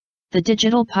The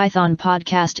Digital Python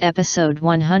Podcast, episode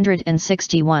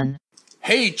 161.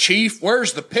 Hey, Chief,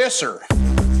 where's the pisser?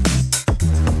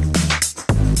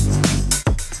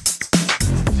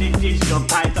 The Digital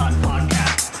Python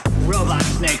Podcast. Robot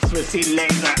snakes with the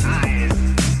laser eyes.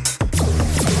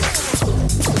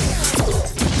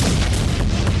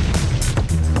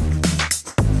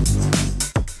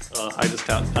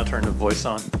 I turned the voice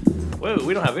on. Whoa,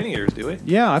 we don't have any ears, do we?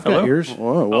 Yeah, I've got yours.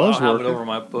 Whoa, it was I'll have it over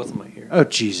both of my ears. Oh,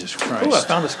 Jesus Christ. Oh, I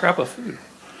found a scrap of food.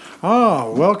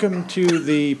 Oh, welcome to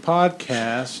the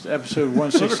podcast, episode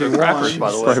 161. Crackers, by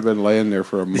the way. Probably been laying there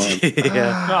for a month.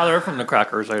 Yeah. No, they're from the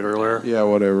crackers I ate earlier. Yeah,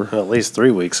 whatever. Well, at least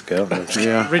 3 weeks ago.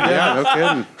 Yeah, no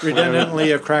kidding.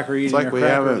 Redundantly, a cracker eating It's like a we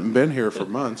cracker. haven't been here for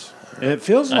months. It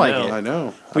feels like know. it. I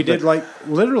know. We did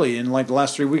literally in the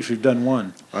last 3 weeks, we've done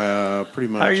one. Pretty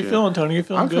much. How are you feeling, Tony? You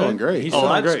feeling I'm good? feeling great. He's Oh,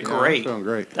 feeling that's great. great. I'm feeling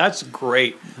great. That's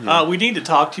great. We need to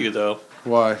talk to you, though.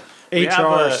 Why? We have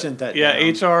HR sent that Yeah,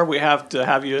 down. HR, we have to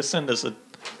have you send us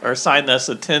sign this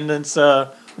attendance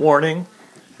warning.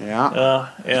 Yeah.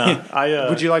 Yeah.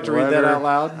 Would you like to read that Letter. out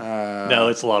loud? No,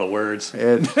 it's a lot of words.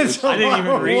 It's, I didn't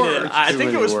even read it. I Too think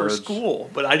it many was words. for school,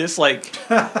 but I just like,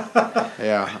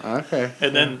 yeah. Okay.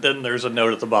 and then there's a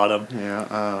note at the bottom.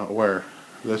 Yeah. Where?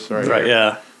 This right, Right, here.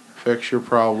 yeah. Fix your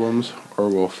problems, or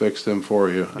we'll fix them for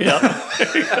you. Yeah.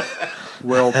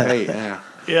 Well paid. Yeah.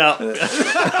 Yeah.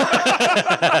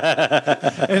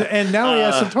 And now he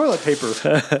has some toilet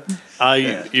paper.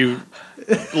 You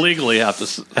legally have to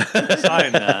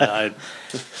sign that.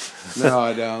 No,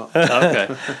 I don't.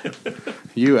 Okay.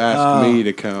 You asked me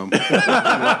to come.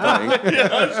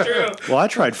 That's true. Well, I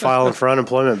tried filing for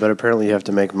unemployment, but apparently you have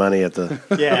to make money at the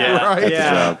Yeah. Right.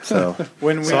 job. So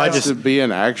When we So I Has just- to be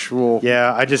an actual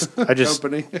I just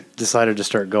company. decided to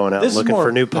start going out This is looking more-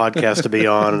 for new podcasts to be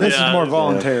on. this Yeah. is more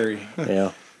voluntary.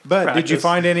 Yeah. But did you Practice.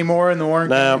 find any more in the Warren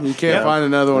No. County? You can't find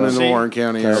another one in the See? Warren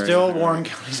County area. Still Warren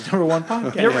County's number one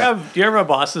podcast. Do you ever have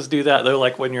bosses do that? They're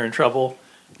like, when you're in trouble,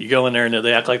 you go in there and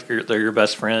they act like they're your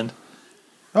best friend.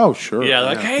 Oh, sure. Yeah,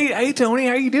 like, hey, Tony,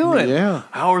 how you doing? Yeah.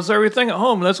 How's everything at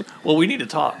home? Well, we need to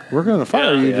talk. We're going to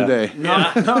fire you Yeah. today.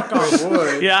 Knock on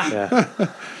wood. Yeah.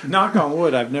 Knock on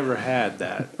wood. I've never had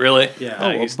that. Really? Yeah.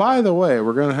 I Oh, used- by the way,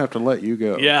 we're going to have to let you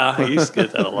go. yeah, I used to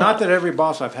get that a lot. Not that every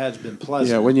boss I've had has been pleasant.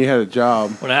 Yeah, when you had a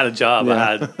job. When I had a job, I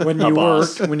had when a you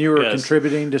boss. worked, when you were Yes.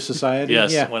 contributing to society.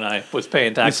 Yes, Yeah. when I was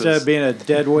paying taxes. Instead of being a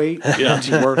dead weight. yeah,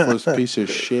 You worthless piece of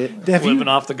shit. Have you, living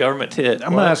off the government tit.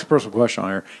 I'm going to ask a personal question on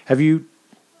here. Have you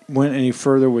went any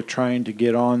further with trying to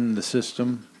get on the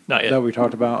system Not yet. that we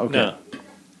talked about? Okay. No.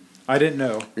 I didn't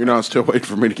know. You're not still waiting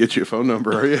for me to get you a phone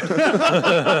number, are you?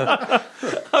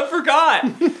 I forgot.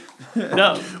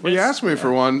 No. Well, you asked me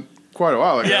for one quite a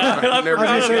while ago. Yeah, I Never forgot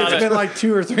I was did. going to about say, it's it. been like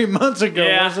 2 or 3 months ago,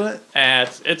 Yeah. wasn't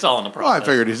it? It's all in the Well, I process.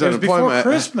 figured his It was before unemployment.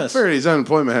 Christmas. I figured his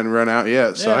unemployment hadn't run out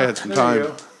yet, so I Yeah, had some there you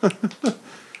time. go.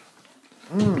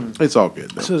 It's all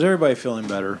good, though. So is everybody feeling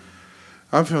better?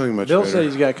 I'm feeling much Bill better. said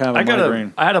he's got kind of a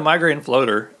migraine. I had a migraine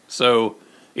floater, so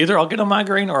either I'll get a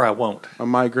migraine or I won't. A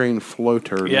migraine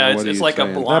floater. Yeah, Now, it's what are it's you like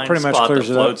saying? a blind pretty much spot that clears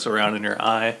it up. floats around in your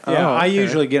eye. Yeah, Oh, I okay.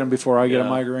 usually get them before I get Yeah. a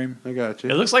migraine. I got It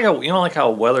you. looks like like how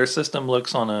a weather system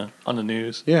looks on the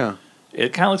news. Yeah.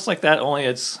 It kind of looks like that, only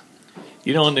it's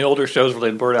in the older shows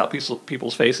where they blurred out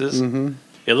people's faces. Mm-hmm.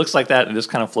 It looks like that and it just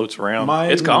kind of floats around.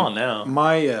 It's gone now.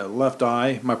 My left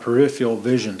eye, my peripheral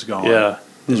vision's gone. Yeah.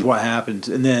 Is what happens.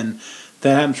 And then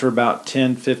that happens for about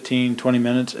 10, 15, 20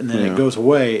 minutes, and then Yeah. it goes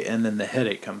away, and then the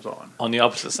headache comes on. On the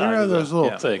opposite side You know of those the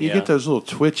little, thing. you yeah. get those little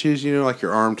twitches, like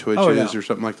your arm twitches yeah. or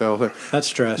something like that. That's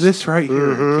stress. This right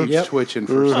here keeps Yep. twitching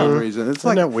for some reason. It's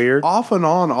like that weird? off and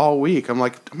on all week. I'm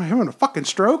like, am I having a fucking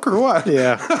stroke or what?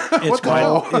 Yeah.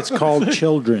 it's called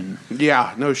children.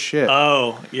 Yeah, no shit.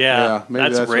 Oh, yeah. maybe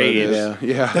that's what it rage. is.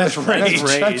 Yeah. That's rage.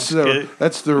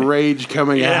 That's the rage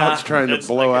coming out. It's trying to It's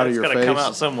blow like, out of your It's face. got to come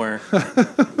out somewhere.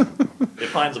 It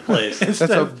finds a place. That's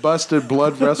a busted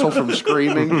blood vessel from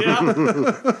screaming.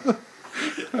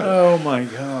 Oh my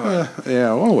god.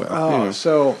 Yeah, well. Oh,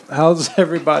 so how's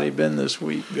everybody been this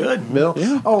week? Good. Bill?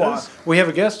 Yeah. Oh, we have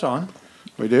a guest on.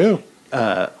 We do.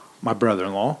 My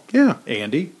brother-in-law, Yeah.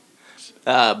 Andy.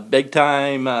 Big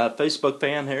time Facebook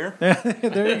fan here. There you go.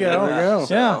 There you go.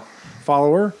 Yeah,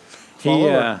 follower.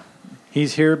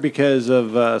 He's here because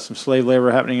of some slave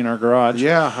labor happening in our garage.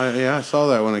 Yeah, I saw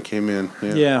that when I came in.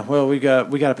 Yeah. Yeah, well, we got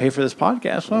to pay for this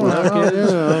podcast.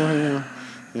 Well,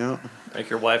 Yeah. Make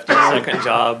your wife do a second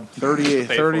job. 30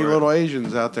 Pay for it. little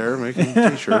Asians out there making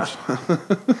T-shirts.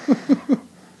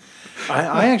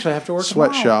 I actually have to work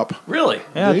tomorrow. Sweatshop. Really?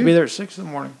 Yeah, I have Do to be you? there at 6 in the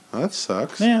morning. That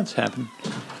sucks. Yeah, it's happened. It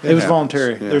was happens,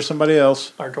 voluntary. yeah. There's somebody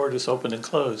else. Our door just opened and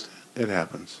closed. It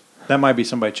happens. That might be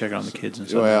somebody checking on the kids and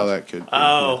stuff. Well, that could be.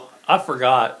 Oh, I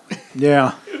forgot.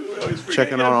 Yeah.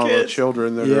 Checking on all the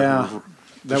children that are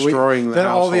destroying the that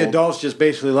all the household. adults just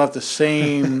basically left the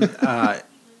same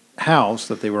house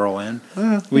that they were all in.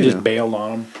 We just bailed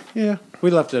on them. Yeah. We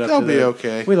left it up They'll to be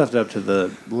okay. We left it up to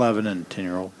the 11 and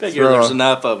 10-year-old. Figure there's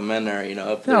enough of them in there, you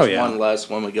know. If there's yeah. one less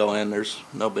when we go in, there's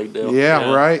no big deal.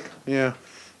 Yeah, right. Yeah.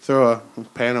 Throw a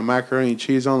pan of macaroni and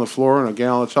cheese on the floor and a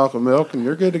gallon of chocolate milk, and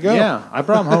you're good to go. Yeah, I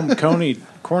brought them home Coney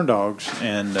corn dogs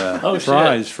and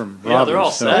fries from Robbins. Yeah, they're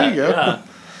all set. There you go. Yeah.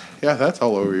 Yeah, that's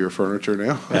all over your furniture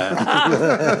now.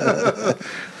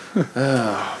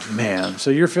 Oh, man. So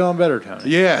you're feeling better, Tony?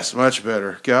 Yes, much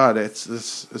better. God, it's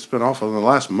been awful. In the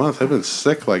last month, I've been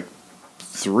sick like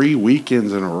 3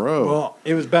 weekends in a row. Well,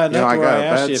 it was bad you know, enough I where got I a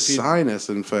asked bad you if you'd sinus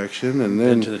infection, and been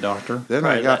then to the doctor. Then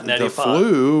Right, I got that the neti pot.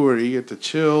 flu, where you get the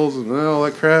chills and all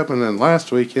that crap. And then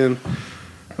last weekend,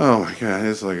 oh my God,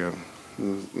 it's like a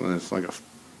Isn't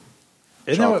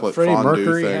that chocolate what Freddie fondue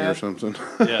Mercury thing or had? something.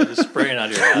 Yeah, just spraying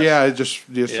out of your ass. Yeah, it's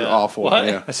just Yeah. awful. What?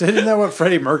 Yeah, I said, isn't that what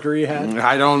Freddie Mercury had?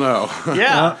 I don't know.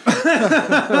 Yeah.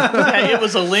 Hey, it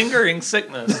was a lingering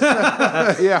sickness.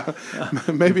 Yeah,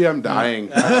 maybe I'm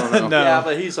dying. I don't know. Yeah,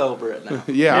 but he's over it now.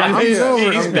 Yeah, he's I'm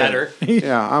he's good. better.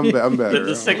 Yeah, I'm better.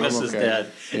 The sickness I'm is okay.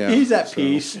 dead. Yeah, He's at so-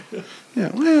 peace. Yeah,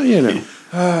 well, you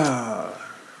know.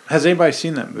 Has anybody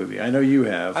seen that movie? I know you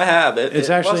have. I have it. It's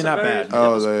It actually wasn't not very- bad.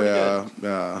 Oh, was pretty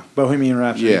the Bohemian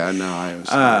Rhapsody. yeah, no, I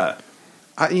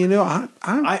was. You know, I'm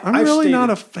I've really stated- not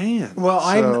a fan. Well,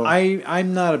 so-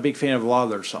 I'm not a big fan of a lot of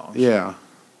their songs. yeah.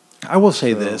 I will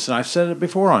say this, and I've said it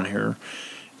before on here.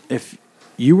 If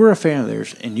you were a fan of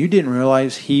theirs and you didn't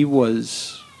realize he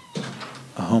was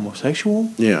a homosexual,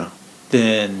 Yeah.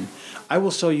 then I will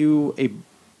sell you a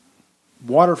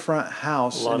waterfront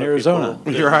house A lot in of Arizona.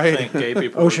 people didn't Right. think gay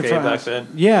people were gay Oceanfront back house. then.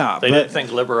 Yeah, They but didn't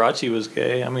think Liberace was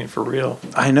gay. I mean, for real.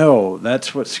 I know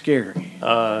that's what's scary.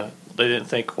 They didn't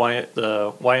think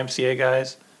the YMCA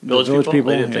guys, Village, Village people,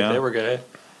 People, they didn't yeah. think they were gay.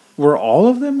 Were all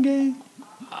of them gay?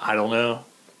 I don't know.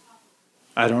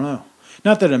 I don't know.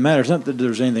 Not that it matters. Not that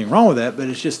there's anything wrong with that, but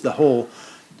it's just the whole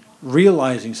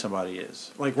realizing somebody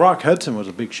is. Like Rock Hudson was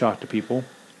a big shock to people.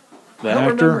 The I don't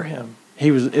actor. remember him.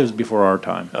 It was before our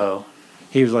time. Oh.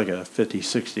 He was like a 50s,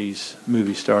 60s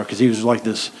movie star because he was like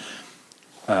this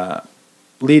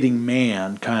leading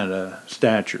man kind of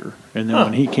stature. And then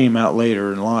when he came out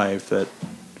later in life, it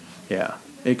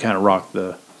kind of rocked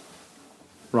the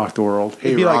world.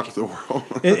 He rocked the world.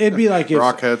 It'd be like if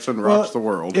Rock Hudson rocks the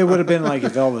world. It would have been like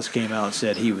if Elvis came out and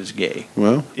said he was gay.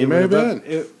 Well, It may would have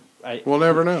been. been. We'll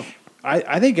never know.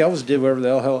 I think Elvis did whatever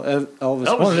the hell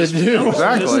Elvis wanted to do.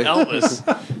 Exactly.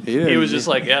 Elvis. He was just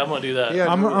like, yeah, I'm going to do that. Yeah.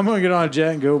 I'm going to get on a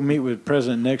jet and go meet with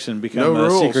President Nixon, become No a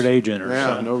rules. secret agent or Yeah,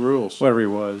 something. no rules. Whatever he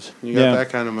was. You got that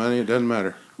kind of money, it doesn't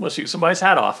matter. We'll shoot somebody's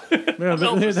hat off. Yeah,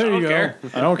 Elvis, there I you don't go. care.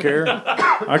 I don't care.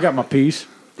 I got my piece.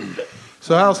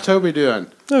 So how's Toby doing?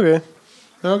 Okay.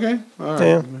 Okay. All right.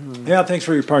 Yeah. Yeah, thanks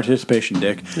for your participation,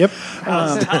 Dick. Yep.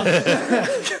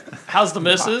 How's the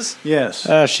missus? Yes.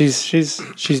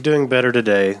 She's doing better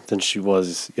today than she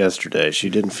was yesterday. She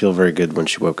didn't feel very good when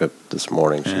she woke up this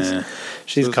morning.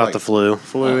 She's So it's caught like the flu.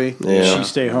 Fluey. Yeah. She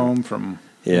stay home from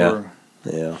Yeah. work.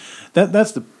 Yeah.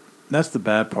 That's the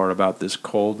bad part about this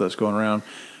cold that's going around.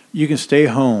 You can stay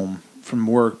home from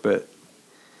work, but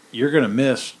you're going to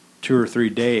miss 2 or 3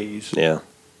 days, Yeah.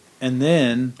 and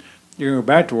then you're going to go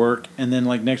back to work, and then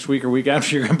like next week or week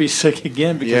after, you're going to be sick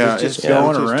again because Yeah, it's just it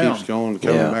going just around. keeps going,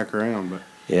 coming Yeah. back around. But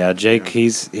Yeah, Jake,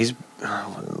 he's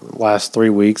last 3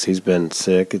 weeks he's been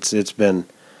sick. It's been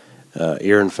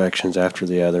ear infections after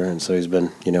the other, and so he's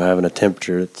been having a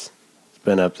temperature. It's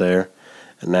been up there,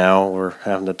 and now we're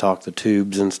having to talk the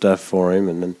tubes and stuff for him,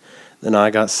 and then I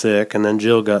got sick, and then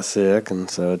Jill got sick, and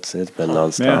so it's been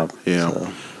nonstop. Yeah. So.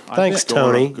 Thanks,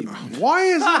 Tony. Why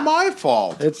is it my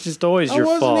fault? It's just always I your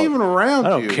wasn't fault. even around I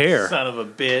don't you. care. Son of a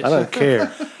bitch. I don't care.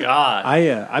 God.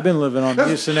 I've been living on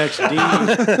Mucinex D.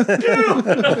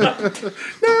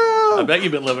 I bet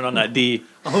you've been living on that D.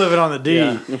 I'm living on the D.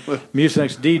 Yeah.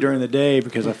 Mucinex D during the day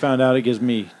because I found out it gives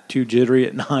me too jittery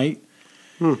at night.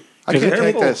 I can't take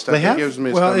Careful. that stuff. They have- It gives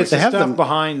me a Well, stomach. it's the have stuff them-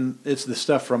 behind. It's the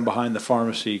stuff from behind the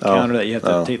pharmacy counter that you have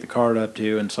to Oh. take the card up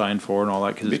to and sign for and all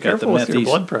that because Be it's got the careful with your methies.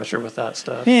 blood pressure with that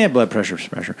stuff. Yeah, blood pressure,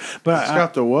 but It's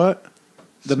got the what?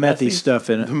 the methy stuff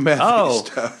in it. The methy Oh.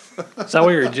 stuff. Is that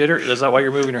why you're jitter? Is that why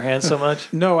you're moving your hands so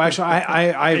much? No, actually,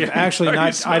 I've actually Are you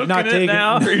not. I've not smoking it taken.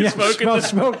 now? Are you Yeah, smoking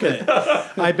smoking it.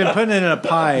 I've been putting it in a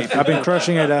pipe. I've been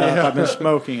crushing it up. I've been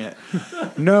smoking it.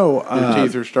 No, Your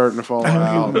teeth are starting to fall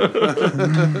out.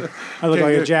 I look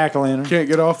like a jack o' lantern. Can't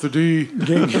get off the D.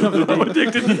 I'm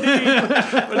addicted to D.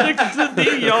 I'm addicted to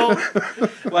D, y'all.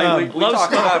 Wait, we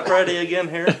talking about Freddie again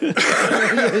here?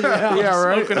 Yeah,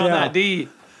 right. Smoking on that D.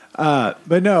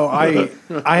 But no, I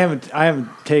haven't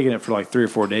taken it for like 3 or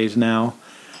 4 days now.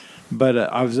 But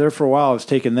I was there for a while. I was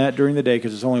taking that during the day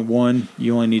because it's only one.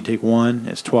 You only need to take one.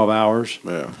 It's 12 hours.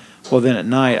 Yeah. Well, then at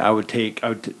night I would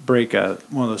break one of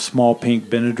those small pink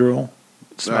Benadryl.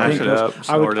 Smash it up.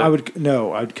 Snort it.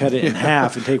 I'd cut it in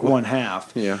half and take one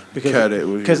half. Yeah. Because Cut it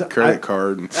with your credit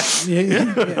card. And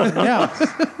Yeah.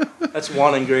 That's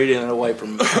one ingredient away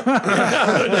from me.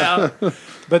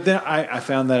 But then I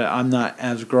found that I'm not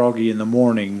as groggy in the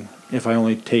morning if I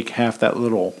only take half that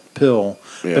little pill,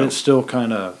 Yeah. but it still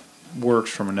kind of works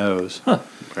from a nose.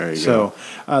 there you So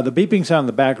the beeping sound in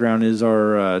the background is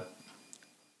our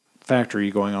factory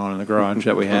going on in the garage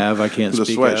that we have. I can't The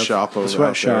speak sweatshop of. over The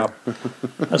sweatshop.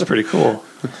 That's pretty cool.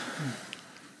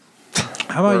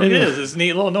 How about It you? is. It's a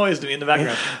neat little noise to me in the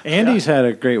background. Andy's had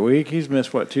a great week. He's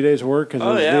missed, 2 days of work because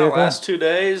Oh of his yeah, vehicle? last 2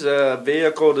 days,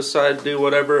 vehicle decided to do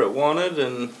whatever it wanted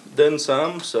and then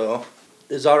some. So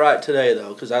it's all right today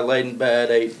though, because I laid in bed,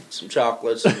 ate some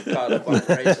chocolates, and caught up on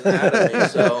Grey's Anatomy.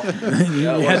 So You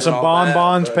had some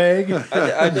bonbons, Peg?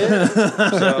 I did.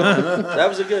 So that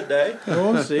was a good day.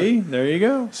 Oh, see? There you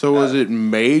go. So was it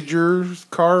major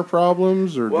car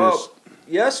problems or Well, just?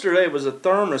 yesterday was a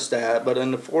thermostat, but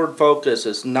in the Ford Focus,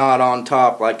 it's not on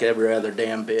top like every other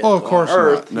damn vehicle. Oh, of course on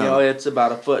Earth. not, no. You know, it's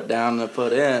about a foot down and a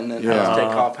foot in, and Yeah. has to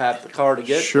take off half the car to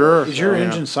get Sure. Is your Yeah.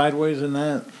 engine sideways in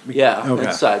that? Yeah, Okay.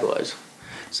 it's sideways.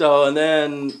 So, and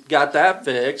then got that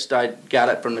fixed. I got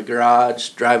it from the garage,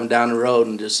 driving down the road,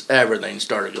 and just everything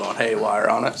started going haywire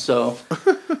on it. So,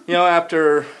 you know,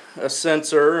 after a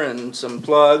sensor and some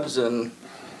plugs and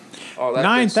all that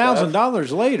good stuff.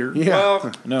 $9,000 later. Yeah.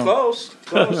 Well, No. close.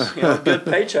 You know, good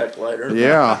paycheck later.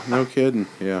 Yeah, no kidding.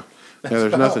 Yeah. Yeah,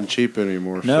 there's nothing cheap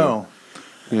anymore. No.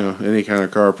 So, you know, any kind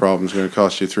of car problem is going to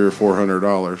cost you $300 or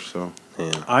 $400. So,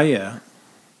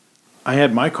 I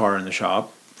had my car in the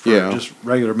shop for Yeah. just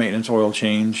regular maintenance, oil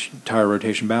change, tire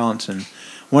rotation balance, and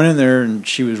went in there and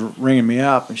she was ringing me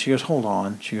up and she goes, "Hold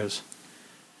on." She goes,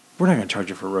 "We're not going to charge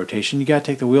you for rotation. You got to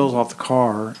take the wheels off the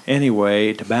car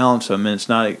anyway to balance them, and it's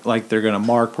not like they're going to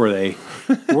mark where they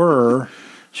were."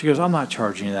 She goes, "I'm not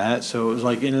charging you that." So it was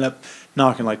like ended up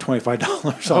knocking like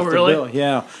 $25 off really? the bill.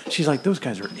 Yeah. She's like, "Those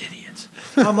guys are idiots."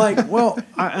 I'm like, well,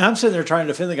 I'm sitting there trying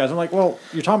to defend the guys. I'm like, well,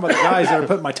 you're talking about the guys that are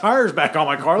putting my tires back on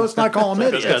my car. Let's not call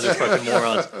them Those idiots. guys are fucking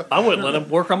morons. I wouldn't let them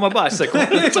work on my bicycle.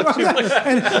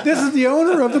 And this is the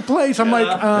owner of the place. I'm like,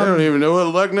 I don't even know what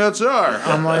lug nuts are.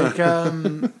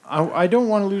 I don't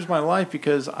want to lose my life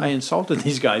because I insulted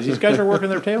these guys. These guys are working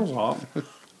their tails off.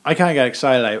 I kind of got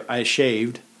excited. I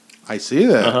shaved. I see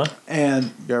that. Uh-huh.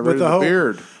 And Got rid of the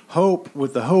beard.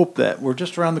 with the hope that we're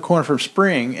just around the corner from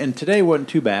spring, and today wasn't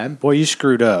too bad. Boy, you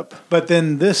screwed up. But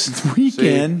then this See,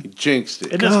 weekend, you jinxed it.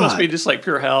 Isn't it supposed to God. be just like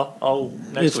pure hell all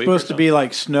next it's week? supposed to be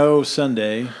like snow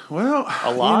Sunday. Well,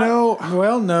 A lot? you know,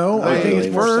 Well, no, I think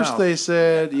it's more first south. they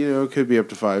said, you know, it could be up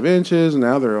to 5 inches.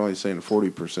 Now they're only saying a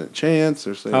 40% chance.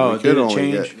 They're saying Oh, we did could it only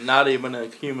change? get. Not even an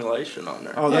accumulation on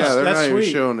there. Oh, that's, Yeah, they're that's not even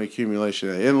sweet. showing accumulation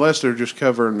unless they're just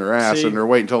covering their ass See? and they're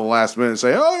waiting until the last minute and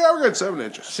say, "Oh yeah, we're good 7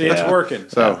 inches." See, it's working.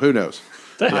 So who knows?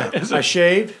 I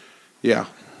shaved. Yeah,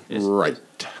 right.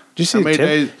 Did you see, How many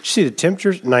days? did you see the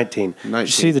temperatures? 19. Did you 19.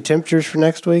 see the temperatures for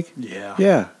next week? Yeah.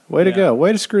 Yeah. Way to Yeah. go.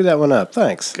 Way to screw that one up.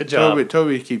 Thanks. Good job.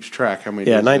 Toby keeps track how many.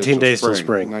 Yeah, days 19 it is days till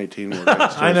spring. 19 more days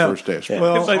till I know. the first day of spring.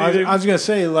 Well, It's like I you was going to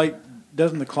say, like,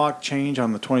 doesn't the clock change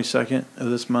on the 22nd of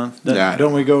this month? Nah.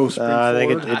 Don't we go spring I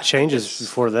think forward? it changes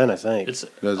before then, I think. It's.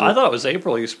 Does I it? thought it was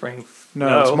April. You spring.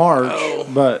 no, it's March. Oh.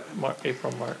 But,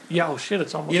 April, March. Yeah. Oh shit!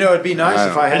 It's almost. you know, it'd be nice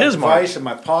if I had It a is device March. in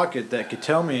my pocket that could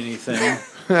tell me anything,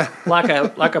 like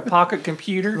a pocket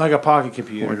computer. like a pocket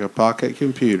computer. Like a pocket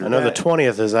computer. I know the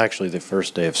 20th is actually the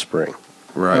first day of spring.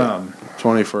 Right.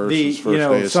 21st The is first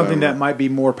day of something summer. that might be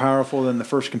more powerful than the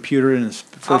first computer in the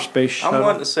first space I'm shuttle.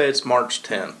 wanting to say it's March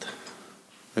 10th.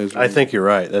 Is I think you're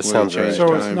right. That When sounds it right. changed.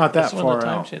 So it's time. not that That's when far the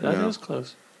time out. change. That Yeah. is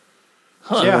close.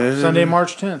 Yeah, Sunday,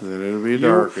 March 10th. Then it'll be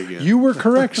dark again. You were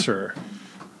correct, sir.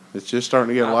 It's just starting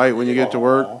to get light when you get to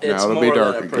work. It's Now it'll more be than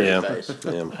dark a again. pretty Yeah. face.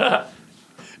 Yeah.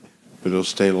 but it'll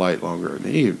stay light longer in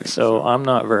the evening. So I'm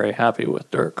not very happy with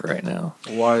Dirk right now.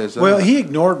 Why is that? Well, he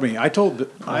ignored me. I told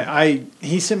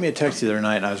he sent me a text the other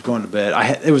night, and I was going to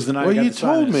bed. It was the night. Well, I got you the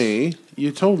told sinus. me.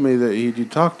 You told me that you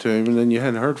talked to him, and then you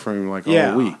hadn't heard from him like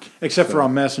all week. Except for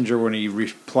on Messenger when he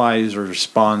replies or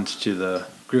responds to the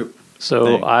group. So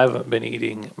thing. I haven't been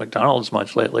eating McDonald's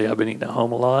much lately. I've been eating at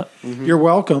home a lot, You're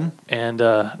welcome. and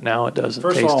now it doesn't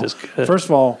taste as good. First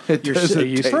of all, It doesn't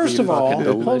taste first of all, fucking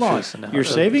hold on. delicious, and now You're it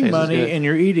doesn't saving taste as money good. and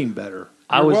you're eating better.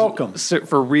 I You're was welcome.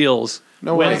 for reals.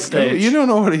 No, Wednesday. you don't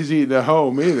know what he's eating at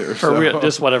home either. For real,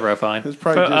 just whatever I find. It's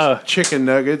probably But, just chicken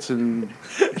nuggets and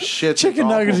shit. Chicken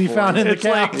that's nuggets awful he for found you. in the It's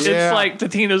like couch. Yeah. it's like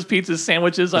Totino's pizza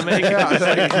sandwiches I make. Yeah,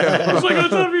 there you go. It's like a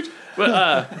sandwich.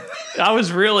 But I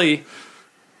was really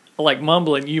like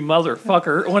mumbling, "You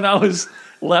motherfucker!" when I was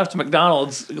left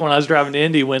McDonald's when I was driving to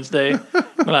Indy Wednesday.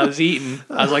 When I was eating,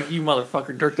 I was like, "You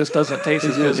motherfucker, Dirk! This doesn't taste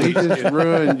as good as He it used to." just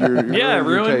ruined your Yeah, it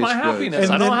ruined your my taste buds. happiness.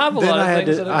 I don't have a then lot of I had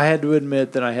things to, that I had to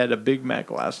admit that I had a Big Mac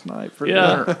last night for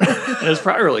Yeah, dinner. it was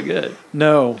probably really good.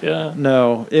 No, Yeah.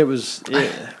 no, it was.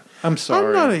 I'm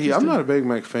sorry. I'm not a Big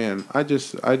Mac fan. I'd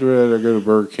rather go to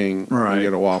Burger King Right. and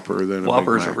get a Whopper than a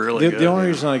Whoppers Big are Mac. really The good. only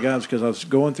reason I got it was because I was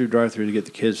going through drive-thru to get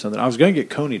the kids something. I was going to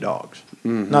get Coney dogs.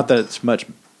 Not that it's much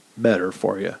better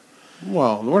for you.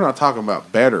 Well, we're not talking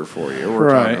about better for you.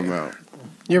 We're Right. talking about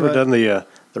You ever But- done the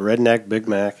redneck Big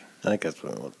Mac? I think that's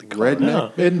what they call it.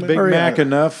 redneck. Isn't Big Or, yeah. Mac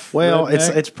enough? Well,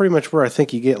 redneck? it's pretty much where I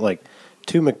think you get like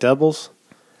 2 McDoubles,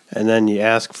 and then you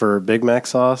ask for Big Mac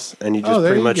sauce, and you just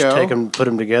there pretty you much go. put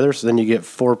them together. So then you get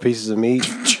 4 pieces of meat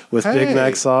with Big Hey,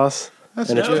 Mac sauce,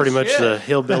 and it's no pretty much shit. the that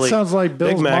hillbilly sounds like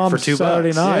Bill's Big Mac mom's for $2.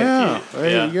 Saturday night. Yeah, there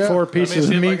Yeah. you go. 4 me pieces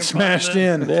see of if I meat can smashed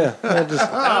find in. Yeah, Let me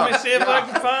see if I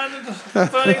can find a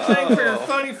funny thing for your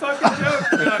funny fucking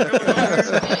joke. you got going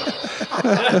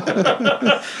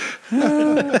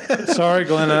on Sorry,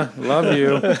 Glenna. Love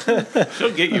you. here.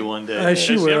 She'll get you one day.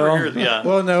 She If ever will. hears- yeah.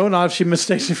 Well, no, not if she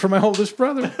mistakes me for my oldest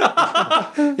brother.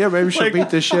 Yeah, maybe she'll beat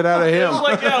the shit out of It him. was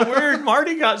like, yeah, weird.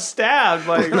 Marty got stabbed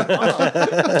by your mom.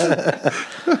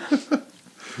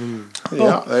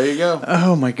 Yeah, there you go.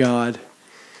 Oh, my God.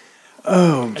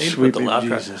 Oh, I need to sweet put the loud baby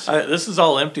track. Jesus. This is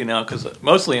all empty now,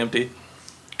 mostly empty,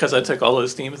 because I took all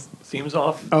those themes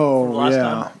off. from Oh, last yeah.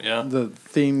 time. Yeah. The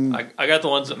theme. I got the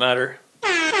ones that matter.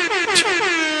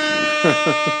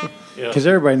 Yeah. Because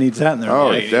everybody needs that in their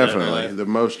Oh, Yeah, you need that in definitely life. the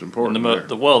most And important.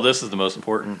 there. well, this is the most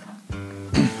important.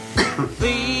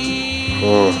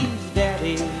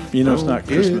 You know it's not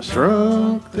Get Christmas.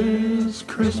 drunk this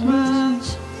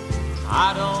Christmas.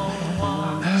 How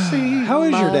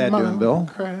is your dad doing, Bill?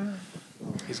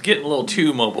 He's getting a little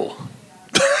too mobile.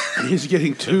 He's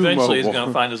getting too Eventually, he's mobile. going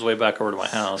to find his way back over to my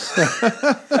house.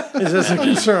 Is this a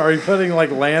concern? Are you putting like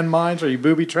landmines? Are you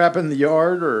booby trapping the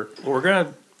yard? Or We're going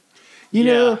to. You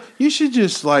know, Yeah. you should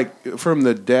just like from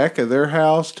the deck of their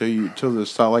house to the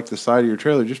side, like the side of your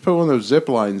trailer, just put one of those zip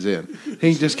lines in. He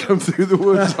can just come through the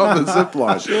woods on the zip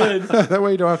line. That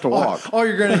way you don't have to walk. all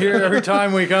you're going to hear every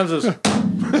time when he comes is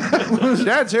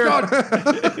Dad's here.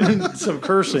 some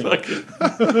cursing.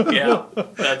 Yeah,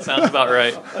 that sounds about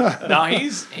right. Now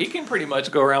he can pretty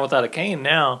much go around without a cane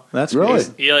now. That's Really?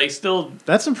 good. Yeah, he still.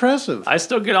 That's impressive. I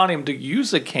still get on him to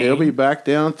use a cane. He'll be back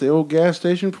down at the old gas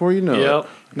station before you know Yep. it.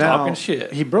 Now, Talking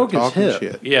shit. He broke his Talking hip.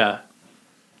 shit. Yeah.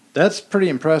 That's pretty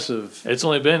impressive. It's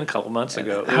only been a couple months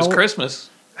ago. It How- was Christmas.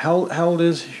 How old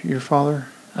is your father?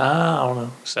 I don't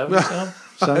know. 70 something?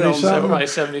 77? Probably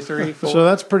 73. So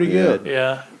that's pretty good.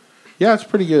 Yeah. Yeah, it's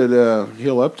pretty good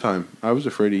heel up time. I was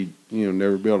afraid he'd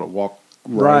never be able to walk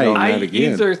Right. on I that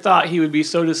again. either thought he would be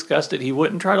so disgusted he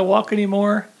wouldn't try to walk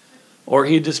anymore, or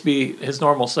he'd just be his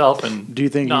normal self and Do you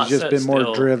think not he's just sit been more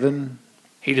still. driven?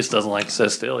 He just doesn't like to sit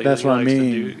still. That's he what I likes to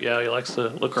mean. he likes to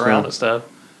look around and stuff.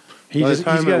 He By the just,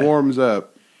 time he's it got, warms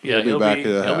up, Yeah, he'll be back at the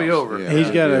he'll house. be over. Yeah. he's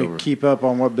it'll got be to over. keep up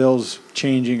on what Bill's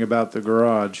changing about the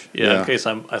garage. Yeah, Yeah. in case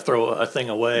I throw a thing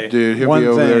away. Dude, he'll One be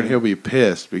over there thing. and he'll be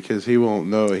pissed because he won't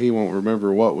know. He won't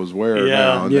remember what was where Yeah.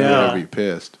 now, and Yeah. then he'll be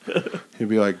pissed. He'll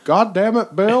be like, "God damn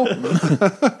it, Bill!"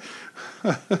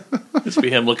 It's be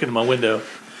him looking in my window.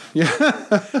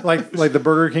 like the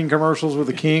Burger King commercials with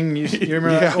the king. You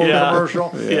remember that old Yeah.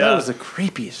 commercial? Yeah. That was the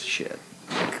creepiest shit.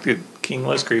 Dude, King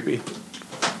was creepy.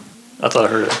 I thought I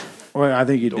heard it. Well, I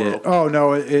think you Door did. open. Oh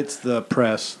no, it's the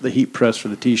press, the heat press for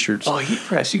the T-shirts Oh, heat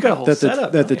press. You got a whole that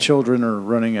setup. the don't you? children are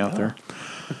running out there.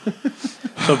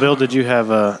 So, Bill, did you have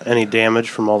any damage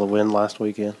from all the wind last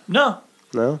weekend? No,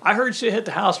 No? I heard shit hit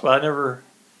the house, but I never.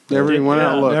 Never even went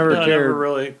out and looked. never no, cared. never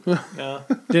really. No.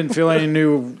 Didn't feel any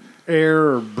new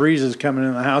air or breezes coming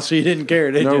in the house, so you didn't care,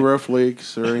 did No you? roof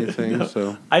leaks or anything.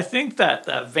 So I think that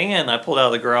van I pulled out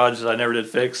of the garage that I never did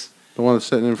fix, The one that's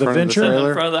sitting in front Venture? of the Sitting in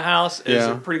trailer. front of the house is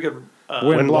Yeah. a pretty good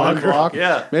Wind block. Block.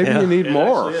 Yeah. Maybe Yeah. you need It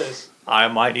more. actually is. I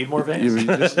might need more You vans.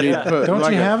 just need to put, Don't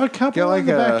like you have a couple get like in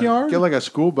the backyard? Get like a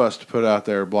school bus to put out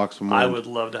there, block some wind. I would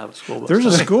love to have a school bus. There's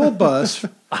a school bus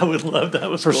I would love to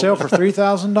have a for school sale bus. for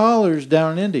 $3,000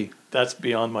 down in Indy. That's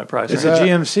beyond my price. It's Is a that-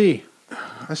 GMC.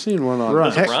 I seen one on Run.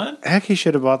 Does it run? Heck, he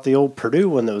should have bought the old Purdue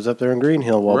one that was up there in Green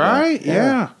Hill. a while back. Right?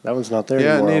 Yeah. That one's not there Yeah, it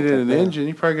anymore. I don't needed an think. engine.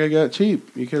 You probably got it cheap.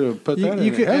 You could have put You- that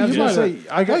you in. could- Hell, I was you gonna might say, have-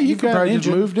 I got- hell, you you got could an probably just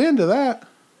engine. moved into that.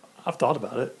 I've thought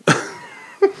about it.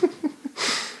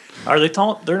 Are they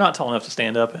tall? They're not tall enough to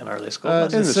stand up in, are they? School In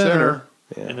buses? the center.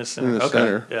 In the center. In the okay.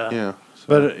 center. Yeah. Yeah.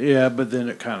 So- But then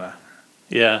it kind of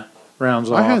Yeah. rounds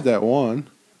off. I had that one.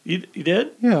 You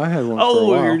did? Yeah, I had one for a Oh,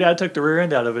 while. your dad took the rear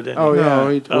end out of it, didn't Oh, he? yeah. No,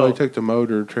 he Oh. took the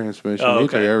motor, transmission. Oh, He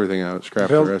took okay. everything out, scrapped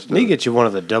Bill, the rest of Need to it. get you one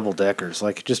of the double deckers.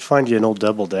 Like, just find you an old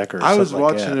double decker. I was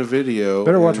watching a video.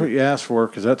 Better watch and- what you ask for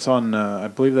because that's on, I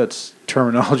believe that's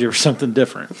terminology or something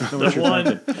different. The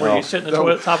one where you sit in the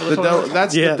toilet, top of the the toilet?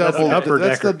 that's Yeah, the that's double. the upper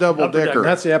That's the decker. double Upper decker.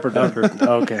 That's the upper decker.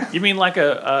 Okay. You mean like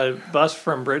a bus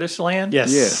from British land?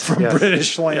 Yes. Yes. From Yes.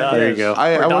 British land. Yeah, There you go.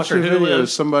 I Where watched a Doctor Who video of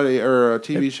lives. somebody or a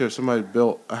TV show. Somebody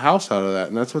built a house out of that,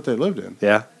 and that's what they lived in.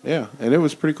 Yeah. Yeah, and it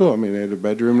was pretty cool. I mean, they had a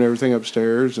bedroom and everything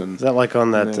upstairs, and Is that like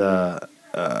on that? Oh,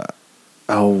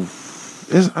 I don't know.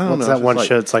 what's if that it's one like,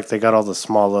 show? It's like they got all the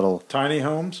small little Tiny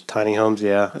homes. tiny homes.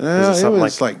 Yeah. Is it something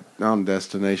was like on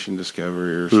Destination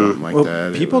Discovery or Hmm. something like Well,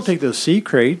 that. It people was- take those sea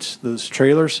crates, those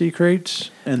trailer sea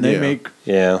crates, and they Yeah. make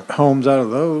Yeah. homes out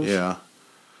of those. Yeah,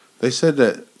 they said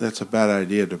that that's a bad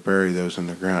idea to bury those in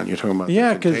the ground. You're talking about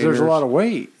Yeah, because there's a lot of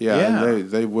weight. yeah, and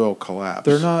they will collapse.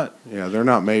 They're not. Yeah, they're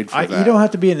not made for that. You don't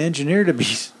have to be an engineer to be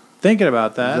thinking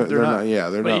about that. They're not. Yeah,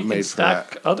 they're But not you can made for that.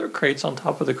 stack other crates on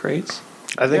top of the crates.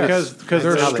 I think because They're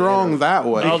they're strong that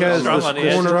way. Oh, they're because strong the on the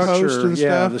edge. corner structure, post and yeah,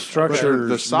 stuff. the but structure,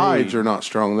 the sides are not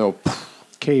strong. They'll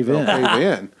cave in. cave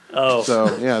in. Oh.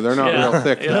 So yeah, they're not Yeah. real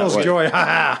thick Yeah. that Bill's way. joy.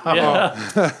 Ha ha.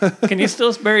 Yeah. Can you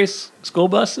still bury school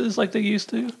buses like they used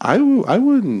to? I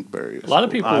wouldn't bury it. A lot of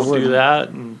people I do wouldn't. that.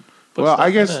 And put Well, stuff I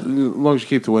in guess it. as long as you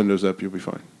keep the windows up, you'll be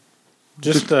fine.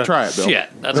 just Try it, Bill. Shit,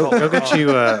 that's all. Go get you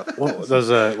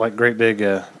those like great big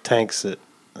tanks that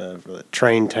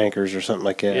train tankers or something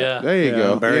like that. Yeah. There you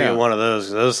go. Bury yeah. you one of those.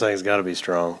 'Cause those things got to be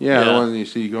strong. Yeah, the Yeah. ones you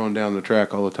see going down the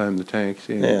track all the time, the tanks.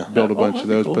 Yeah, Yeah. build a Oh, bunch that'd of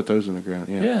be those, cool. put those in the ground.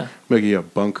 Yeah, Yeah. make you a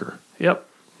bunker. Yep.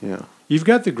 Yeah, You've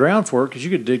got the ground for it because you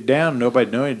could dig down and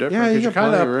nobody'd know any different. Yeah, you 'cause got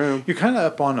plenty of room. You're kind of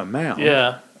up on a mound.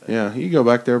 Yeah. yeah. You go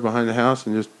back there behind the house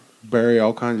and just bury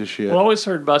all kinds of shit. Well, I always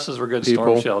heard buses were good storm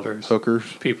People, shelters. hookers,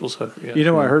 People's hooker. Yeah. You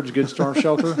know what I heard is a good storm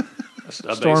shelter? A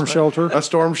Storm basement. shelter. a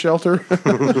storm shelter.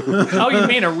 Oh, you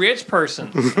mean a rich person?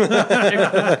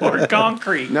 Or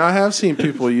concrete. Now I have seen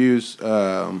people use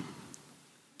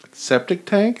septic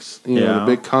tanks. You know, Yeah. the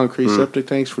big concrete septic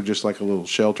tanks for just like a little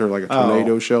shelter, like a Oh.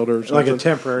 tornado shelter, or Like something. a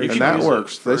temporary. You and can that use it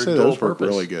works. They for say dual those work purpose.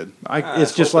 really good.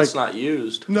 It's just like it's not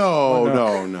used. No.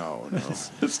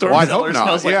 The storm Well, I cellar hope not.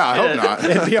 smells like Yeah, I shit. hope not.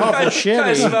 it'd be awful Kind of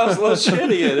shitty. smells a little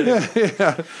shitty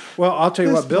in it. Well, I'll tell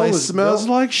you what. Bill smells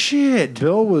like shit.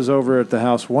 Bill was over at the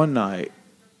house one night,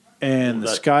 and the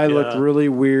That- sky looked yeah. really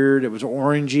weird. It was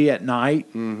orangey at night,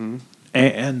 and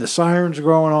the sirens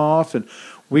were going off. And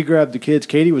we grabbed the kids.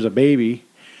 Katie was a baby.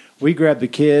 We grabbed the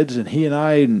kids, and he and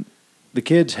I and the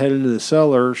kids headed into the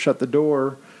cellar, shut the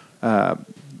door.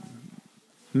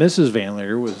 Mrs. Van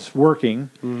Leer was working,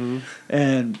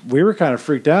 and we were kind of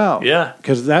freaked out. Yeah.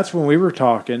 because that's when we were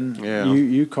talking. Yeah.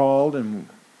 You called, and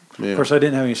Yeah. of course I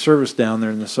didn't have any service down there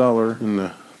in the cellar.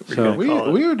 No. So We Call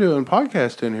it. we were doing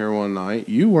podcast in here one night.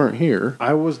 You weren't here.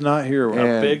 I was not here.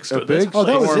 And big sto- a big this Oh,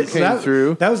 that was storm it. came That,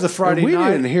 through. That was the Friday and we night.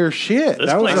 didn't hear shit. This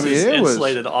That was- place I mean, is it was-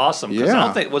 insulated awesome. 'Cause I Yeah.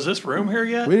 don't think, was this room here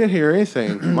yet? We didn't hear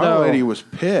anything. My No. lady was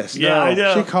pissed. Yeah, I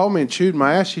know. She called me and chewed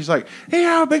my ass. She's like, "Hey,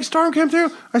 how a big storm came through?"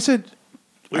 I said,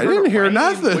 We I heard didn't hear rain.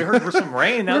 nothing. We heard some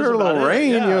rain. "We That was heard a about little it. rain,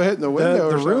 Yeah. you know, hitting the window." the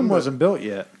or room something, but- wasn't built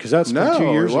yet because that's No, been 2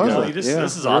 years it ago. wasn't. No, you just, Yeah,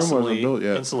 this is the room wasn't awesomely built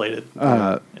yet. insulated.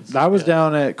 I was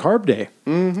down at Carb Day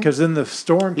because then the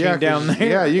storm came Yeah, down 'cause- there.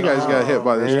 Yeah, you guys got hit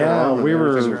by the storm. Yeah, and we were-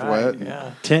 everything was Right, wet. yeah.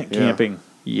 Tent Yeah. camping.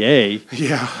 Yay.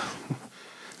 Yeah,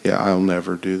 yeah. I'll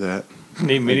never do that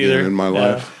Me again neither. in my Yeah.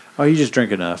 life. Oh, you just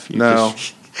drink enough. You No,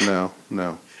 just-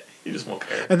 no. You just won't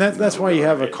care. and that's why you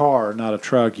have a car, not a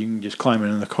truck. You can just climb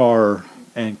in the car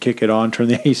and kick it on, turn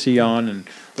the AC on, and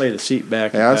lay the seat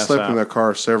back. Yeah, and I pass slept out. in the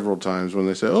car several times when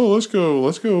they said, "Oh, let's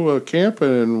go camping,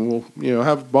 and we'll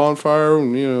have a bonfire."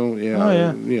 And Oh,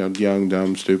 yeah. young,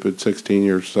 dumb, stupid, 16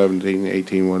 years, 17,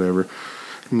 18, whatever.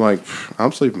 I'm like,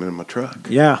 I'm sleeping in my truck.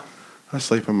 Yeah. I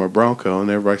sleep in my Bronco, and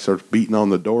everybody starts beating on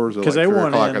the doors at 'Cause like they 3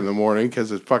 want o'clock in. in the morning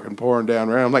because it's fucking pouring down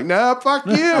rain. I'm like, no, fuck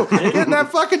you. Get in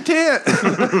that fucking tent.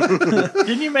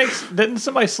 Didn't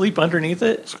somebody sleep underneath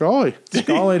it? Scully.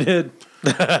 All I did.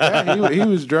 Yeah, he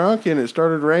was drunk, and it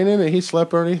started raining, and he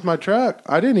slept underneath my truck.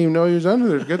 I didn't even know he was under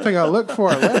there. Good thing I looked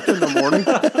for it. I left in the morning.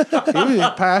 He was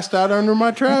passed out under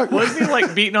my truck. Wasn't he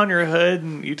like beating on your hood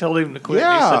and you told him to quit?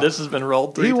 And he Yeah. said, this has been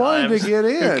rolled 3 He times. wanted to get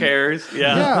in. Who cares?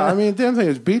 Yeah. Yeah, I mean, damn thing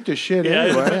was beat to shit Yeah,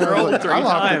 anyway. it's been I was rolled like, 3 I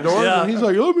locked times, the door, yeah. and he's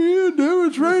like, "Let me in, dude.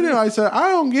 It's raining." I said, "I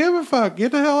don't give a fuck.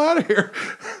 Get the hell out of here."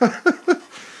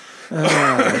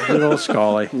 Good old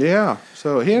Scully. Yeah.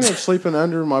 So he ended up sleeping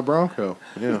under my Bronco.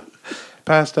 Yeah.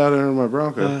 Passed out under my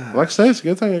Bronco. Like I say, it's a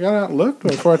good thing I got out and looked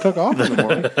before I took off in the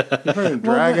morning. You're probably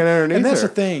dragging underneath And that's there.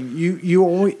 the thing. You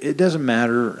always, it doesn't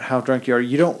matter how drunk you are.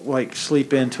 You don't like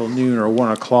sleep in till noon or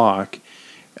 1 o'clock.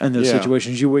 In those Yeah.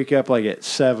 situations, you wake up like at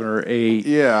 7 or 8.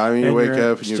 Yeah, I mean, you and wake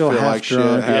you're up and you still feel half like shit,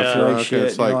 drunk, half yeah. feel like drunk. shit, and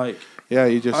it's and you're like, yeah,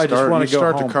 you just I just start, wanna you go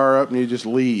start home. the car up and you just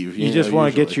leave. You just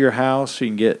want to get to usually. your house so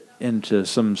you can get into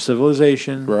some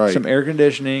civilization, Right. some air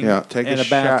conditioning, take and a a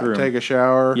bathroom. take a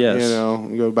shower. Yes.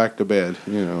 And go back to bed.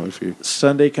 If you.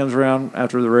 Sunday comes around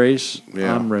after the race,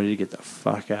 Yeah. I'm ready to get the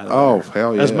fuck out of Oh, there.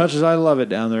 hell yeah. As much as I love it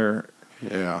down there,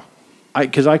 Yeah.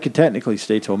 because I could technically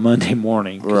stay till Monday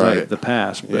morning because I Right. have the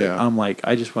pass, but Yeah. I'm like,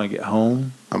 I just want to get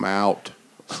home, I'm out.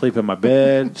 sleep in my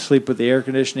bed, sleep with the air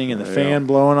conditioning and the Yeah. fan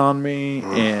blowing on me,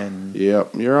 and Yep.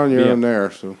 You're on your Yeah. own there,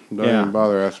 so don't Yeah. even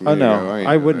bother asking me. oh to go. no, ain't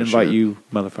I doing wouldn't that invite shit. you,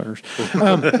 motherfuckers.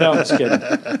 No, I'm just kidding.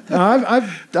 No,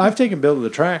 I've taken Bill to the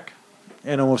track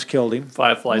and almost killed him.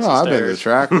 5 flights No, of I've been to the stairs.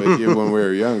 track with you when we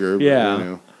were younger. But,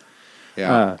 Yeah.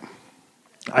 Yeah.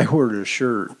 I ordered a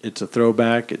shirt. It's a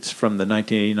throwback. It's from the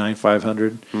 1989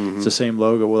 500. It's the same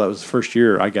logo. Well, that was the first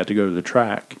year I got to go to the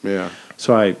track. Yeah.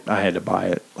 So I had to buy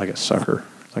it like a sucker,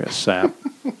 like a sap.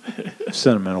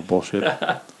 Sentimental bullshit.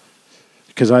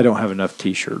 Because I don't have enough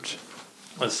T-shirts.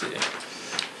 Let's see.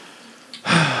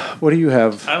 What do you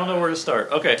have? I don't know where to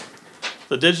start. Okay.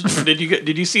 The digital.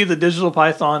 Did you see the Digital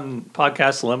Python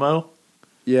podcast limo?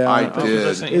 Yeah, I was did.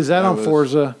 listening. Is that I on was-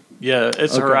 Forza? Yeah,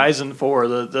 it's Okay. Horizon 4.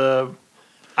 The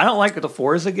I don't like the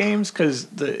Forza games because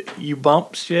you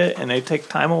bump shit and they take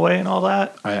time away and all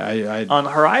that. I On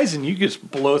Horizon, you just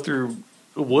blow through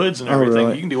the woods and Oh, everything.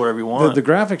 really? You can do whatever you want. the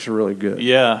graphics are really good.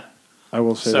 yeah. I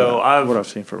will say So that, what I've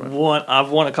seen from it. I've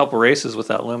won a couple races with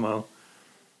that limo.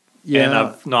 Yeah, And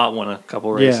I've not won a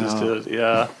couple races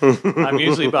Yeah. to I'm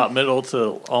usually about middle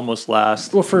to almost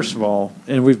last. well, first of all,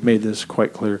 and we've made this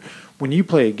quite clear, when you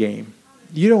play a game,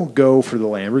 you don't go for the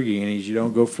Lamborghinis, you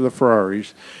don't go for the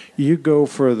Ferraris, you go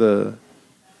for the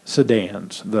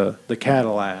sedans, the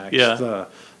Cadillacs, Yeah.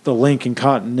 the Lincoln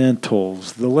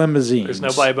Continentals, the limousines. There's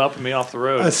nobody bumping me off the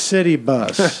road. A city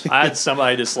bus. I had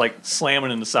somebody just like slamming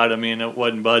in the side of me and it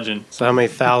wasn't budging. So how many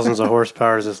thousands of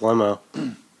horsepower is this limo?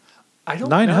 I don't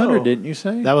 900, know. didn't you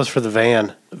say? That was for the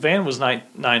van. The van was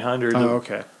 900. Oh, The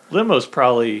okay. limo's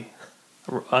probably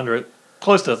under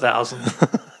close to 1,000.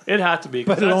 It'd have to be.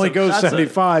 'cause But it only goes that's a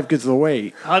 75 because of the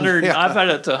weight. 100. I've had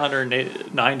it to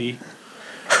 190.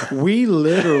 We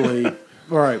literally,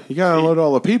 all right. You got to unload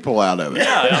all the people out of it.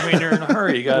 Yeah, I mean you're in a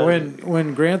hurry. You got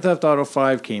When Grand Theft Auto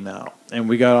 5 came out and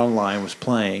we got online, was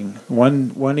playing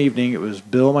one evening. It was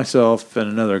Bill, myself, and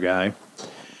another guy,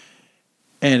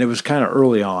 and it was kind of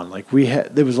early on. Like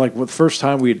it was like the first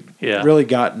time we'd Yeah. really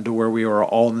gotten to where we were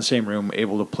all in the same room,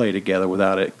 able to play together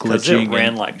without it because glitching. it ran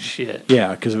and- like shit.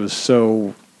 yeah, because it was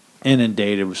so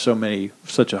inundated with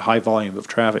such a high volume of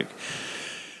traffic.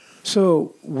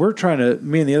 So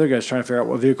me and the other guys trying to figure out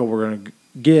what vehicle we're going to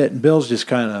get, and Bill's just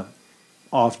kind of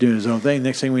off doing his own thing.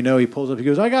 Next thing we know, he pulls up, he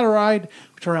goes, "I got a ride."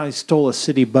 We turn around, he stole a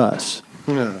city bus.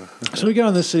 So we get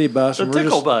on this city bus. The and we're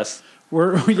tickle just- bus.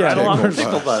 We're Right along the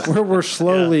tickle bus. we're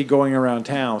slowly going around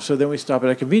town. So then we stop at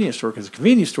a convenience store because a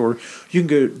convenience store you can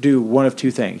go do one of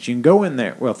two things. You can go in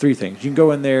there. Well, three things. You can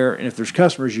go in there, and if there's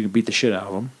customers, you can beat the shit out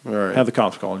of them. Right. Have the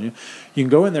cops calling you. You can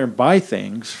go in there and buy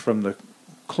things from the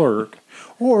clerk,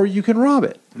 or you can rob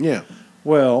it. Yeah.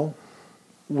 Well,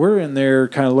 we're in there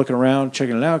kind of looking around,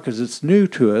 checking it out because it's new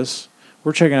to us.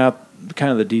 We're checking out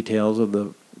kind of the details of the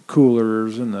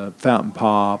coolers and the fountain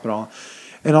pop and all.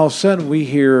 And all of a sudden, we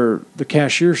hear the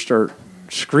cashier start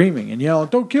screaming and yelling,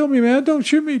 "Don't kill me, man! Don't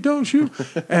shoot me! Don't shoot!"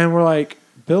 And we're like,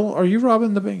 "Bill, are you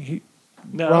robbing the bank?"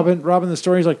 No. Robbing the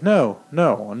store? He's like, no,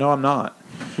 I'm not.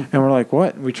 And we're like,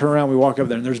 "What?" And we turn around, we walk up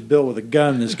there, and there's Bill with a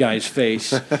gun in this guy's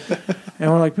face.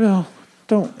 And we're like, "Bill,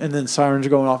 don't!" And then sirens are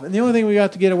going off. And the only thing we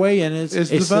got to get away in is It's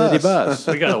the a city bus. bus.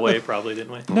 We got away probably,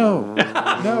 didn't we? No,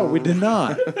 we did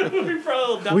not. We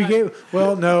probably died. We gave.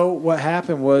 Well, no. What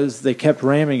happened was they kept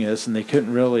ramming us, and they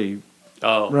couldn't really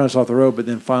Oh, run us off the road. But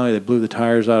then finally they blew the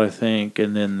tires out, I think,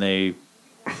 and then they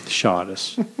shot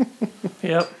us.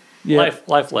 yep. Yeah.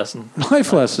 Life lesson.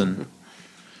 Life lesson.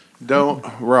 Don't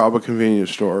rob a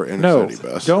convenience store in No, a city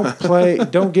bus.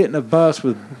 don't get in a bus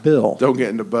with Bill. Don't get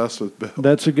in the bus with Bill.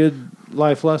 That's a good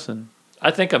life lesson. I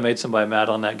think I made somebody mad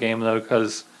on that game though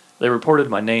because they reported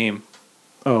my name.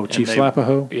 Oh, Chief they-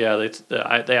 Slapaho? Yeah,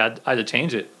 I had to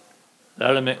change it. They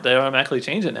automatically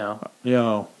change it now.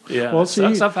 Yeah. Yeah, Well, it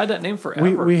sucks. see, I've had that name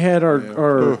forever. we had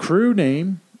our crew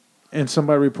name, and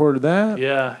somebody reported that.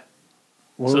 yeah.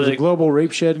 What So was they- it? Global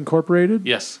Rape Shed Incorporated?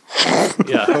 Yes.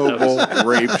 Yeah. that was Global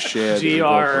Rape Shed.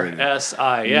 Incorporated.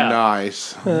 GRSI. Yeah.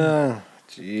 Nice.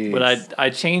 Jeez. But I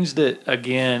changed it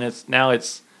again. It's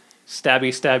stabby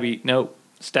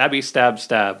stab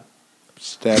stab.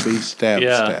 Stabby, stab,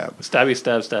 Yeah. stab. Stabby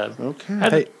stab stab.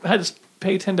 Okay. Had to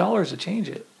pay $10 to change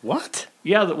it. What?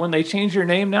 Yeah, that when they change your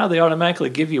name now, they automatically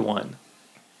give you one.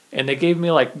 And they gave me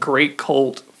like Great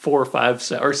Colt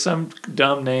 457 or some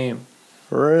dumb name.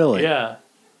 Really? Yeah.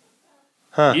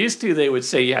 Huh. Used to, they would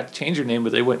say you have to change your name,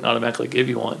 but they wouldn't automatically give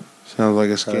you one. Sounds like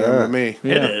a scam to me.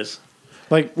 Yeah. It is.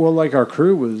 Like our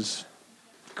crew was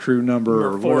crew number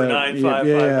or Number whatever. 49559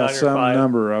 Yeah, or some 5.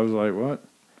 number. I was like, what?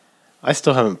 I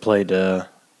still haven't played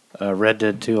Red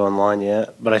Dead 2 online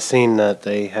yet, but I seen that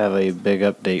they have a big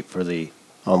update for the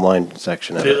online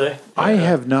section of Do it. they? I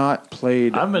have not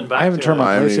played. I've been back I haven't to turned it.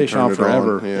 my I haven't even PlayStation on turned it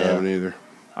forever. Yeah, I haven't either.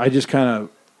 I just kind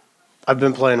I've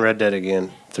been playing Red Dead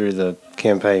again through the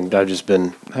campaign. I've just been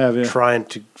of have it. trying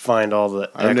to find all the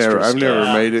I've extra never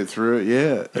stuff. made it through it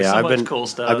yet. There's Yeah, so I've much been cool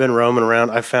stuff. I've been roaming around.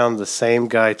 I found the same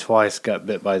guy twice got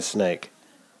bit by a snake.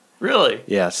 Really?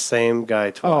 Yeah, same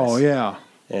guy twice. Oh yeah,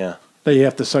 Yeah. that you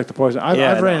have to suck the poison. I've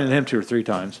Yeah, ran no. into him 2 or 3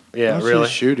 times. Yeah, Let's really.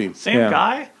 just shoot him. Same Yeah.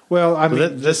 guy? Well, I mean, Well,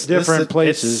 just different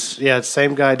places. Yeah, it's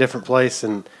same guy, different place,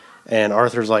 and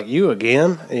Arthur's like, "You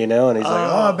again?" You know, and he's like,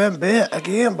 "Oh, I've been bit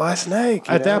again by a snake."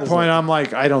 You At know, that it's point, like, I'm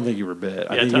like, I don't think you were bit.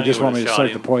 I Yeah, think you Tony just want me would've to shot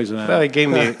suck the him. poison out. well,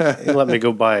 he let me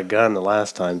go buy a gun the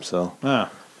last time, so. Ah.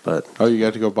 But Oh, you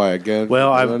got to go buy a gun?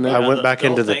 well, I Wasn't it? went back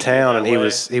Still into the thinking town, that and he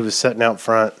way. was sitting out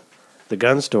front the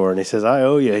gun store, and he says, "I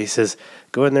owe you." He says,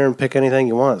 "Go in there and pick anything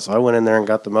you want." So I went in there and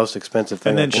got the most expensive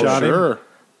thing. And then I could. shot him? Sure.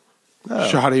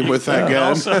 Shot him with that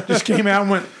gun. Just came out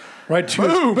and went right to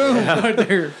boom, right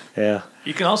there. Yeah.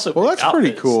 You can also Well, pick that's pretty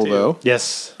outfits, cool, too. though.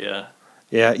 Yes. Yeah.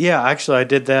 Yeah. Actually, I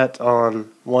did that on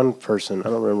one person. I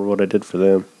don't remember what I did for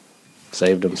them.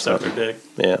 Saved them Suck their something. dick.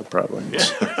 Yeah, probably.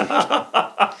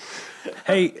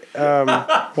 Hey,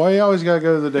 Why you always got to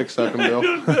go to the dick sucking, Bill?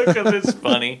 Because it's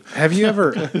funny. have you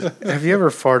ever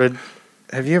farted?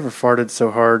 Have you ever farted so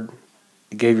hard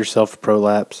you gave yourself a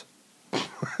prolapse?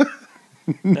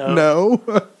 No.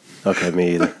 Okay,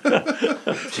 me either.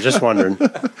 So just wondering.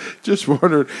 Just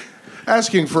wondered.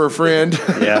 Asking for a friend.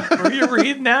 Yeah. Were you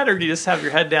reading that, or do you just have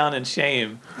your head down in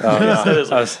shame? Oh, yeah. Instead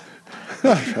of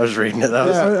I was reading it.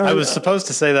 I was supposed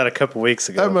to say that a couple weeks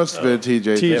ago. That must have been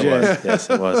TJ. TJ. It was. Yes,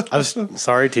 it was. I was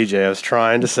sorry, TJ. I was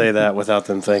trying to say that without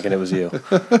them thinking it was you.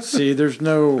 See, there's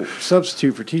no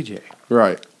substitute for TJ,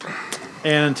 Right.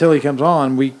 and until he comes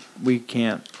on, we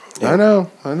can't. I know.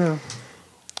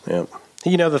 Yeah.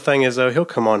 You know the thing is though, he'll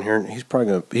come on here and he's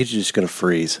just gonna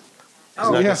freeze. He's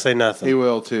not gonna say nothing. He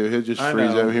will, too. He'll just I freeze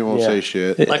know. up. He won't Yeah. say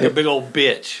shit. like a big old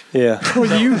bitch. Yeah.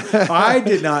 Well, I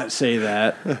did not say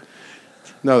that.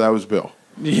 No, that was Bill.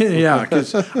 Yeah,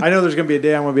 because I know there's going to be a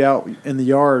day I'm going to be out in the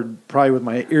yard, probably with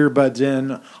my earbuds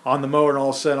in on the mower, and all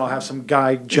of a sudden I'll have some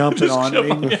guy jumping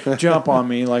on me, jump on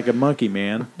me like a monkey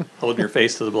man. Holding your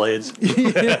face to the blades.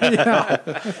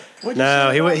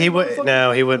 No,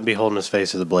 he wouldn't be holding his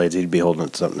face to the blades. He'd be holding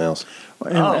it to something else.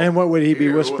 And what would he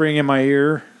be whispering in my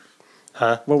ear?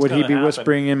 Huh? What would he gonna be happen.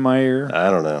 whispering in my ear? I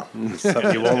don't know. It's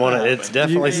something you won't want to. It's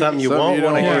definitely something you Something won't you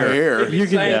don't want to wanna hear. hear. You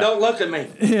can, Saying, don't look at me.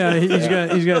 yeah,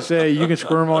 he's gonna say you can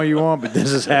squirm all you want, but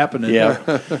this is happening.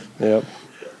 Yeah. Yep.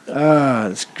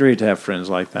 It's great to have friends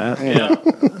like that.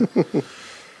 Yeah.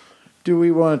 Do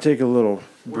we want to take a little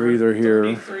breather here?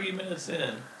 33 minutes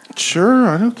in. Sure,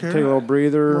 I don't care. Take a little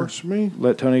breather. Works for me.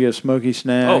 Let Tony get a smoky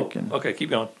snack. Oh, okay. Keep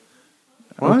going.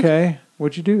 What? Okay,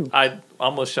 what'd you do? I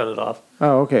almost shut it off.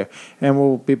 Oh, okay. And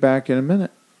we'll be back in a minute.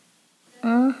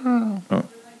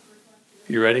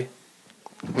 You ready?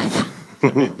 You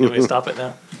want me to stop it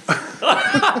now?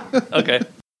 Okay.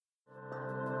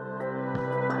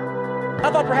 I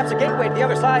thought perhaps a gateway to the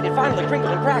other side had finally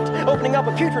crinkled and cracked, opening up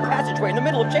a putrid passageway in the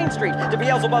middle of Chain Street to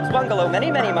Beelzebub's bungalow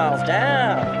many, many miles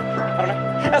down. I don't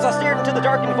know. As I stared into the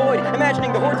darkened void,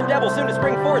 imagining the hordes of devils soon to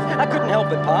spring forth, I couldn't help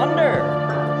but ponder.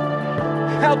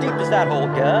 How deep does that hole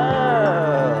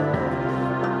go?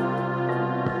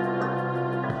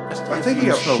 I think he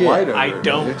got so shit. white over I it,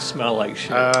 don't smell like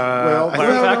shit. Well, Matter of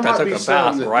fact, there I might took be a some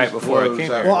bath that right just before I blows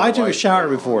came out. here. well, I took a White shower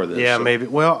girl. before this. Yeah, so- maybe.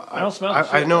 Well, I don't smell I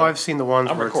shit, know though. I've seen the ones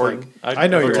I'm where recording. it's like I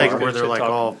know you're take are. it where they're like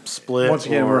all split. Once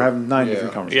again, or, we're having 9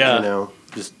 different conversations. Yeah. you know,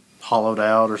 just hollowed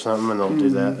out or something, and they'll do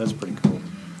that. That's pretty cool.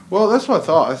 Well, that's what I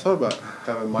thought. I thought about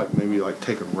having maybe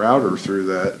take a router through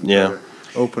that. Yeah.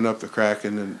 Open up the crack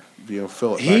and then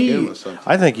fill it back in with something.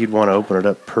 I think you'd want to open it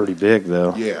up pretty big,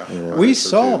 though. Yeah. You know. I We think so,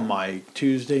 saw too. Mike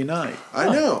Tuesday night. I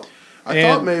know. I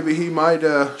And thought maybe he might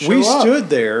show We up. stood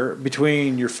there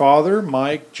between your father,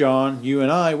 Mike, John, you,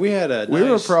 and I. We had a We were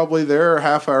nice- probably there a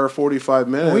half hour, 45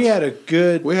 minutes. we had a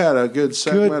good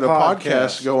segment of podcast.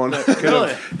 podcasts going.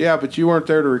 Really? Yeah, but you weren't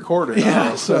there to record it.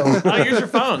 yeah. So Use your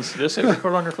phones. Just hit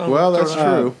record on your phone. Well, that's Throw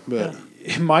it true. on.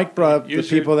 But Mike brought up the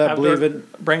Use your- people that have believe their- in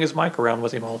Bring his mic around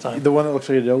with him all the time. the one that looks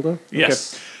like a dildo.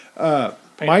 Yes.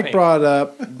 Mike paint. brought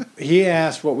up. He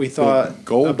asked what we thought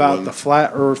gold about one. the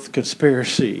flat Earth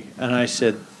conspiracy, and I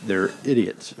said they're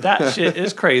idiots. That shit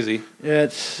is crazy.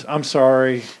 It's. I'm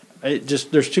sorry. It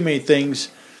just there's too many things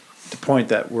to point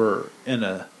that we're in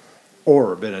a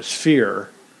orb, in a sphere.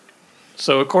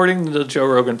 So, according to the Joe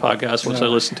Rogan podcast, which I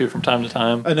listen to from time to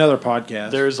time, Another podcast.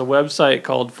 there's a website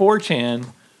called 4chan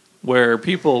where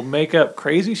people make up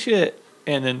crazy shit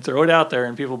and then throw it out there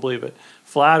and people believe it.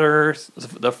 Flat Earth,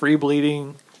 the free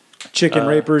bleeding. Chicken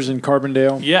rapers in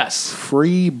Carbondale. Yes.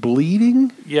 free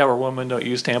bleeding? Yeah, where women don't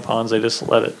use tampons, they just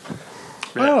let it.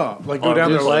 Oh, like go on down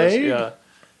their just- leg. Yeah.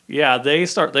 Yeah, they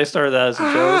started that as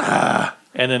a joke.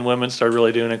 And then women started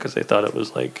really doing it because they thought it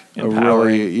was like A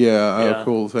empowering. really, Yeah. a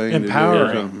cool thing. Empowering.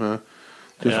 To do or something, huh?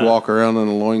 Just Yeah. walk around in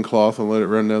a loincloth and let it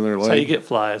run down their That's how you leg. get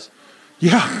flies.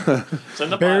 Yeah. It's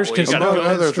in the Bears Bible. can You gotta, smell go,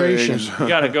 other menstruation. things. you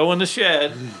gotta go in the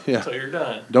shed Yeah. until you're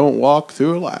done. Don't walk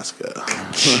through Alaska.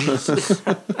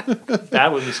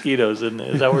 That with mosquitoes, isn't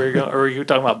it? Is that where you're going? Or are you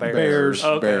talking about bears? Bears.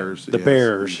 Okay. Bears. The yes.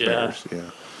 Bears. Yeah. Bears, yeah.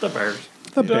 The bears.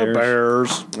 The Bears.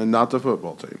 Bears. And not the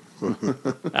football team.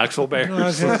 Actual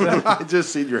bears. I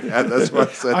just seen your hat. That's why I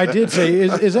said I that. did say,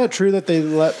 is that true that they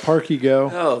let Parkey go?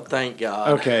 Oh, thank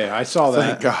God. Okay, I saw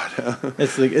that. Thank God.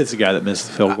 It's the guy that missed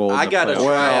the field goal. in I the got to playoffs. try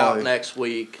Well, out next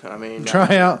week. I mean,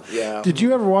 Tryout. Yeah. Did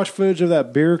you ever watch footage of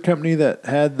that beer company that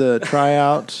had the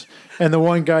tryouts, and the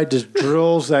one guy just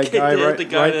drills that guy hit right, the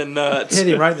guy in the nuts. hit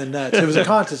him right in the nuts. It was a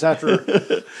contest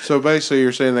after, So basically,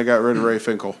 you're saying they got rid of Ray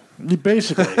Finkel.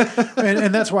 basically,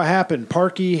 and that's what happened.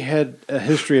 Parkey had a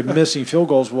history of missing field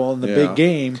goals. Well, in the Yeah. big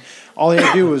game, all he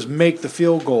had to do was make the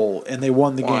field goal, and they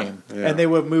won the Won, game, yeah. and they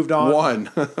would have moved on.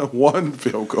 One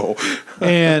field goal.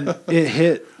 And it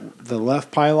hit the left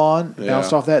pylon,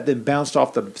 bounced Yeah. off that, then bounced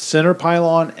off the center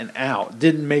pylon and out.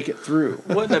 Didn't make it through.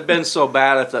 Wouldn't have been so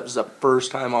bad if that was the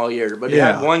first time all year. But he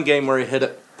Yeah. had one game where he hit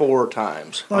it 4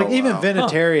 times. Like even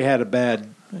Vinatieri had a bad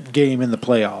game in the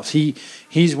playoffs.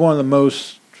 He's one of the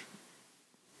most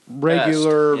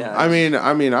regular. Yeah. I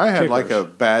mean, I had like Kickers. a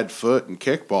bad foot in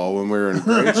kickball when we were in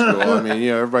grade school. I mean,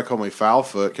 everybody called me foul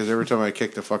foot because every time I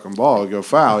kicked the fucking ball, I'd go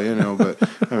foul, But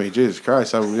I mean, Jesus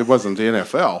Christ, it wasn't the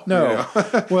NFL. No,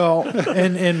 well,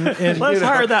 and Let's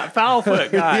hire that foul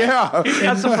foot guy. Yeah. He's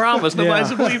got some promise.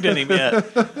 Nobody's Yeah. believed in him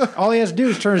yet. all he has to do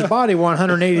is turn his body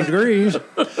 180 degrees.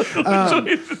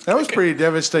 That was pretty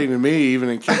devastating to me, even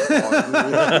in kickball.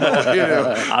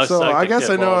 I So suck I at guess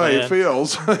I know kickball, how it man.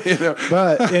 feels.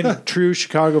 But in true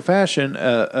Chicago fashion,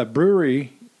 a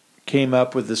brewery came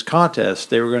up with this contest.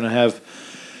 They were going to have,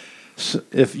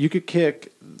 if you could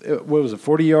kick, what was it,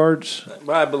 40 yards?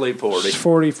 I believe 40.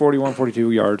 40, 41,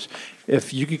 42 yards.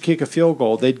 If you could kick a field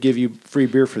goal, they'd give you free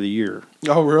beer for the year.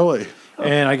 Oh, really?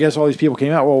 And I guess all these people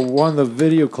came out. Well, one of the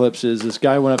video clips is this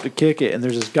guy went up to kick it, and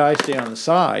there's this guy standing on the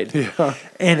side,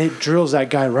 and it drills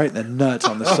that guy right in the nuts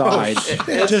on the side.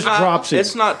 It just drops him.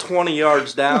 It's not 20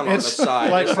 yards down on the It's side.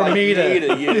 like It's from me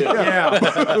to- you.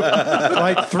 Yeah,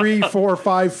 like 3, 4,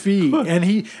 5 feet,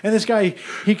 and this guy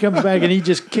he comes back and he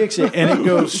just kicks it, and it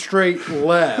goes straight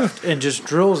left and just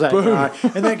drills that guy,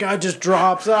 and that guy just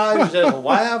drops. I was just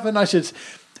laughing. I said,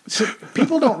 so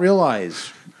people don't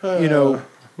realize,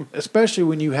 especially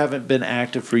when you haven't been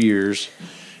active for years,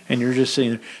 and you're just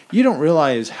sitting there, you don't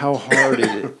realize how hard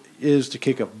it is to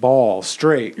kick a ball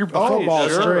straight. Your football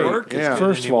doesn't straight. work as good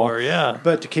First of all, anymore, yeah.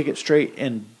 but to kick it straight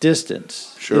and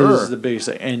distance Sure. is the biggest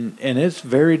thing, and it's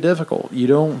very difficult. You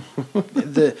don't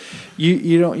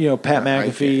you don't Pat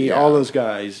McAfee, yeah. all those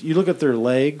guys. You look at their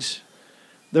legs.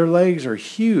 Their legs are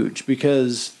huge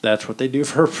because that's what they do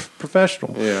for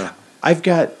professional. Yeah. I've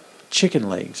got chicken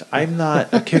legs. I'm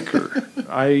not a kicker. If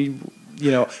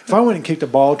I went and kicked a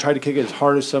ball, tried to kick it as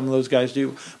hard as some of those guys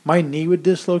do, my knee would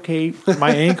dislocate,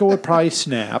 my ankle would probably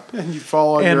snap, And you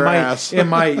fall on and your my ass. and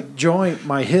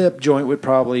my hip joint would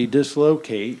probably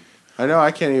dislocate. I know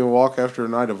I can't even walk after a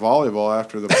night of volleyball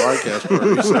after the podcast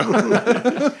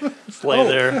party. So. Just lay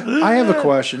there. I have a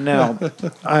question now.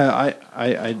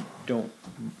 I don't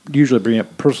usually bring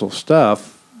up personal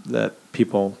stuff that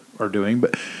people are doing,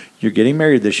 but you're getting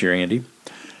married this year, Andy.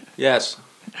 Yes.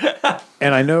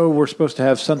 And I know we're supposed to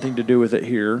have something to do with it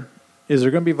here. Is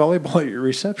there going to be volleyball at your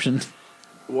reception?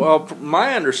 Well,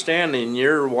 my understanding,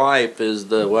 your wife is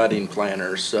the wedding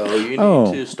planner, so you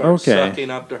need to start sucking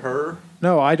up to her.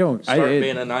 No, I don't. Start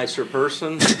being a nicer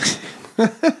person.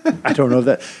 I don't know if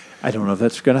that. I don't know if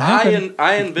that's going to happen.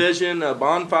 I envision a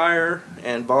bonfire,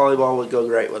 and volleyball would go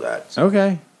great with that. So,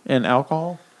 Okay, and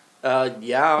alcohol.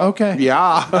 yeah. Okay.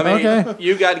 Yeah. I mean, Okay.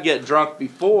 you got to get drunk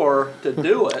before to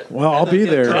do it. Well, and I'll then be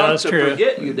get there. drunk Yeah, that's to true.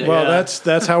 forget you did. Well,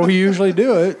 that's how we usually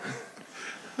do it.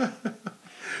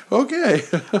 Okay.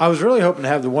 I was really hoping to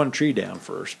have the one tree down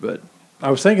first, but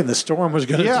I was thinking the storm was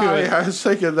going to do it. I was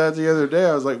thinking that the other day.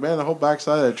 I was like, man, the whole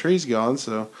backside of that tree's gone.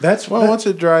 So Well, once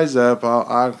it dries up,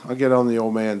 I'll get on the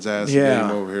old man's ass and get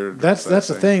him over here. To That's the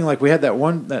thing. Like we had that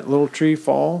little tree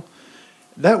fall.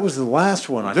 That was the last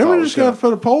one. I Then thought we was just got to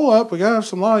put a pole up. We got to have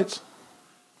some lights.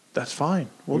 That's fine.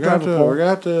 We'll We drive got a to. pole. We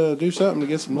got to do something to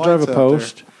get some We'll lights. drive a out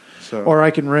post, there. So or I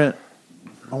can rent.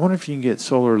 I wonder if you can get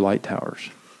solar light towers.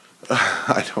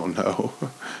 I don't know.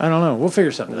 I don't know. We'll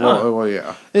figure something out. Well,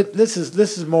 yeah. This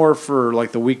is more for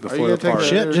like the week Are you before gonna the take party.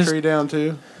 that other tree down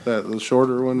too? That the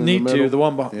shorter one in Need the middle? to the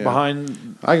one Yeah.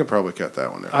 behind. I could probably cut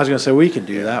that one down. I was gonna say we can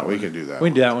do that. we one. can do that We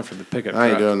can one. do that one for the pickup I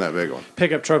ain't truck. doing that big one.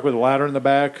 Pickup truck with a ladder in the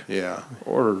back, Yeah.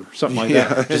 or something like Yeah,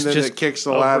 that. and then it kicks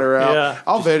the ladder out. yeah.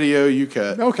 I'll video you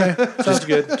cut. Okay, sounds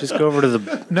good. Just go over to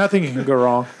the Nothing can go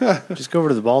wrong.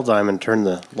 ball diamond and turn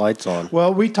the lights on.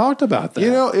 Well, we talked about that.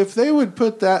 You know, if they would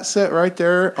put that set right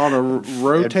there on a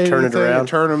rotating turn it thing around. and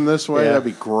turn them this way, Yeah. that'd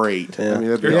be great. Yeah. I mean,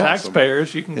 that'd be You're awesome.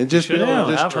 taxpayers. You can And just, you should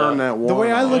have turn that one the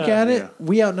way I look on. at it, Yeah.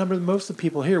 we outnumber most of the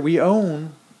people here. We own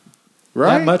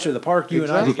Right? that much of the park. You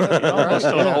Exactly. and I. Almost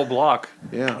on the whole block.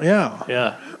 Yeah. Yeah,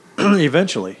 Yeah.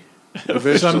 eventually.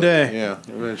 Eventually. Someday. Yeah, As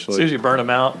soon eventually. as you burn them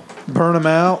out, Burn them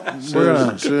out. We're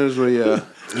gonna. As soon as we,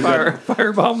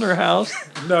 firebomb their house.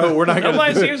 No, we're not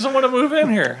Nobody gonna. seems to want to move in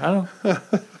here. I don't.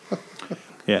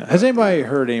 Yeah. Has anybody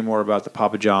heard any more about the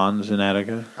Papa John's in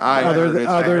Attica? I heard it's-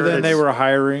 I other heard than they it's- were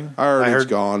hiring. I heard I it's heard-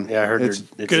 gone. Yeah, I heard it's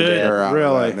it's good. dead. they're out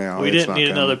Really? right now. We It's didn't not need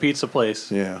coming. another pizza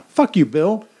place. Yeah. Fuck you,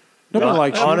 Bill. Nobody Yeah.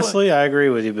 likes you. Honestly, I agree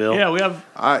with you, Bill. Yeah, we have.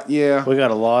 Yeah. We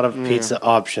got a lot of pizza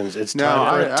options. It's No,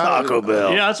 time for I- a Taco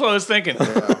Bell. Yeah, that's what I was thinking.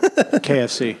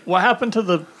 KFC. What happened to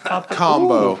the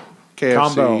Combo. KFC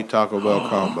Combo. Taco Bell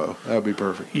combo. That would be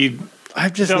perfect. You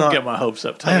I've just don't not. get my hopes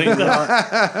up, Tony.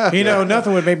 You know,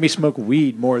 nothing would make me smoke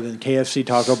weed more than KFC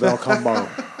Taco Bell combo.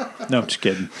 No, I'm just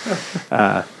kidding.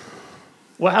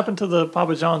 What happened to the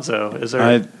Papa John's though? Is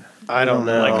there? I don't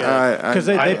know. Like, Because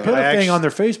they I- put a I thing actu- on their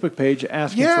Facebook page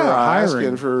asking for Yeah, hiring.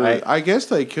 asking for. I- I guess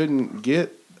they couldn't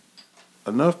get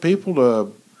enough people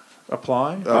to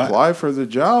Apply. apply for the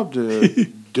job to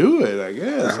do it. I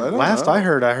guess. I don't Last know. I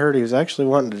heard he was actually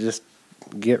wanting to just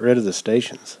get rid of the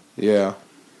stations. Yeah.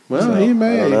 Well, So, he I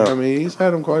may. don't know. I mean, he's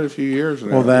had them quite a few years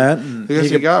now. Well, that. And because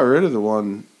he could- got rid of the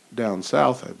one down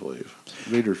south, I believe,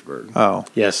 Petersburg. Oh.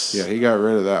 Yes. Yeah, he got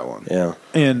rid of that one. Yeah.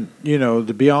 And, you know,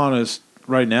 to be honest,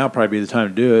 right now probably be the time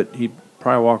to do it. He'd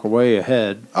probably walk away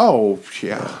ahead. Oh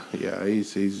yeah, yeah.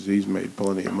 He's made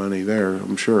plenty of money there,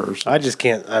 I'm sure. So- I just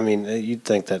can't. I mean, you'd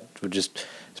think that would just,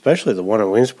 especially the one in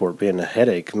Williamsport, being a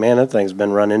headache. Man, that thing's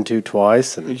been run into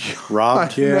twice and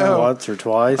robbed I know. once or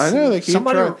twice. I know they keep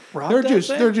Somebody trying. robbed They're that just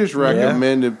thing? they're just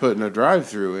recommending putting a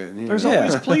drive-through in. You There's know?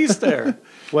 always police there.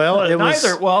 Well, But it was.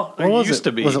 neither. Well, there what was used it?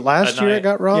 to be. Was it last at year night. it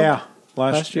got robbed? Yeah.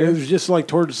 Last year. It was just like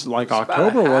towards like About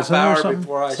October, a half wasn't it? Or hour something?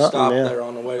 before I Something, stopped yeah. there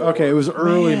on the way to Okay, it work. was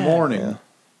early Man. morning.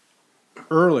 Yeah.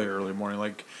 Early morning.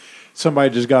 Like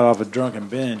somebody just got off a drunken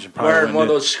binge. And probably Wearing went one of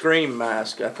in- those scream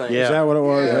masks, I think. Yeah. Is that what it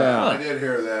was? Yeah. I did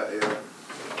hear that. Yeah.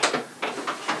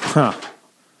 Huh.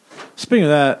 Speaking of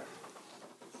that,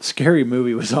 Scary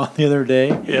Movie was on the other day.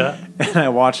 Yeah. And I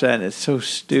watched that, and it's so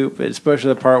stupid,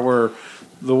 especially the part where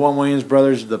the one Williams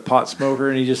brothers, the pot smoker,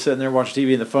 and he's just sitting there watching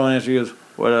TV, and the phone answer, he goes,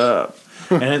 "What up?"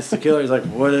 And it's the killer. He's like,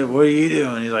 "What are you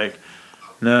doing?" He's like,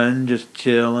 "Nothing, just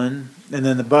chilling." And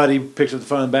then the buddy picks up the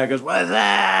phone and back goes, "What's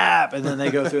up?" And then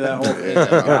they go through that whole thing.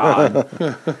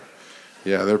 God.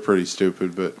 Yeah, they're pretty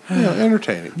stupid, but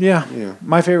entertaining. Yeah. Yeah.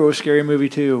 My favorite was Scary Movie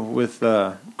 2 with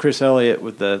Chris Elliott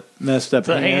with the messed up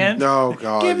The hand? No,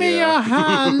 God. Give me your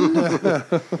hand.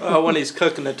 Oh, when he's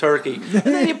cooking the turkey. And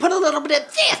then you put a little bit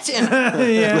of this in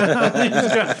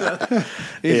it.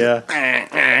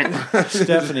 Yeah.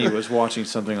 Stephanie was watching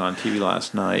something on TV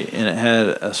last night, and it had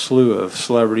a slew of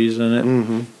celebrities in it.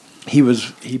 Mm-hmm.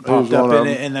 he popped up one in of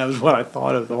it, them. and that was what I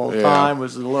thought of the whole Yeah. time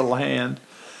was the little hand.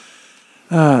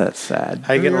 That's sad.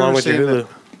 How you getting you along ever with your seen Hulu?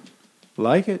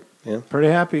 Like it? Yeah. Pretty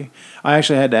happy. I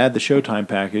actually had to add the Showtime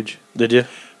package Did you?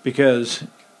 because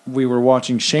we were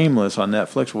watching Shameless on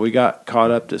Netflix. Well, we got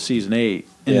caught up to season 8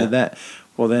 into Yeah. that.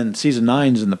 Well, then season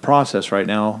 9's in the process right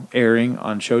now, airing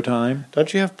on Showtime.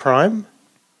 Don't you have Prime?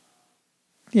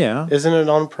 Yeah. Isn't it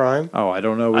on Prime? Oh, I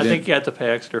don't know. We I didn't- think you have to pay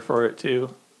extra for it too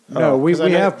no, we 'cause I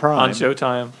know- have Prime. on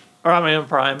Showtime. Or I mean,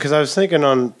 Prime. Because I was thinking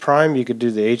on Prime you could do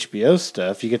the HBO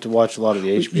stuff. You get to watch a lot of the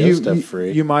HBO stuff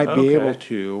free. You might be Okay. able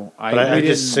to. but we I didn't-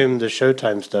 just assumed the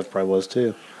Showtime stuff probably was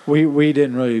too. we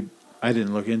didn't really. I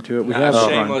didn't look into it. We have Nah,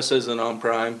 Prime. Shameless isn't on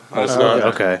Prime. It's not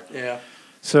okay. Yeah.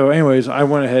 So, anyways, I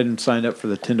went ahead and signed up for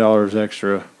the $10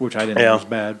 extra, which I didn't know Yeah. was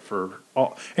bad for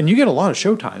all. And you get a lot of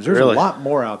Showtimes. There's Really? a lot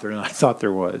more out there than I thought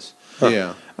there was.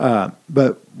 Yeah.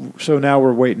 But so now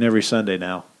we're waiting every Sunday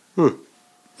now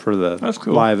for the That's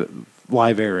cool.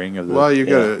 live airing of the. Well, you've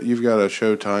got a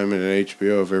Showtime and an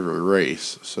HBO of every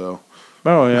race. So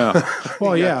oh yeah,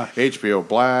 well yeah, HBO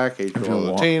Black, HBO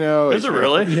HBO Latino. Is it HBO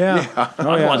really? yeah. Oh,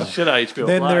 I yeah. watch the shit out of HBO.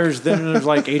 Then Black. there's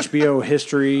like HBO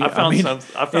history. I found some.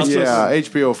 I found some. Yeah,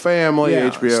 HBO Family, Yeah,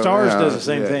 HBO. Stars yeah, does the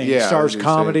same yeah, thing. Yeah, Stars I do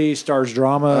comedy, Stars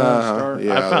drama. Star-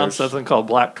 yeah, I found there's- something called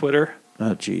Black Twitter.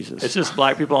 Oh Jesus! It's just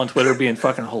black people on Twitter being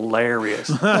fucking hilarious,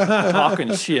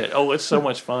 talking shit. Oh, it's so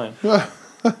much fun.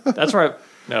 That's where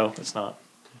no, it's not.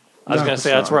 I was No, gonna it's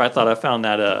say that's not. where I thought I found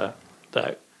that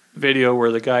video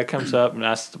where the guy comes up and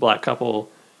asks the black couple,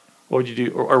 "What would you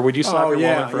do?" Or would you slap Oh, your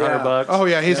yeah, woman for yeah. $100? Oh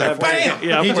yeah, he's like bam.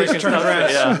 yeah, he before just can turns touch around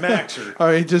it, yeah. and smacks her.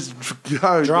 Oh, he just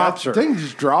Drops her. Thing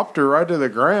just dropped her right to the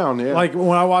ground. Yeah, Like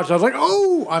when I watched, I was like,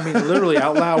 "Oh!" I mean, literally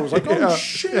out loud, I was like, "Oh Yeah.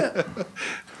 shit!"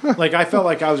 Like I felt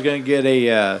like I was going to get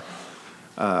a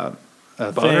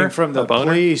Boner? thing from the A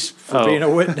boner? police for Oh. being a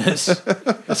witness,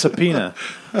 a subpoena.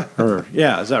 Or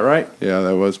yeah, is that right? yeah,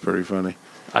 that was pretty funny.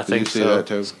 I think you see so. that,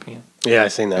 too? Yeah, I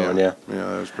seen that one. Yeah. Yeah,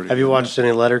 that was pretty. Have you funny. watched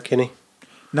any Letter, Kenny?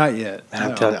 Not yet. I'm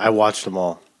No. telling you, I watched them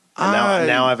all. And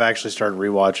now I've actually started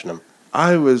rewatching them.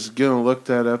 I was gonna look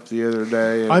that up the other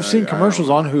day. And I've seen I commercials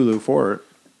don't- on Hulu for it.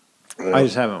 I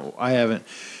just haven't. I haven't.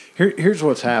 Here's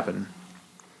what's happened.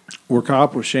 We're caught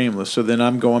up with Shameless, so then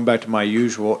I'm going back to my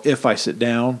usual. If I sit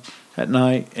down at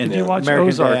night and Did you watch American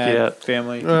Ozark Dad, yet?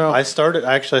 Family. Well, I started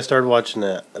watching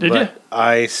that. Did but you?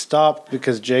 I stopped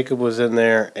because Jacob was in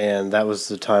there, and that was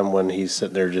the time when he's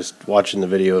sitting there just watching the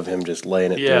video of him just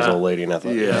laying it to his Yeah. old lady, and I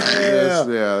thought,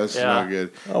 that's Yeah. not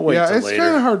good. I'll wait yeah, till it's later.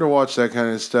 kind of hard to watch that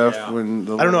kind of stuff Yeah. when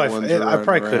the I don't know. little ones are I probably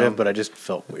running could have, around. but I just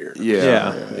felt weird. yeah.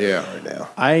 Right now.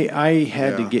 I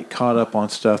had to Yeah. get caught up on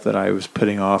stuff that I was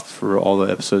putting off for all the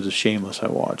episodes of Shameless I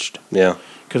watched. Yeah.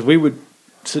 Because we would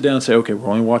sit down and say, okay, we're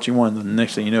only watching one. Then the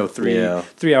next thing you know,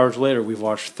 3 hours later, we've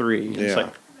watched 3. And It's Yeah.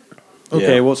 like,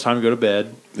 okay, Yeah. well, it's time to go to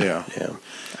bed. Yeah. Yeah.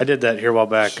 I did that here a while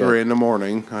back. 3 in the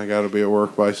morning. I got to be at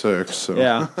work by 6. So.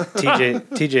 Yeah.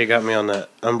 TJ got me on that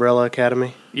Umbrella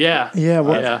Academy. Yeah. Yeah,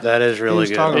 what- Yeah. That is really was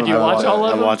good. talking Did you about watch it. all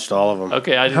of I them? watched all of them.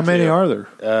 Okay, I did How many too. are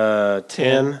there?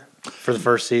 10 for the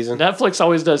first season. Netflix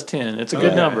always does 10. It's a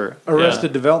good number.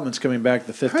 Arrested Development's coming back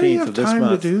the How do you 15th have of this time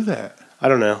month. to do that? I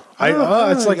don't know. I don't know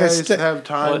It's how like you I guys have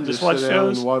time What, to just sit watch down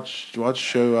shows? and watch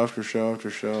show after show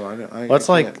after show. I Well, it's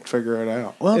like- can't figure it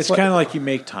out. Well, It's kind of like you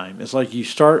make time. It's like you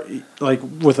start, like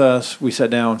with us, we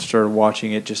sat down and started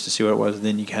watching it just to see what it was, and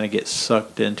then you kind of get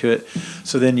sucked into it.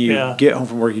 So then you Yeah. get home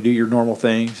from work, you do your normal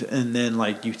things, and then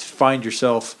like you find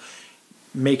yourself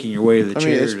making your way to the I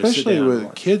chair mean, to sit especially down and with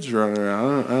watch. kids running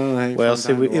around. I don't know. How you Well, find see,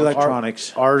 time we to watch.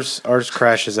 Electronics. ours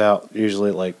crashes out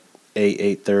usually at like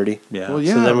 8:30. Yeah. Well,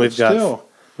 yeah, So then but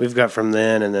we've got from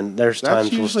then, and then there's That's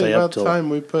times we'll usually stay about up the till. time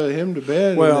we put him to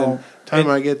bed. Well, and then time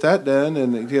and- I get that done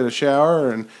and get a shower,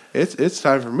 and it's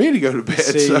time for me to go to bed.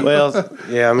 See, so. Well,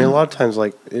 yeah, I mean, a lot of times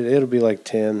like it'll be like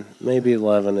 10, maybe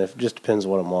 11. If just depends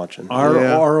what I'm watching.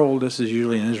 Yeah. Our oldest is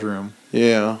usually in his room.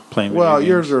 yeah, Playing Well,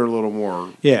 video yours games. are a little more.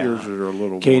 Yeah. yours are a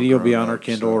little. Katie more will be grown on her up,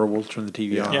 Kindle, so. or we'll turn the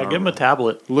TV on. Yeah, give him a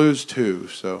tablet. Lose 2,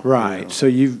 so Right. you know. So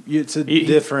it's a He-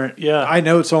 different. yeah. I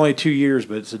know it's only 2 years,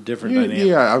 but it's a different dynamic.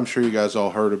 Yeah, I'm sure you guys all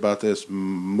heard about this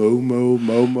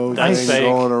Momo That's thing fake.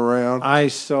 going around. I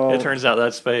saw. It turns out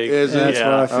that's fake. Is it? That's yeah.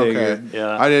 what I figured. Okay.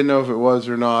 Yeah. I didn't know if it was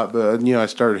or not, but I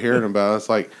started hearing about it. It's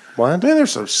like What? Man,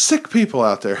 there's some sick people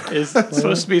out there. It's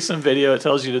supposed to be some video. It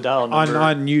tells you to dial a number.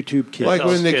 On YouTube Kids. Like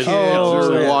when the Kids. kids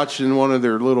Oh, are yeah. watching one of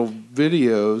their little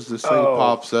videos, this thing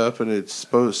pops up and it's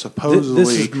supposedly This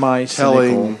is my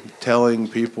telling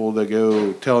people to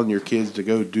go, telling your kids to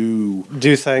go do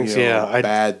things. you know, Yeah,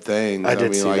 bad things. I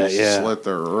did see like that, yeah. slit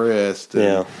their wrist.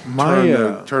 And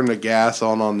Yeah. turn the gas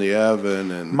on the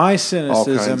oven and my all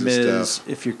cynicism kinds of is stuff.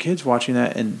 if your kid's watching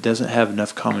that and doesn't have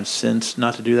enough common sense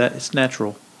not to do that, it's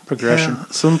natural progression. Yeah,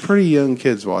 some pretty young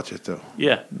kids watch it though.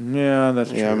 Yeah. Yeah, that's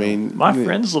true. Yeah, I mean, My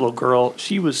friend's little girl,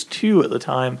 she was 2 at the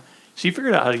time. She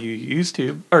figured out how to use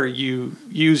YouTube or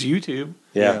use YouTube.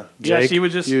 Yeah. Yeah, Jake, she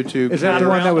would just YouTube. Is that the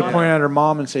one that would around point at her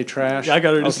mom and say trash? I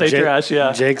got her to say Jake- trash.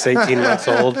 Yeah. Jake's 18 months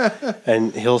old,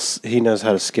 and he knows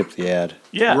how to skip the ad.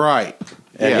 Yeah. Right.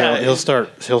 And Yeah. he'll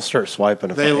start swiping.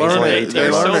 If They he's learn only it. 18 They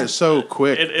months. learn it so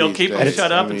quick. It'll these keep them days.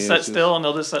 shut I up mean, and it's sit just- still, and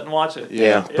they'll just sit and watch it.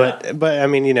 Yeah, Yeah. but I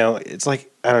mean, you know, it's like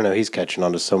I don't know. He's catching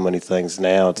on to so many things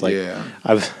now. It's like Yeah.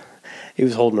 he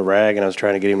was holding a rag, and I was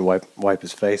trying to get him to wipe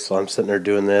his face. So I'm sitting there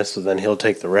doing this, so then he'll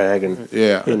take the rag, and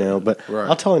Yeah. you know. But Right.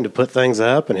 I'll tell him to put things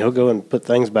up, and he'll go and put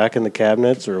things back in the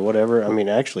cabinets or whatever. I mean,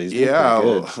 actually, he's doing Yeah,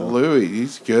 pretty good. So. Louis,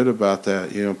 he's good about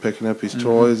that. You know, picking up his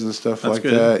toys and stuff That's like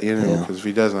good. that. You know, because if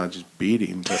he doesn't, I just beat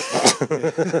him. But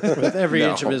With every No.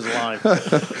 inch of his life.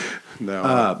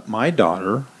 no, My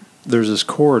daughter, there's this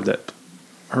cord that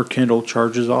her Kindle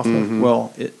charges off of.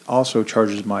 Well, it also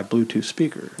charges my Bluetooth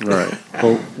speaker. right?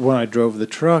 Well, when I drove the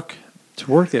truck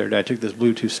to work the other day, I took this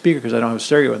Bluetooth speaker because I don't have a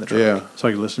stereo in the truck. Yeah. So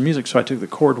I could listen to music. So I took the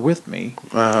cord with me.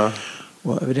 Uh huh.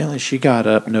 Well, evidently she got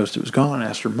up, noticed it was gone,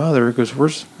 asked her mother, goes,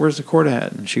 where's the cord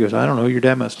at? And she goes, I don't know, your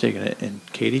dad must have taken it. And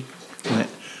Katie went,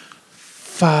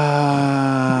 fuck.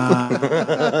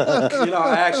 You know,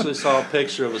 I actually saw a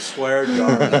picture of a swear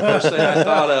jar. The first thing I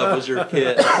thought of was your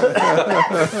kid.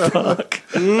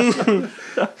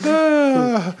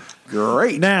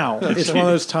 Great. Now, it's one of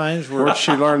those times where Where'd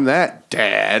she learn that,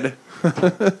 Dad?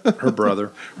 her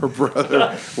brother, Her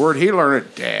brother. Where'd he learn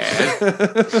it,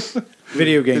 Dad?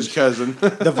 video games, His cousin.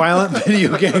 the violent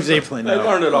video games they play. They No,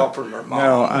 learned it all from their mom.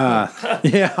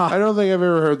 yeah. I don't think I've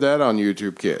ever heard that on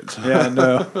YouTube Kids. Yeah,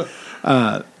 no.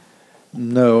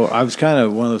 No, I was kind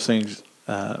of one of those things,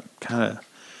 I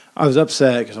was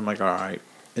upset because I'm like, all right.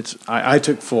 I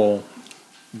took full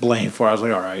blame for it. I was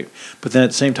like, all right. But then at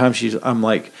the same time, I'm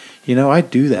like, you know, I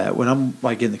do that when I'm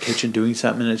like in the kitchen doing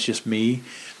something and it's just me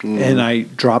and I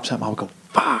drop something, I'll go,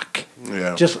 fuck.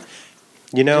 Yeah. Just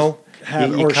You know,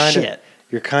 have, you or kinda, shit.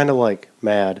 You're kind of like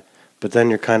mad, but then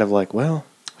you're kind of like, well,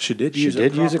 She did she use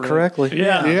did use it properly. correctly.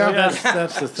 Yeah. Yeah.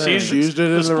 That's the thing. She's She used it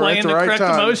in the displaying the right correct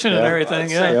time. emotion and Yeah. everything.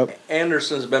 Yeah. Yep.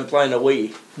 Anderson's been playing the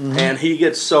Wii, and he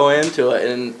gets so into it,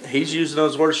 and he's using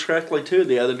those words correctly too.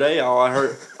 The other day, all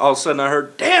of a sudden, I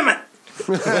heard, "Damn it!"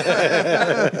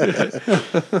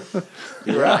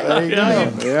 You're right. There you Yeah.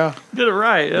 go. Yeah. Did it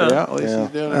right. Yeah. Yeah. At least Yeah. he's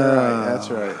doing it right. That's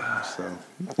right.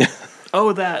 So.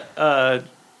 Oh, that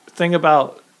thing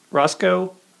about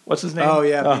Roscoe. What's his name? Oh,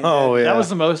 yeah. Oh yeah. That was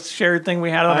the most shared thing we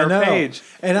had on I our know. page.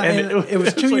 And it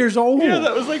was 2 years old. Yeah,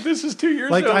 that was like, this is 2 years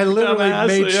Like old. I literally dumbass.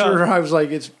 made Yeah. sure I was like,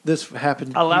 this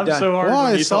happened. I laughed He died. so hard Well,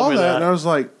 when I you saw told me that that. and I was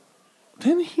like,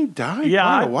 didn't he die Yeah,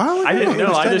 quite a while ago? I didn't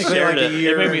know. I just Technically shared like a it.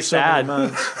 year It made me and so many sad.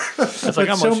 months. It's like, But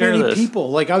I'm so going to share many this. people,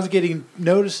 like I was getting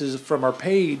notices from our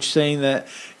page saying that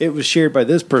it was shared by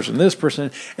this person,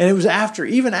 and it was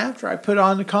even after I put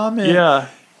on the comment. Yeah.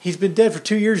 He's been dead for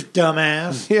 2 years,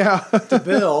 dumbass. Yeah. To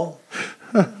Bill,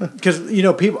 because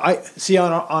people I see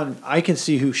on I can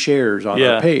see who shares on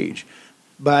Yeah. our page,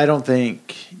 but I don't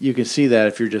think you can see that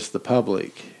if you're just the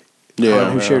public.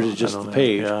 Yeah. who shares is I just don't the know.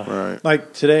 page. Yeah. Right.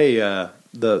 Like today,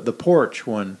 the porch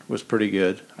one was pretty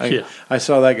good. Yeah. I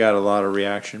saw that got a lot of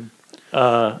reaction.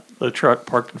 The truck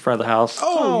parked in front of the house.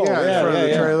 Oh, yeah. In front of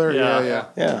the trailer. Yeah. Yeah. Yeah.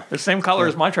 yeah. The same color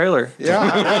as my trailer. Yeah,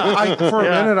 I for a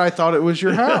Yeah. minute I thought it was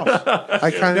your house. I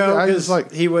kind of, I was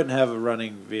like, he wouldn't have a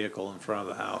running vehicle in front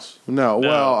of the house. no.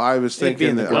 Well, I was It'd be in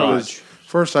thinking the that it garage. was.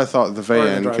 First, I thought the Or in the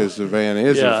van driveway. because the van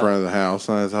is Yeah. in front of the house,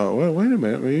 and I thought, well, wait a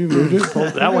minute, you moved it.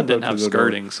 pulled That one it didn't up have to the door.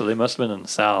 skirting, so they must have been in the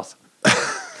south.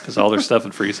 Because all their stuff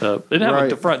would freeze up. They didn't have Right.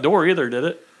 the front door either, did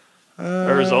it?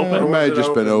 Or was it It open? might have it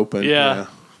just been open. Yeah.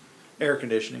 Air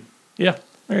conditioning. Yeah.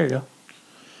 There you go.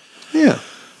 Yeah.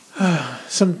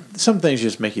 Some things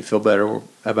just make you feel better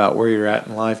about where you're at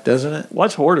in life, doesn't it?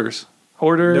 What's Hoarders?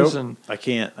 Hoarders and I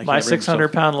can't. My bring myself-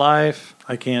 600-Pound Life.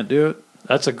 I can't do it.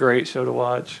 That's a great show to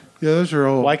watch. Yeah, those are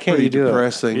all Why can't pretty you do it?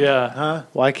 depressing. Yeah. Huh?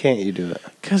 Why can't you do it?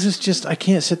 Because it's just I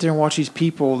can't sit there and watch these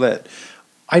people that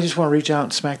I just want to reach out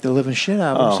and smack the living shit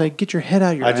out of them and Oh. say, "Get your head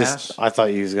out of your ass." I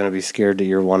thought you was gonna be scared that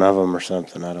you're one of them or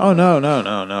something. I don't. Oh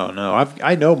no.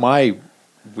 I know my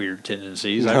weird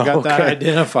tendencies. I've got that Okay.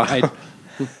 identified.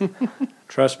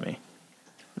 Trust me.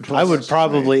 I would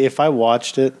probably, if I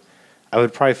watched it, I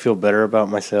would probably feel better about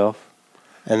myself.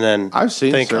 And then I've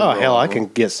seen think, several oh, hell, I of can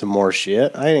them. get some more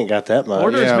shit. I ain't got that much.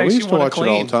 Or just Yeah, makes we you used to wanna watch it all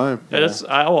clean. the time.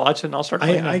 I'll watch it and I'll start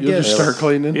cleaning. I You'll guess just start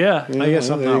cleaning. Yeah. I guess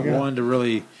I'm there you not go. one to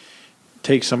really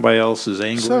take somebody else's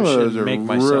anguish Some of those and are make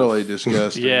myself really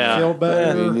disgusting. Yeah. feel better.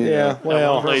 I mean, Yeah,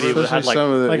 well, one lady that had Especially like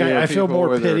some of the, like, you know, I feel people more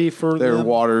where pity for their them.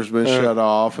 water's been shut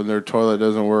off and their toilet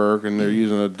doesn't work and they're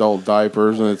using adult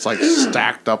diapers and it's like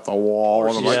stacked up the wall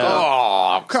and I'm like, Yeah.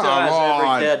 oh, come Still has every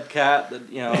on. dead cat that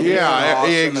Yeah, in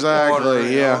the exactly. corner,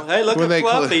 you Yeah. know. Hey, look When at they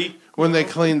Fluffy. When they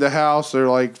cleaned the house, they're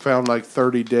like found like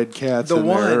 30 dead cats The in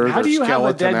one- there. How Their do you have a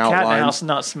skeleton dead cat in the outlines. house and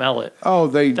not smell it? Oh,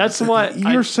 That's what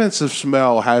your I- sense of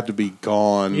smell had to be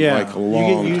gone Yeah, like a you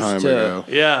get long used time to- ago.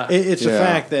 Yeah. It's Yeah. a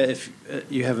fact that if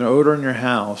you have an odor in your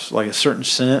house, like a certain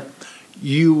scent,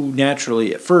 you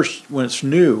naturally, at first, when it's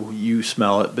new, you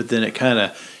smell it, but then it kind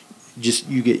of just,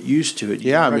 you get used to it.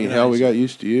 You Yeah, I mean, hell, we recognize got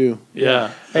used to you.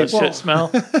 Yeah. That shit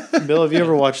smell. Bill, have you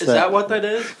ever watched Is that what that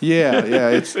is? Yeah, yeah,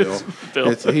 it's still. Bill.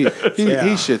 He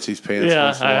shits his pants Yeah,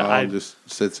 once in a while I- and just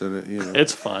sits in it, you know.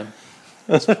 It's fun.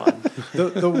 It's fun.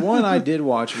 the one I did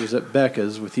watch was at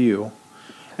Becca's with you,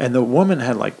 and the woman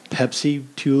had like Pepsi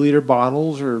 2-liter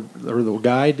bottles, or the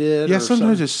guy did. Yeah, or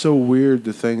sometimes some- it's so weird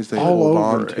the things they all hold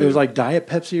over. on to. It was like Diet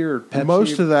Pepsi or Pepsi.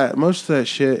 most of that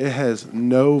shit, it has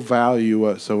no value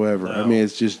whatsoever. I No. mean,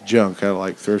 it's just junk out of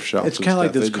like thrift shops. It's and kind of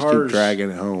like stuff. those They just cars. keep dragging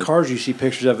it home. Cars you see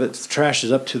pictures of it. The trash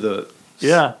is up to the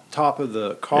Yeah. top of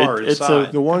the car. It's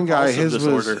inside. The one guy, compulsive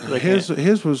disorder. They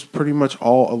his was pretty much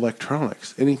all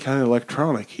electronics. Any kind of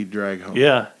electronic he'd drag home.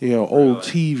 Yeah. You know, old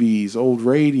TVs, old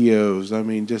radios. I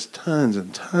mean, just tons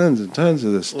and tons and tons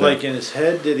of this stuff. Like in his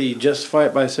head, did he justify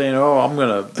it by saying, "Oh, I'm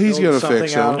gonna"? He's build gonna something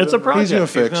fix out them. of It's a it"? project. He's gonna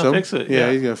He's fix gonna them. fix it, Yeah,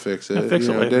 yeah. he's gonna fix it. He'll fix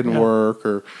You it know, later, didn't yeah. work,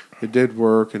 or it did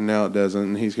work and now it doesn't,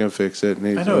 and he's gonna fix it. And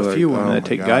he's I know a like, few women oh that my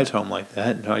take God. guys home like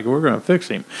that, and like, "We're gonna fix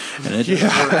him," and it doesn't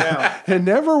work out. It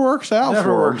never works out. Never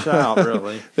for works them. out,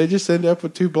 really. They just end up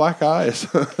with two black eyes.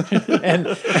 and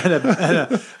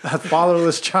a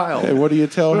fatherless child. And what do you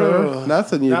tell her?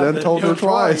 Nothing. You done told her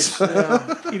twice.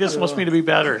 Yeah. He just wants me to be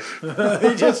better.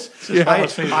 He just,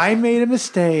 I made a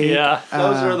mistake. Yeah.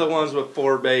 Those are the ones with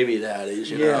 4 baby daddies,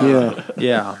 you know. Yeah.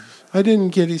 Yeah. I didn't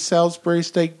get his Salisbury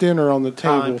steak dinner on the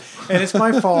table. And it's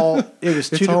my fault. It was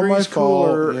 2 It's all my degrees fault,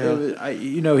 cooler. yeah.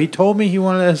 It was, he told me he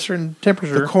wanted a certain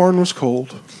temperature. The corn was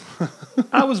cold.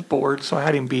 I was bored, so I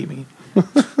had him beat me.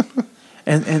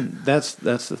 And that's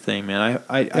the thing, man.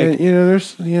 And, you know,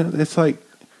 it's like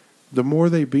the more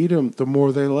they beat them, the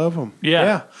more they love them.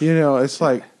 Yeah. You know, it's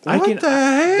like, I what can- the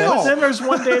hell? But then there's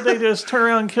one day they just turn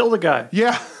around and kill the guy.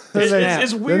 Yeah.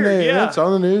 It's weird. Yeah. It's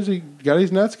on the news. He got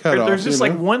his nuts cut off. There's just you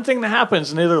like know? one thing that happens,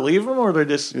 and they either leave him or they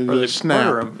just They or they just snap.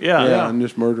 murder him. Yeah. Yeah, and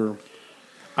just murder him.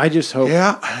 I just hope.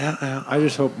 Yeah. I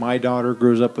just hope my daughter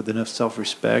grows up with enough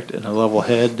self-respect and a level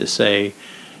head to say,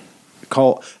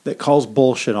 calls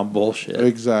bullshit on bullshit.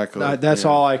 Exactly. That's Yeah.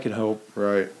 all I can hope.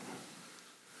 Right.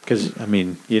 Because I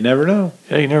mean, you never know.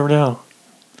 Yeah, you never know.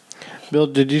 Bill,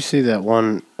 did you see that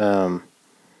one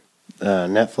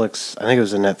Netflix? I think it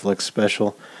was a Netflix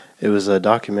special. It was a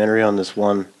documentary on this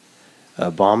one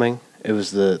bombing. It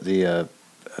was it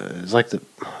was like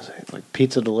like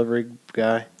pizza delivery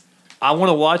guy. I want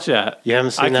to watch that. You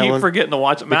haven't seen I that keep one? forgetting to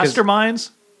watch it. Because-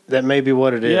 Masterminds. That may be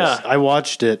what it is. Yeah. I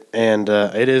watched it and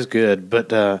it is good.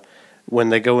 But when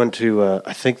they go into,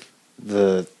 I think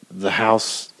the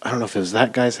house. I don't know if it was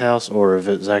that guy's house or if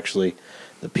it was actually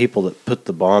the people that put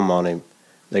the bomb on him.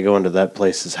 They go into that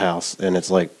place's house and it's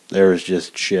like there's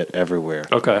just shit everywhere.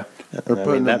 Okay. They're I putting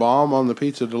mean, the that- bomb on the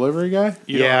pizza delivery guy?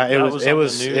 Yeah, it was. It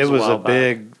was. It was a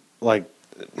big like.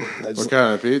 What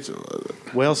kind of pizza was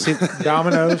it? Well, see,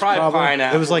 Domino's, Probably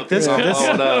pineapple. it was like this.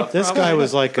 This guy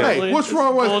was like a. Hey, what's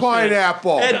wrong with Bullshit.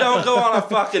 pineapple? It don't go on a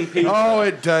fucking pizza. Oh,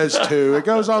 it does too. It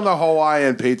goes on the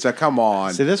Hawaiian pizza. Come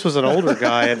on. See, this was an older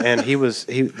guy, and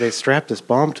they strapped this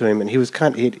bomb to him, and he was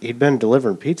he'd been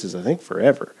delivering pizzas, I think,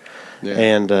 forever.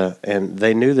 Yeah. And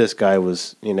they knew this guy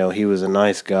was, he was a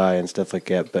nice guy and stuff like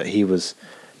that, but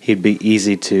he'd be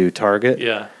easy to target.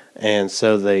 Yeah. And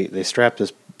so they strapped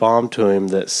this bomb to him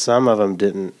that some of them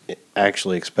didn't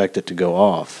actually expect it to go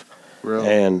off. Really?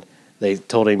 And they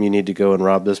told him, you need to go and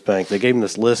rob this bank. They gave him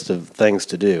this list of things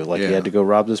to do. Like he Yeah. had to go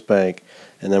rob this bank,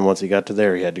 and then once he got to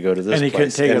there, he had to go to this And he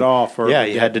couldn't place. take it off or yeah,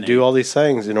 he had to detonate. do all these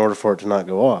things in order for it to not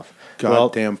go off.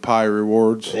 Goddamn pie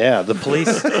rewards. Yeah, the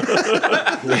police.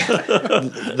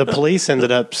 The police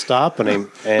ended up stopping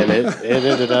him, and it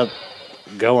ended up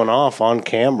going off on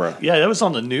camera. Yeah, that was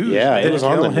on the news. Yeah, man. it was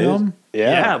on the news.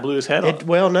 Yeah, blew his head off.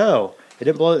 Well, no, it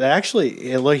didn't blow. Actually,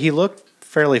 he looked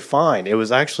fairly fine. It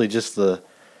was actually just the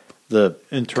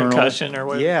Internal concussion or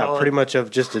whatever. yeah, pretty much of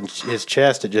just in his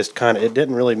chest. It just kind of, it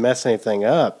didn't really mess anything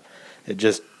up. It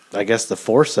just, I guess the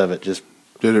force of it just.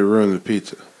 Did it ruin the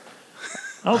pizza?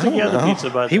 I don't think he had the pizza,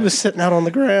 but he was sitting out on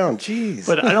the ground. Jeez.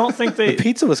 But I don't think they. The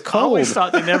pizza was I cold. always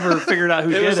thought they never figured out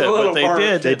who It did was it, a little but they burnt.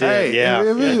 did. They did. Hey, Yeah,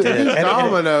 if it did. it's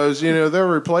Domino's, they'll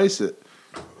replace it.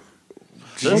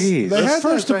 Jeez. They had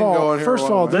First that of thing all, going here a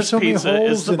while back. there's so many pizza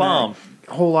holes is the in bomb.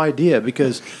 that whole idea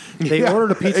because they Yeah,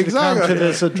 ordered a pizza to come exactly. to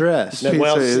this address. Pizza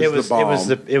Well, is it was the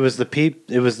bomb. it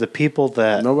was the people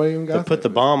that Nobody even got that put that. the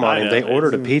bomb on I him. know. They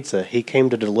ordered a pizza. He came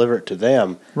to deliver it to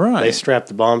them. Right. They strapped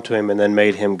the bomb to him and then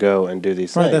made him go and do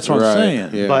these Right, things. that's what Right, I'm saying.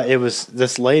 yeah. But it was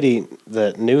this lady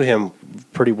that knew him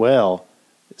pretty well.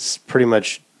 Pretty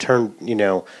much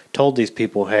told these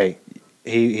people, hey,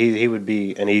 he would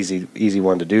be an easy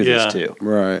one to do Yeah. this to.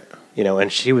 Right.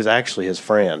 And she was actually his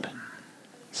friend.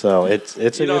 So it's You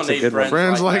don't it's a need good one.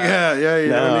 Friends like that. Yeah, you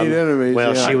don't need enemies.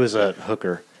 Well, yeah. she was a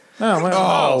hooker. Oh, well,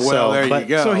 Oh, well, So, there but- you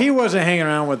go. so he wasn't hanging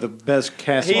around with the best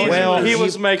cast. He, Well, he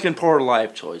was making poor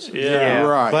life choices. Yeah.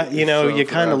 Right. But you So,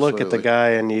 kind of look at the absolutely. guy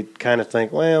and you kind of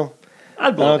think, well,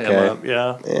 I'd blow Okay. him up.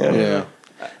 Yeah. Yeah.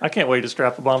 I can't wait to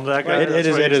strap a bomb to that guy. it That's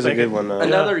is what it he's is a thinking. good one though.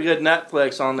 Another good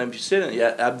Netflix on them. If you've seen it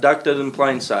yet, Abducted in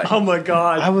Plain Sight. Oh my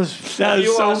god. I was That is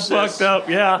You so watch this. fucked up.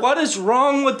 Yeah. What is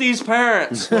wrong with these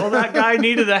parents? Well, that guy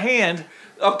needed a hand.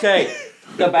 Okay,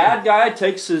 the bad guy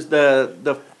takes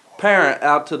the parent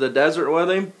out to the desert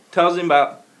with him, tells him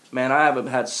about, man, I haven't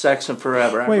had sex in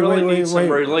forever. I really need some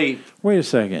relief. Wait a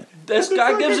second. This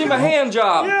guy gives him a hand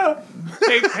job. Yeah.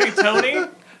 Hey, Tony.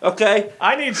 Okay,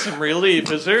 I need some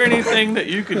relief. Is there anything that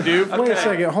you can do? Wait a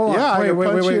second. Hold on. Yeah, I wait, can wait,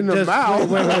 punch wait, you in the Just- mouth.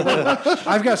 wait.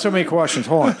 I've got so many questions.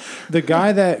 Hold on. The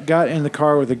guy that got in the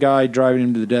car with the guy driving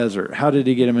him to the desert, how did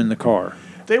he get him in the car?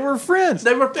 They were friends.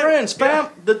 they were friends.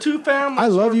 The two families. I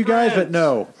love were you guys, but friends.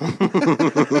 no.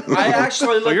 I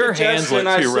actually looked your at hands Jessica and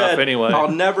look I too rough said, anyway. I'll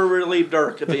never relieve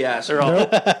Dirk if he asks me. They're all,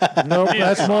 Nope,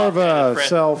 that's more of a friend.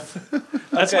 self.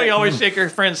 That's why you always shake your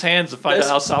friend's hands to find out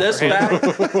how soft This their hands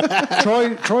are.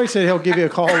 bad, Troy said he'll give you a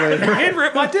call later. Hand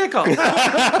ripped my dick off.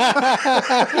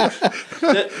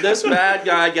 this bad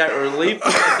guy got relief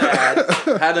from the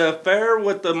dad, had an affair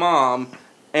with the mom,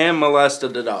 and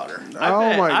molested the daughter.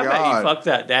 I bet he God. fucked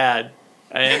that dad.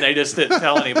 And they just didn't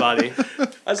tell anybody.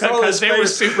 I saw Because this they were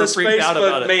super this freaked out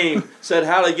about Facebook meme said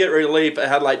how to get relief. It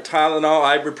had like Tylenol,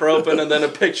 ibuprofen, and then a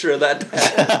picture of that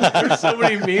dad. There's so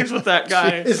many memes with that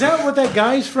guy. Is that what that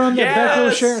guy's from? That Yes.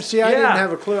 Beto Sharon? See, I Yeah. didn't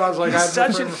have a clue. I was like, I have no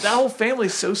Such a, friends. that whole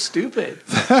family's so stupid.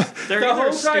 They're The either whole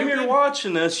time stupid. you're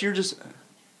watching this, you're just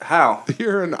how?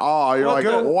 You're in awe. You're like,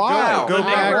 go- why? go the,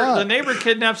 back neighbor, up. the neighbor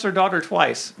kidnaps their daughter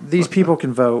twice. These people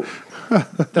can vote.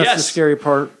 That's the Yes. scary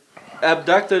part.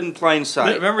 Abducted in plain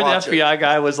sight. Remember Watch the it. FBI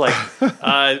guy was like,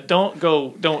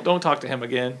 don't talk to him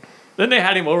again. Then they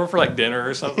had him over for like dinner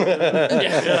or something.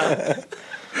 Yeah.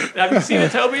 Have you seen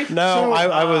it, Toby? No, I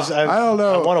don't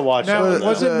know. I want to watch Now, it.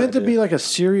 was it meant to be like a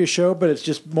serious show, but it's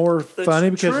just more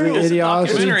funny because of true. the It's a idiocy?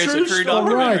 documentary. It's a true story.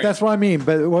 documentary. Right, that's what I mean.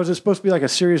 But was it supposed to be like a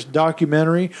serious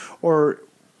documentary, or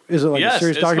is it like Yes, a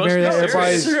serious it's supposed documentary to be that serious.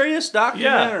 everybody's? Serious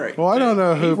documentary. Well, I don't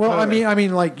know who. Well, put I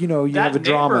mean, like you know, you That have a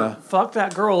drama. neighbor fucked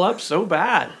that girl up so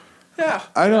bad. Yeah.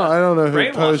 I don't know who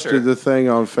Brainwashed posted her. the thing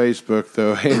on Facebook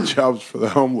though. Hand jobs for the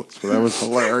homeless, but that was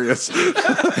hilarious. You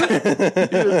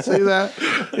didn't see that?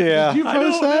 Yeah, Did you I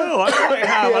don't post that? know. I probably have.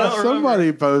 I Yeah, don't remember.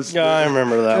 somebody posted. yeah, I it.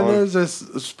 remember that And one. there's this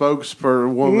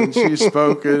spokesperson, she's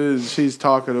spoken and she's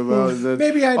talking about it. And then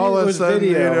Maybe I knew all it of a was sudden,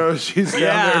 video. you know, she's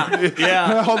Yeah, down there.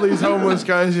 yeah. All these homeless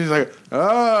guys, she's like,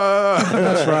 ah.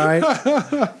 That's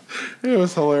right. It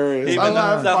was hilarious. I Even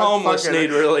laughed the my homeless fucking-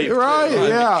 need relief. Right,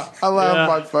 yeah. I laughed Yeah.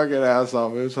 my fucking ass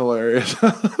off. It was hilarious.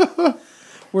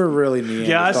 We're really Neanderthals.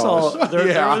 Yeah, I saw there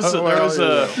Yeah, was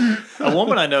a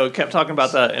woman I know kept talking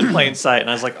about that in plain sight, and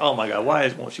I was like, oh my god, why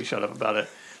won't she shut up about it?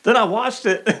 Then I watched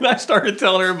it and I started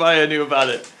telling everybody I knew about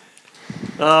it.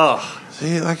 Oh,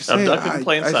 See, like I say, Abducted in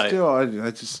plain sight. I don't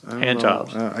Hand know.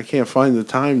 jobs. I can't find the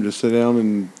time to sit down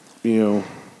and,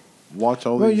 watch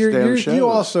all Well, these damn shows. you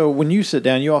also when you sit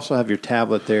down, you also have your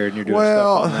tablet there and you're doing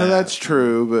Well, stuff on that. that's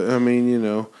true, but I mean,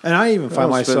 And I even I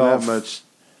find don't spend myself. that much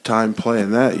time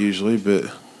playing that usually, but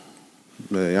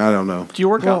I don't know. do you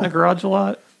work out in the garage a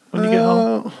lot when you get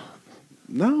home?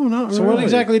 No, not really. So what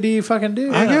exactly do you fucking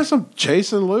do? I guess I'm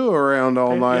chasing Lou around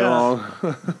all night Yeah. long.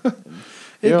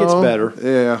 It You gets know? better.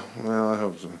 Yeah, well, I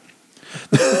hope so.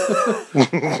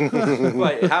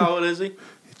 Wait, how old is he?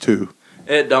 2.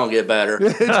 It don't get better.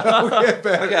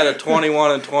 I got a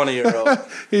 21 and 20-year-old.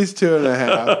 He's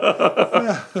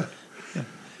 2.5.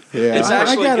 Yeah. It's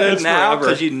actually got it. good It's now forever.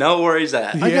 because you know where he's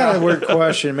at. I got a weird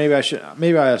question. Maybe I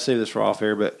save this for off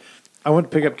air, but I went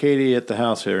to pick up Katie at the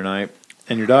house the other night,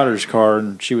 and your daughter's car,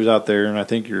 and she was out there, and I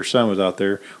think your son was out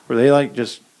there. Were they like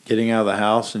just getting out of the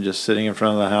house and just sitting in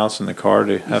front of the house in the car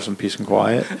to have some peace and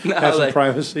quiet, No, have some they-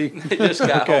 privacy? They just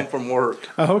got home from work.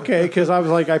 Okay, because I was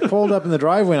like, I pulled up in the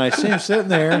driveway and I see him sitting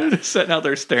there, Sitting out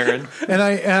there staring. and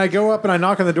I go up and I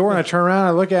knock on the door and I turn around and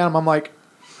I look at him. I'm like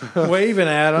waving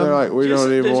at him. They're like, we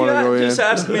don't even want to go in. Just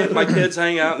ask me if my kids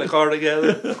hang out in the car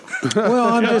together. Well,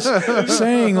 I'm just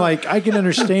saying, like, I can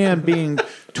understand being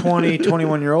 20,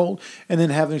 21-year-old and then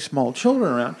having small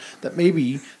children around that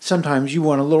maybe sometimes you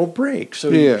want a little break. So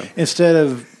Yeah. instead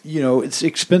of, it's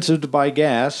expensive to buy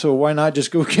gas, so why not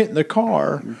just go get in the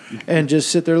car and just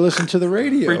sit there listen to the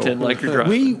radio? Pretend like you're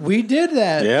driving. We did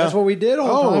that. Yeah. That's what we did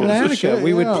all the Oh, time in for Attica. shit,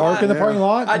 We would yeah. park in the parking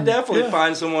lot. I and- definitely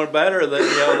find somewhere better than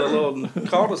the little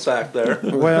cul-de-sac there.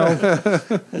 Well,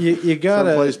 you gotta.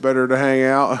 Someplace better to hang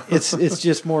out. It's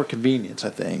just more convenience, I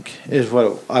think, is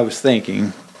what I was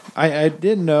thinking. I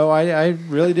didn't know. I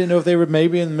really didn't know if they were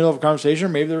maybe in the middle of a conversation or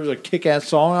maybe there was a kick-ass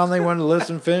song on they wanted to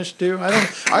listen and finish to. I I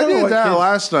don't know did what that kids-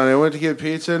 last night. I went to get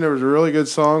pizza and there was a really good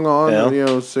song on,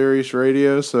 Yeah. Sirius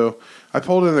radio. So I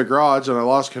pulled in the garage and I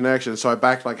lost connection, so I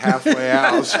backed like halfway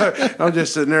out. So I'm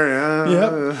just sitting there.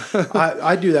 Yep.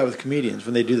 I do that with comedians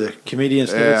when they do the comedian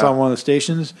skits Yeah. on one of the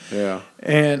stations. Yeah.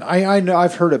 And I know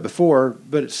I've heard it before,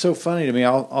 but it's so funny to me.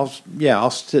 I'll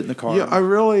sit in the car. Yeah, I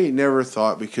really never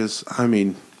thought because I'm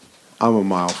a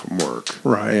mile from work,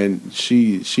 Right. And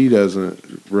she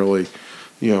doesn't really,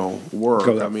 work.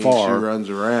 Go that far. She runs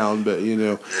around, but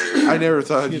I never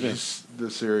thought I'd use the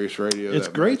Sirius radio. It's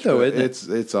that great, much, though, but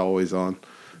isn't it? It's always on.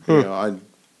 I It's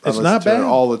listen not to it bad.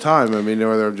 all the time. I mean,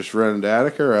 whether I'm just running to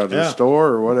Attica or out to the Yeah. store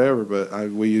or whatever, but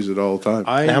we use it all the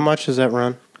time. How much does that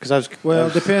run? Because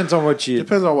it depends on what you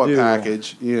Depends on what do.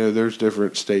 package. There's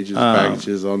different stages,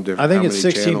 packages on different. I think how it's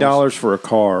many $16 channels. for a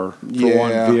car for Yeah.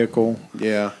 one vehicle.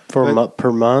 Yeah,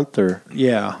 per month or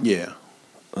Yeah. yeah.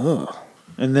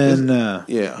 And then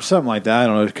yeah. something like that. I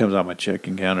don't know. It comes out my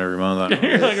checking account every month. I don't know.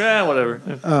 You're like,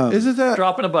 whatever. Is it that?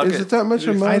 Drop in a bucket. Is it that much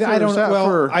a month? I or don't is that know. Well,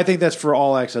 for- I think that's for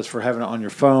all access for having it on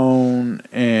your phone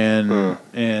and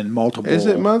multiple. Is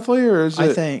it monthly or is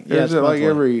it? I think- or yeah, is it's it like monthly.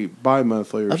 every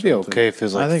bi-monthly or that'd be something? okay if it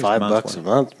was I like think it's $5 monthly. a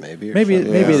month, maybe. Or Maybe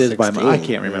something. maybe it Yeah. is by month. I can't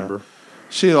 16, remember.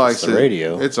 She likes the it.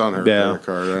 radio. It's on her Yeah. credit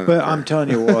card. I don't But care. I'm telling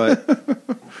you what,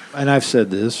 and I've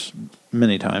said this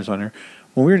many times on here.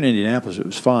 When we were in Indianapolis, it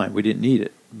was fine. We didn't need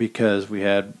it because we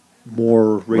had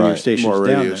more radio Right. stations More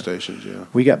down radio there. stations. Yeah.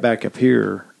 We got back up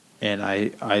here, and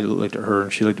I looked at her,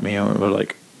 and she looked at me, and we were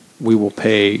like, "We will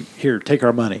pay. Here, take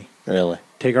our money. Really?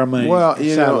 Take our money. Well,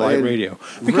 satellite and radio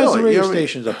because the really, radio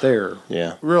stations up there.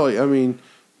 Yeah. Really,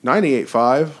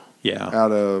 98.5 Yeah,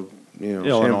 out of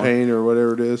Illinois. Champaign or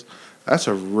whatever it is. That's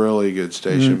a really good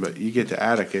station, but you get to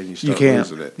Attica and you start can't.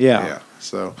 losing it. Yeah.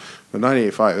 So, but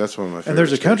 98.5, that's one of my favorite. and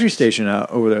there's a country stations. station out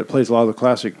over there that plays a lot of the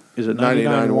classic. Is it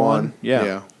 99.1?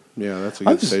 Yeah. Yeah, that's a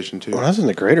I good was- station too. When I was in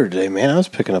the Greater today, man, I was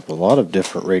picking up a lot of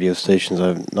different radio stations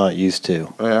I'm not used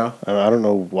to. Yeah. I don't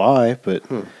know why, but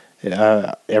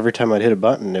every time I'd hit a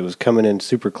button, it was coming in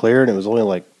super clear, and it was only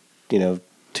like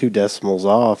 2 decimals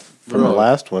off from the Really?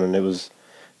 last one, and it was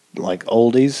like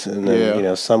oldies, and then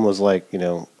Yeah. some was like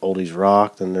oldies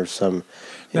rock, and there's some.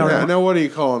 Now, what do you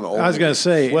call an old? I was going to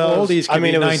say, Well, oldies I can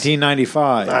mean, be it was-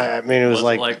 1995. I mean, it was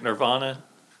Was like Nirvana.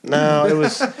 no, it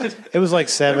was like They played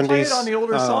 70s, on the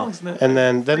older songs. and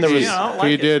then there was. Yeah, I don't He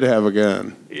like it. did have a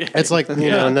gun. It's like and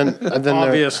then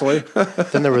Obviously.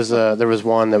 then there was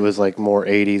one that was like more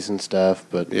 80s and stuff,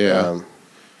 but Yeah.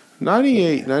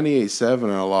 98.7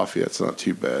 out of Lafayette's not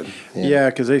too bad. Yeah,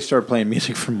 because they started playing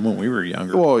music from when we were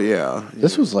younger. Well, yeah.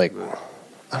 this was like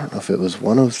I don't know if it was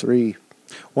 103.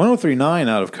 103.9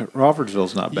 out of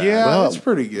Crawfordsville's not bad. Yeah, Well, that's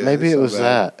pretty good. Maybe It's it not was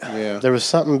bad. that. Yeah. There was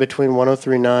something between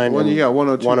 103.9 Well, and you got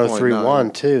 102.9.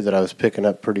 103.1 too that I was picking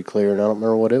up pretty clear, and I don't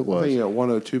remember what it I think was. you got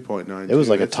 102.9. It was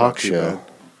too. like a That's talk not too show. bad.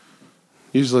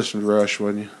 You was listening to Rush,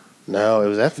 wasn't you? No, it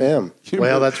was FM. You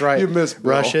Well, miss- that's right. you miss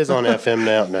Bill. Rush is on FM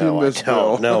now. No, You I miss Bill.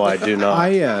 don't. No, I do not.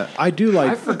 I do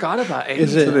like. I forgot about 80s.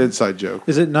 Is It's an it inside joke.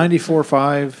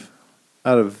 94.5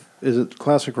 out of? Is it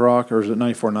classic rock or is it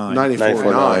 94.9?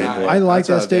 94.9. Yeah. I like That's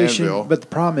that out of station, Danville. but the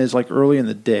problem is like early in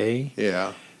the day,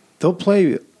 Yeah. they'll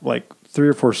play like 3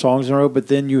 or 4 songs in a row, but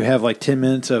then you have like 10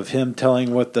 minutes of him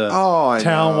telling what the Oh, I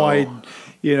town-wide,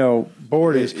 know.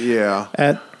 board is. Yeah.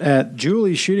 At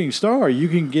Julie's Shooting Star, you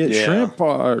can get Yeah. shrimp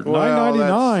for Well,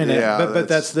 $9.99, that's- yeah, but that's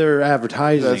that's- their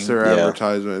advertising. That's their Yeah.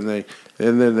 advertisement,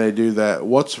 and then they do that.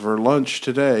 What's for lunch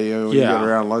today? When you Yeah. get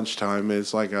around lunchtime,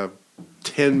 it's like a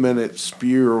 10-minute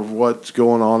spew of what's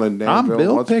going on in I'm Danville.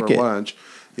 Bill What's Pickett. for lunch?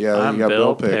 Yeah, I'm you got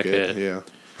Bill Bill Pickett. Pickett. Yeah.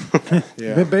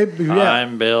 Yeah. Baby, yeah.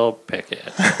 I'm Bill Pickett.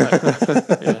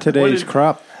 Today's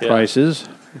crop Yeah. prices.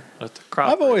 That's the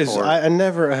crop I've always, report. I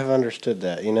never have understood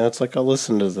that. You know, it's like I'll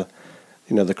listen to the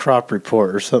crop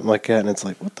report or something like that, and it's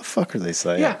like, what the fuck are they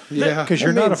saying? Yeah. Because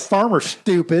you're not a farmer,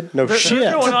 stupid. No They're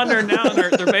shit. going on there now, and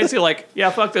they're basically like, yeah,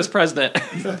 fuck this president.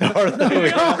 Because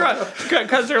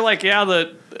they're like, yeah,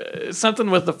 something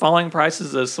with the falling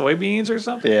prices of soybeans or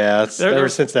something. Yeah, it's ever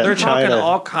since that they're China. talking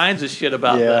all kinds of shit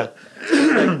about Yeah.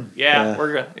 that. Like,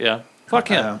 we're gonna, fuck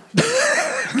him.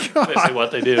 Basically,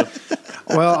 what they do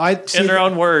Well, in their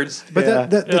own words. But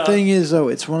the Yeah. thing is, though,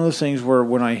 it's one of those things where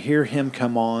when I hear him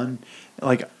come on,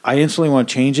 like I instantly want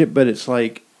to change it, but it's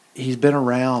like he's been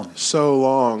around So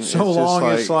long.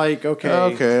 it's like okay,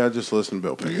 Okay, I just listen to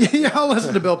Bill Pickett. yeah, I'll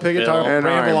listen to Bill Pickett talk, And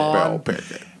ramble I'm on, Bill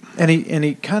Pickett. and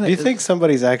he kind of. Do you think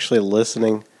somebody's actually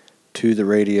listening to the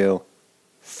radio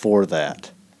for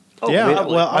that? Yeah,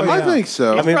 Probably. well, I think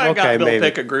so. I mean, Probably okay, got Bill maybe.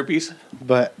 Pickett groupies.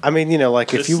 But I mean,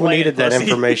 like if Just you slaying needed that pussy.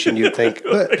 information, you'd think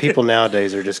people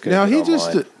nowadays are just going Now to he get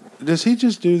online. does he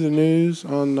just do the news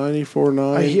on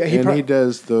 94.9 he and prob- he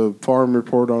does the farm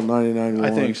report on 99.1? I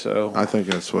think so. I think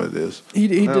that's what it is. He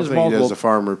I don't does think he multiple does the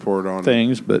farm report on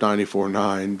things, but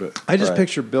 94.9, but I just Right.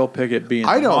 picture Bill Pickett being.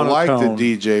 I don't like monotone.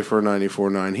 the DJ for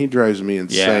 94.9. He drives me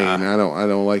insane. Yeah. I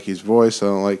don't like his voice. I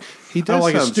don't like he I does don't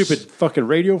like a some stupid fucking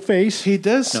radio face. He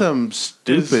does some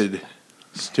stupid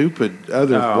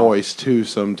other Oh. voice too.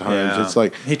 Sometimes Yeah. it's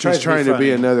like He tries he's to be trying to be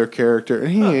funny. another character,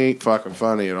 and he ain't fucking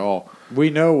funny at all. We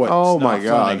know what. Oh my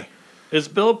God. Is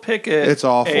Bill Pickett It's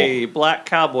awful. a black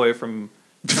cowboy from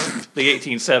the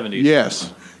 1870s?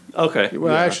 Yes. Okay.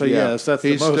 Well, actually, Yeah. yes. That's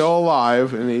he's the most. still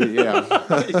alive, and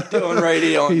He's doing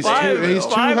radio. he's Five- he's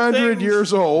five 200 things.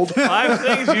 years old. 5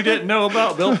 things you didn't know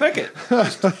about Bill Pickett.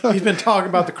 He's been talking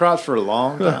about the crops for a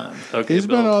long time. Okay, He's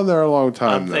Bill. been on there a long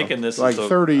time. I'm though. thinking this like is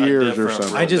 30 a years or different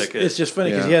something. Pickett. It's just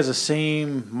funny because Yeah. he has the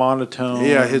same monotone.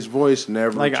 Yeah, his voice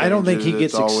never. Like, I don't think he changes.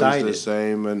 gets It's always excited. the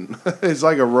same, and it's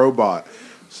like a robot.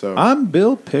 So, I'm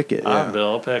Bill Pickett. I'm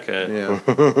Bill Pickett. yeah,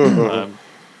 I'm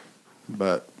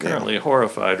but yeah. currently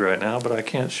horrified right now, but I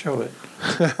can't show it.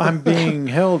 I'm being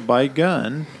held by a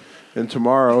gun. And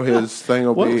tomorrow his thing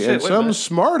will What? be, Shit, and wait a some minute.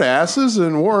 smart asses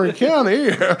in Warren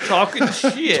County Talking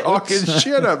shit. talking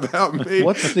shit about me.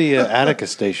 What's the Attica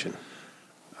station?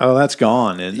 Oh, that's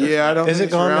gone. Isn't it? Yeah, I don't Is think it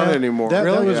it's gone around now? anymore. That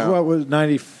was Yeah. what was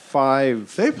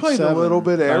 95. They played a 7, little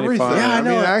bit of 95. everything. Yeah, I I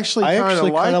mean, know. I actually I kind of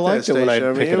actually kinda liked liked that it when station. I'd I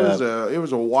mean, pick it it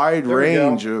was a wide we go.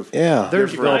 range of. Yeah.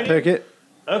 There's different- Bill Pickett.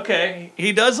 Okay,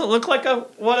 he doesn't look like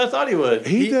what I thought he would.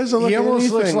 He doesn't look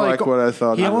anything like what I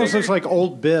thought. He he almost would. looks like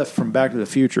old Biff from Back to the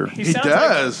Future. He He sounds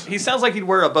does. Like, he sounds like he'd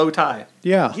wear a bow tie.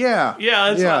 Yeah. Yeah, Yeah,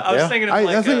 that's what I was thinking of.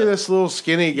 I think of this little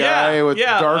skinny guy Yeah, with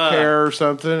yeah, dark hair or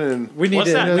something, and We need What's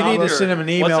to that we need to doctor- send him an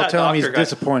what's email that telling him he's doctor guy?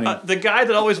 disappointing. The guy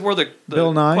that always wore the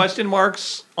Bill Nye? question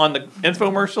marks on the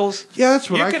infomercials. yeah,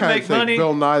 that's what You I can kind make of think. money.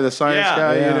 Bill Nye, the science Yeah,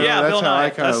 guy. yeah. You know, Yeah, that's Bill how I Nye.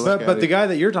 kind of That's- look but at the it. guy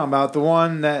that you're talking about, the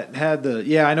one that had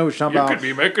the I know what you're talking You about. could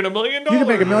be making $1 million. You can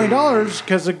make $1 million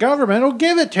because the government will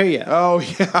give it to you. Oh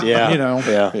yeah, Yeah. You know.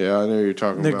 Yeah. yeah. I know who you're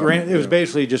talking The about. grant. It was Yeah.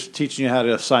 basically just teaching you how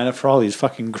to sign up for all these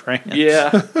fucking grants. Yeah.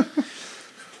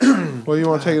 Well, you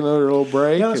want to take another little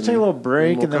break? Yeah, let's and take a little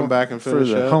break we'll and then come back and for finish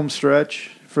the up? home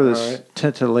stretch for this All right.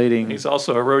 titillating. He's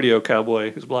also a rodeo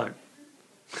cowboy who's black.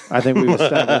 I think we've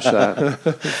established that.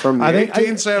 from the I think-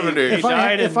 1870s. If I-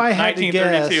 Died in had to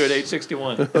 1932 guess- at age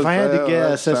 61. If I had to Well,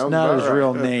 guess, that that's sounds not about his right.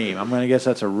 real name. I'm going to guess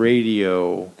that's a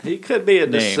radio. He could be a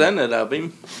Name. descendant of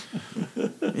him.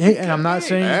 Hey, and I'm not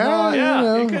saying he's Yeah. not. Yeah,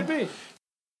 know. it could be.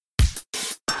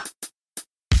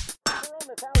 On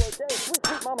this hallowed day, sweet,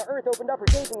 sweet Mama Earth opened up her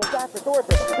gaping and vast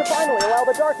resources to finally allow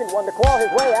the darkened one to claw his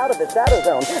way out of the shadow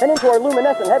zone and into our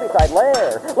luminescent heaviside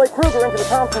lair. Like Kruger into the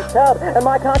Thompson's tub, and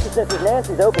my consciousness is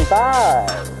Nancy's open thigh.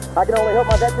 I can only hope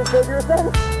my veteran savior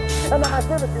ascends, and that my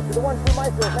services to the one true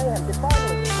maestro of mayhem can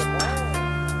finally reach the plan.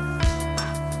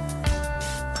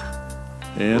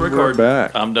 And we're Record.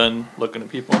 back. I'm done looking at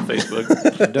people on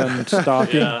Facebook. Done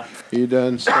stalking. Yeah. You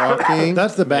done stalking?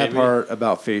 That's the bad Maybe. part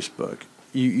about Facebook.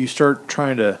 You start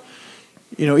trying to,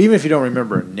 even if you don't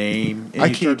remember a name, and I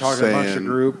you keep start talking amongst the saying.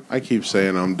 group. I keep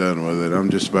saying I'm done with it. I'm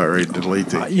just about ready to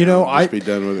delete it. You know, Just be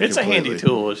done with it. It's a handy completely.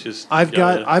 tool. It's just I've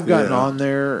gotten Yeah. on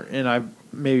there, and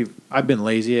I've been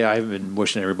lazy. I've been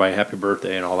wishing everybody happy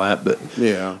birthday and all that, but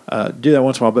Yeah. do that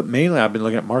once in a while. But mainly, I've been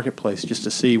looking at Marketplace just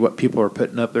to see what people are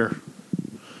putting up there,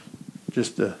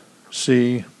 just to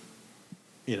see,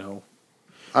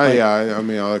 I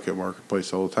mean, I look at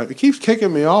Marketplace all the time. It keeps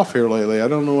kicking me off here lately. I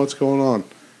don't know what's going on.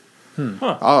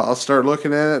 I'll start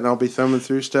looking at it, and I'll be thumbing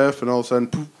through stuff, and all of a sudden,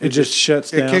 poof, It just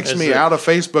shuts it down. kicks me out of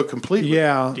Facebook completely.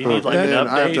 Yeah. Do you need like And an then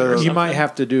I have update? to- or You something? might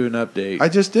have to do an update. I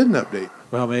just did an update.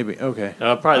 Well, maybe. Okay.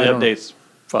 Probably I the don't know. update's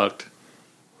fucked.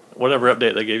 Whatever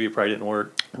update they gave you probably didn't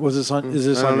work. Was this on? Is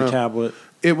this I on don't your know. tablet?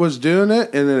 It was doing it,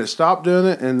 and then it stopped doing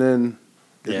it, and then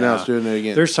now it's doing it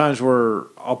again. There's times where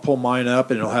I'll pull mine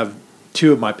up and it'll have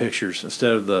two of my pictures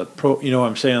instead of the pro. You know what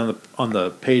I'm saying on the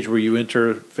page where you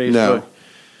enter Facebook. No.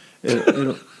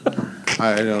 It'll,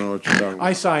 I don't know what you're talking about.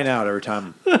 I sign out every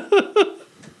time.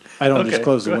 I don't just Okay,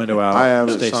 close the go window out. I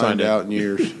haven't stay signed in. out in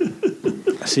years.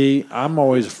 See, I'm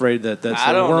always afraid that's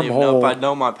I a don't even know if I wormhole.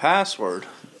 know my password.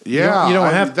 Yeah, you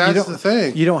don't have. That's you don't, the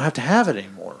thing. You don't have to have it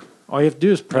anymore. All you have to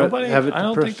do is Nobody, have it. I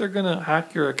don't think they're gonna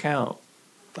hack your account.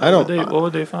 What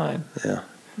would they find? Yeah.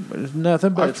 It's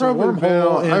nothing but I've it's a probably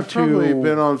wormhole been. I've probably into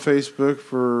been on Facebook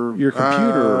for your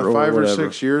computer or 5 or whatever.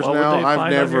 6 years What would now. they I've find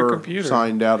on your never computer?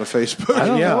 signed out of Facebook. I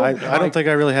don't know. I don't think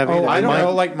I really have either. Oh, I don't Mine-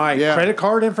 know, like my Yeah. credit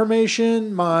card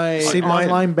information, my See, mine-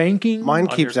 online banking. Mine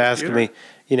On keeps your asking computer? me,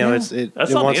 you know, Yeah. it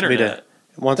That's on the wants me to internet.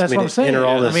 That's what I'm saying. enter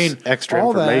all I this mean, extra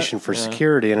all that- information for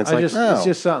security, and it's I like, just, no, it's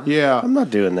just something. Yeah. I'm not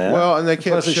doing that. Well, and they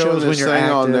kept Plus it showing shows when this you're thing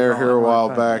on active there on here a while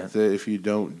online back finance. that if you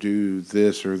don't do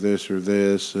this or this or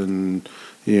this, and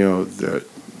you know that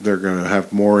they're going to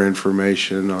have more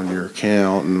information on your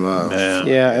account. And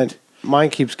yeah, and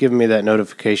mine keeps giving me that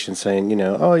notification saying, you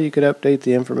know, oh, you could update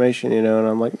the information, you know, and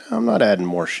I'm like, no, I'm not adding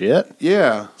more shit.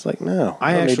 yeah, It's like, no,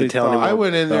 I don't need actually to tell thought- anyone I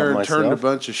went in there about and turned a myself.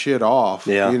 bunch of shit off.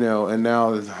 Yeah. You know, and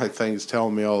now I think it's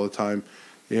telling me all the time.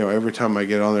 You know, every time I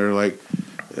get on there, like,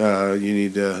 you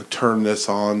need to turn this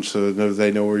on so that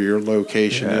they know where your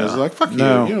location Yeah. is. Like, fuck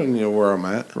No. you. You don't know where I'm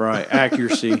at. Right,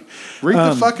 accuracy. Read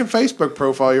the fucking Facebook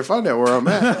profile. You'll find out where I'm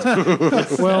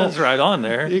at. Well, it's right on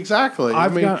there. Exactly.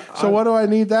 I've what do I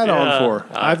need that Yeah. on for?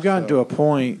 I've gotten to a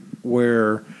point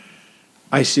where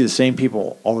I see the same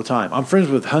people all the time. I'm friends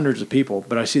with hundreds of people,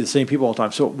 but I see the same people all the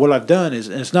time. So what I've done is,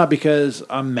 and it's not because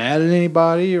I'm mad at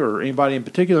anybody or anybody in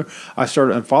particular, I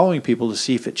started unfollowing people to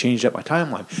see if it changed up my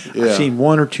timeline. Yeah. I've seen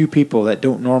one or two people that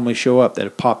don't normally show up that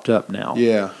have popped up now.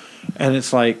 Yeah. And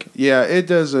it's like, Yeah, it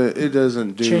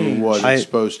doesn't do Change. what I- it's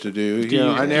supposed to do. Do You know,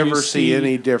 you- I do never you see see-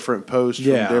 any different posts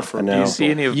Yeah, from different I know. Do you people. see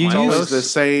any of You my It's always posts? the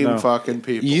same No. fucking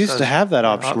people. You used to have that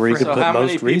option where you could So put how many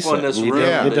most people in recent. this You room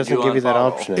don't- did it doesn't you give you that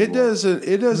unfollow? option. It anymore.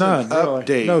 doesn't None, really.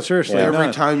 update. No, seriously, every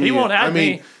none. time He you. won't add I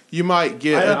mean, me. you might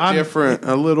get I'm-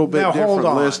 a little bit Now, hold different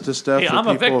on. list of stuff Hey, that I'm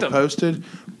a people have victim. posted,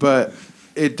 but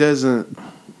it doesn't.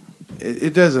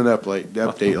 It doesn't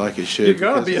update like it should. You're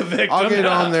gonna because be a victim. I'll get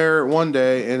on there one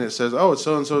day and it says, "Oh, it's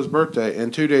so and so's birthday,"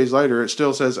 and 2 days later it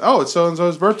still says, "Oh, it's so and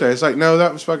so's birthday." It's like, no,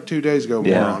 that was fucking 2 days ago,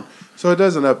 Yeah. moron. So it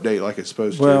doesn't update like it's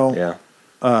supposed well, Yeah.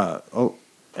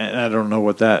 and I don't know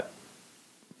what that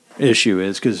issue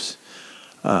is because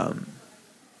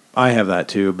I have that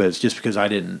too, but it's just because I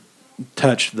didn't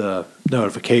touch the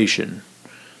notification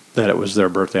that it was their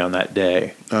birthday on that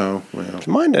day. to. Oh, well.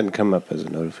 Mine doesn't come up as a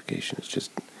notification. It's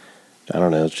just, I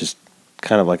don't know. It's just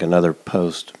kind of like another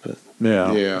post, but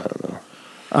Yeah. Yeah. I don't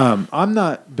know. I'm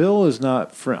not. Bill is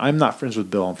not. I'm not friends with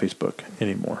Bill on Facebook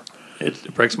anymore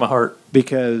It breaks my heart.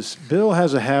 because Bill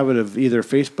has a habit of either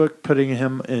Facebook putting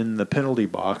him in the penalty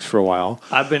box for a while,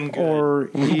 I've been good.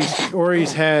 or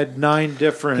he's had 9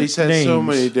 different. He's had names. so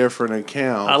many different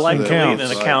accounts. I like that deleting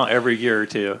it's an like- account every year or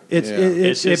two. It's Yeah.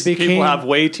 It's just it became people have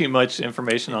way too much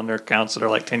information on their accounts that are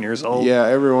like 10 years old. Yeah,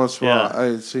 every once in a while,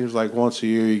 Yeah. it seems like once a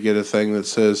year you get a thing that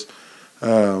says, you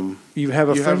have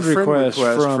a you friend, have a friend request,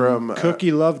 request from, from,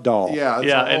 Cookie Love Doll. yeah, it's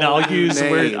Yeah, a and whole I'll use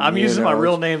name, weird. I'm you using my know,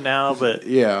 real it's- name now, but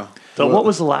Yeah. so what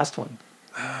was the last one?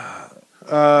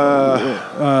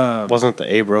 Wasn't the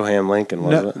Abraham Lincoln,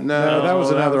 was No. it? No, that was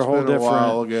another whole been a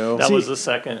while different- ago. That See- was the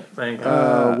second thing.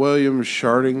 William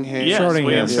Shardingham. Yes, Shardingham.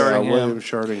 William Yeah, Shardingham. William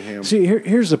Shardingham. See,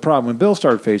 here's the problem. When Bill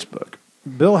started Facebook,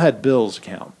 Bill had Bill's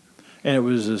account, and it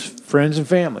was his friends and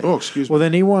family. Oh, excuse me. Well,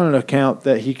 then he wanted an account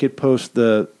that he could post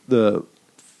the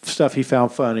stuff he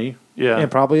found funny Yeah. and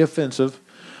probably offensive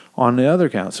on the other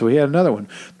account. So he had another one.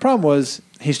 Problem was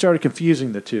he started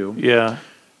confusing the two, Yeah.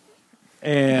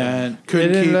 and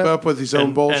Couldn't it ended keep up with his own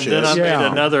And bullshit. then I Yeah.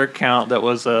 made another account that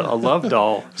was a love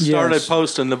doll. Started Yes.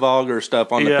 posting the vulgar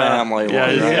stuff on the family Yeah,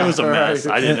 one, right? it was a mess.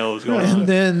 I didn't know what was going And on.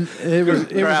 then it was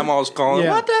Grandma's calling.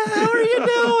 yeah. What the hell are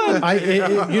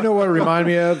you doing? You know what it reminded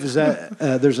me of is that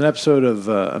there's an episode of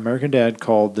American Dad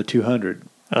called The 200,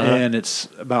 and it's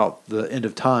about the end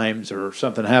of times or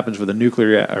something happens with the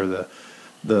nuclear or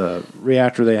the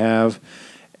reactor they have,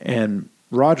 and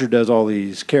Roger does all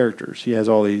these characters. He has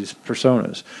all these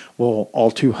personas. Well,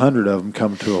 all 200 of them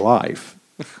come to life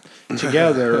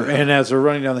together, and as they're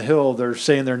running down the hill, they're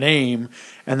saying their name,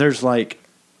 and there's like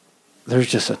there's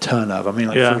just a ton of. I mean,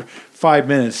 like Yeah. for 5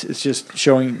 minutes, it's just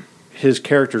showing his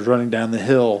characters running down the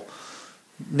hill,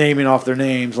 naming off their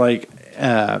names, like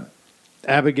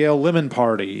Abigail Lemon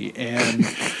Party and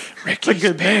Ricky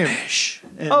good name. Spanish.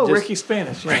 And Oh, just Ricky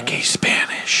Spanish. Yeah. Ricky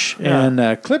Spanish. Yeah.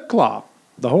 And Clip Clop,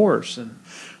 the horse, and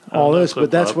all know this. Clip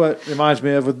But that's Clop. what reminds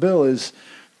me of with Bill is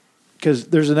because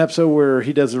there's an episode where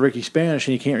he does the Ricky Spanish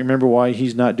and he can't remember why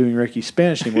he's not doing Ricky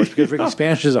Spanish anymore. It's because Ricky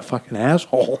Spanish is a fucking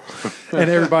asshole, and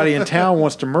everybody in town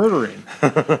wants to murder him.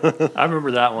 I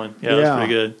remember that one. Yeah, that's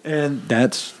pretty good. And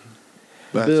that's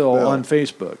That's Bill Bill. on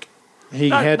Facebook. He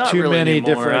Not- had not too really many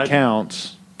anymore. different I-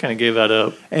 accounts. Kind of gave that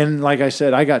up. And like I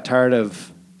said, I got tired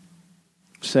of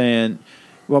saying,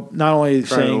 well, not only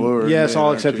Trying to lure saying, him yes, in, I'll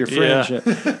aren't accept you? your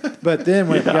friendship. But then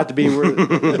when it got to be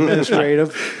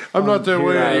administrative, I'm not that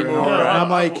way Right. anymore. And I'm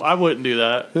like, I wouldn't do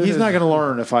that. he's not going to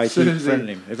learn if I keep Soon as he- friending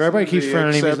him. If everybody keeps He friending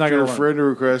him, he's accept not your going to learn. friend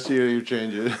request, you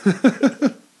change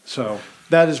it. So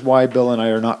that is why Bill and I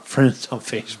are not friends on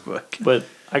Facebook. But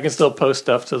I can still post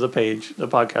stuff to the page, the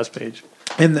podcast page.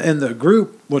 And the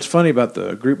group, what's funny about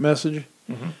the group message,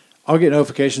 I'll get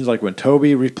notifications like when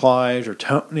Toby replies or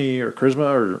Tony or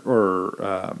Charisma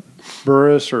or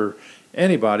Burris or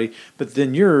anybody, but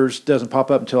then yours doesn't pop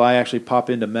up until I actually pop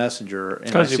into Messenger. And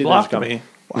I Because you see blocked those me.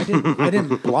 I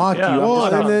didn't block Yeah. you. Well, I'm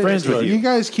just and not then friends with you you.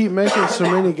 guys keep making so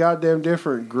many goddamn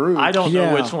different groups. I don't Yeah.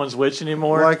 know which one's which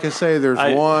anymore. Like I say, there's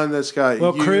I- one that's got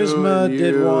Well, you Charisma and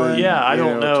did you one. and, Yeah, I you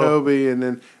don't know. Toby, and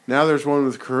then now there's one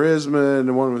with Charisma and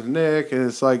the one with Nick, and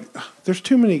it's like there's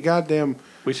too many goddamn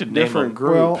we should name different them.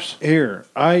 Well, groups. here,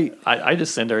 I I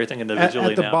just send everything at, individually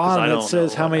at the now. 'cause I bottom don't it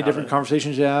says know how many about different it.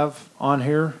 conversations you have on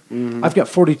here. I've got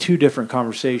 42 different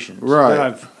conversations Right.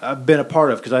 that I've been a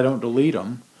part of because I don't delete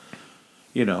them.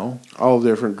 You know, all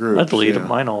different groups. I delete yeah.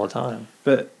 mine all the time.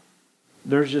 but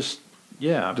there's just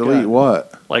I've Delete got-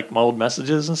 what? Like my old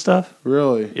messages and stuff.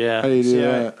 Really? Yeah. How do you do See,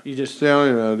 that? you just See, I don't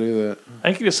even know how to do that. I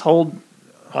think you just hold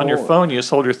on your Hold- phone. You just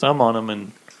hold your thumb on them,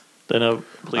 and then a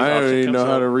delete I don't option even comes know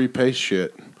how up. to repaste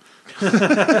shit.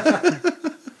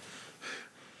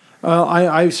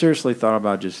 I seriously thought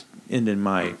about just ending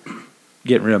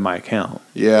getting rid of my account.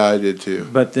 Yeah, I did too.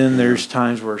 But then there's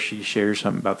times where she shares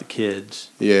something about the kids,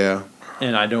 Yeah.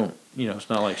 and I don't. It's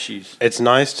not like she's.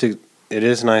 It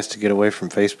is nice to get away from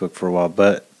Facebook for a while,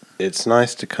 but it's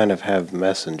nice to kind of have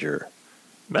Messenger.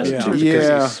 Messenger.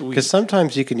 Yeah. Because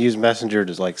sometimes you can use Messenger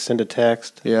to like send a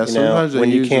text. Yeah, you know, sometimes I when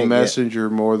you use can't get- Messenger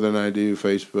more than I do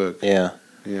Facebook. Yeah.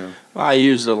 Yeah. I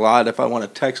use it a lot if I want to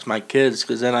text my kids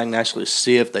because then I can actually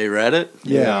see if they read it.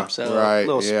 Yeah, So right, a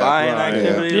little yeah, spying right,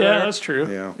 activity. Yeah, there. that's true.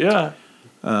 Yeah. Yeah.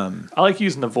 Um, I like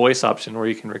using the voice option where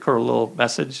you can record a little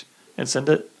message and send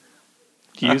it.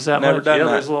 Do you use that never much? done Yeah,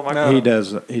 that. there's a little No. microphone. he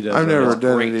does. I've never that.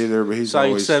 done great. it either, but he's So I can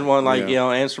always send one like, yeah.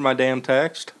 answer my damn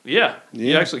text. Yeah, you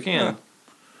Yeah. actually can.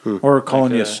 Or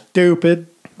calling Like, you stupid.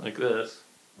 Like this.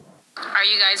 Are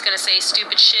you guys going to say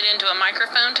stupid shit into a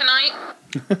microphone tonight?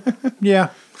 Yeah.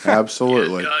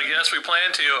 Absolutely. Yes, we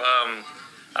plan to.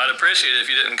 I'd appreciate it if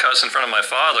you didn't cuss in front of my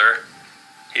father.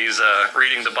 He's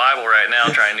reading the Bible right now,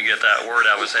 trying to get that word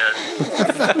out of his head.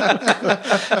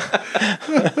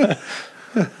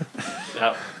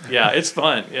 Yeah, it's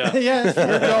fun. Yeah. Yeah.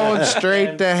 You're going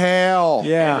straight to hell.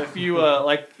 Yeah. And if you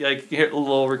like you hit a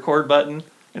little record button,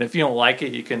 and if you don't like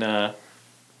it, you can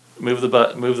move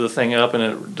the thing up, and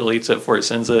it deletes it before it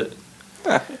sends it.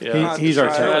 Yeah, He's Try our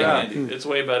it tech really guy. handy. It's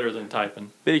way better than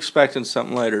typing. Be expecting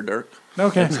something later, Dirk.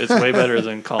 Okay. It's way better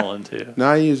than calling too.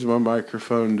 Now I use my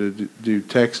microphone to do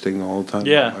texting all the time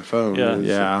Yeah. on my phone. Yeah. It's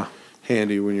Yeah.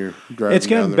 handy when you're driving It's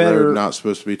getting down the better. road, not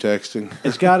supposed to be texting.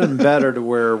 It's gotten better to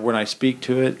where when I speak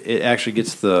to it, it actually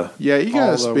gets the Yeah, you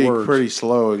all gotta the speak words. pretty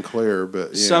slow and clear,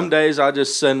 but yeah, Some days I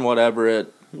just send whatever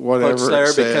it whatever puts there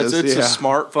it says, because it's yeah. a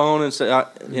smartphone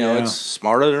and Yeah. it's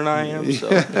smarter than I am. So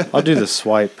I'll do the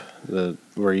swipe,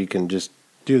 where you can just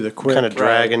do the quick. kind of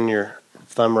dragging your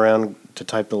thumb around to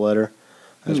type the letter.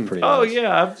 That's pretty Oh nice.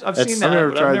 yeah, I've seen It's- that, I've never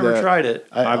but tried I've never that. tried it.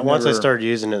 Once I never- started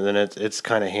using it, then it's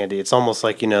kind of handy. It's almost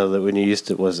like, that when you used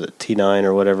to, was it T9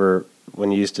 or whatever,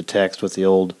 when you used to text with the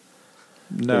old,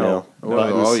 No.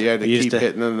 Oh, you had to You used keep to-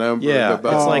 hitting the number. yeah, the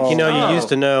it's like, button. you used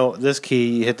to know this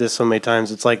key, you hit this so many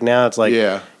times. It's like now it's like,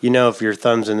 Yeah. if your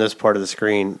thumb's in this part of the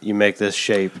screen, you make this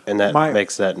shape, and that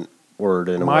makes that word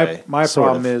in a way. My sort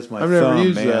problem of. is my I've never thumb,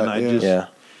 used man. that, I yeah. just Yeah.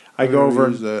 I I've go never over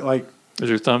used and that. like Is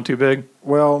your thumb too big?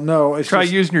 well, no, it's Try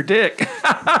just, using your dick.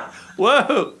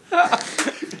 Whoa!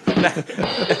 that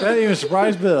didn't even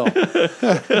surprise Bill.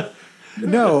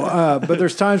 No, but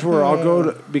there's times where I'll go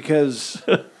to because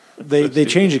they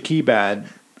change the keypad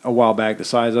a while back, the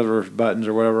size of her buttons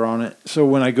or whatever on it. So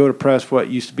when I go to press what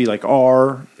used to be like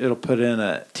R, it'll put in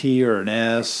a T or an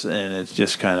S, and it's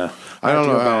just kind of. I don't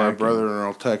know how my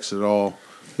brother-in-law texts at all.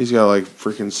 He's got like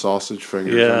freaking sausage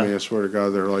fingers. Yeah. I mean, I swear to God,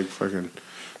 they're like fucking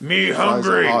me size of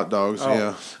hungry hot dogs. Oh.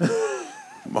 Yeah,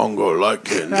 Mongo like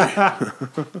candy.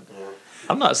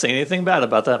 I'm not saying anything bad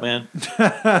about that man.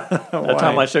 That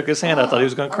time I shook his hand, I thought he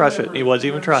was going to crush it. He wasn't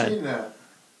even trying.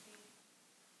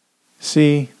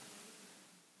 See,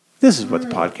 this is what the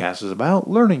podcast is about: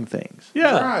 learning things.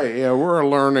 Yeah, right. Yeah, we're a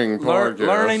learning podcast.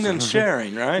 Learning and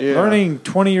sharing, right? Yeah. Learning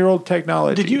 20-year-old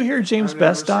technology. Did you hear James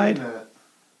Best died?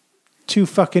 2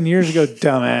 fucking years ago,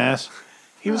 dumbass.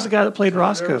 He was the guy that played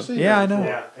Roscoe. Yeah, I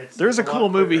know. There's a cool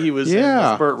movie he was in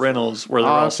with Burt Reynolds where they're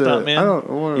all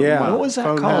stuntmen. Yeah. What was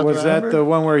that called? Was that the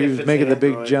one where he was making the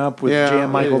big jump with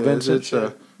Jan Michael Vincent?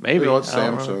 Maybe. It's I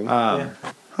don't Samsung. know.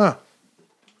 Huh.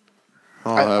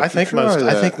 I think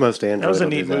most Android. That was a will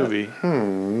neat do that. movie.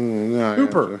 No,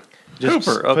 Hooper. Just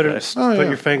Hooper, put, okay. put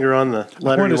your finger on the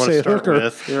letter you want to start hooker.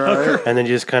 with, Right. and then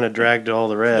you just kind of drag to all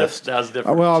the rest. That was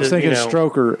different. Well, I was Just, thinking you know,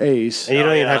 stroke or ace. And you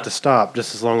don't even yeah. have to stop,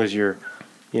 just as long as you're,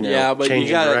 Yeah, but changing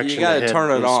you gotta direction to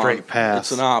turn it head on. straight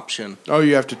past. It's an option. Oh,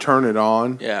 you have to turn it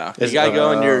on. Yeah, Is you gotta it-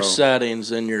 go into your Oh.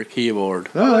 settings in your keyboard.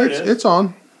 No, it's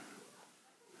on.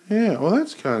 Yeah, well,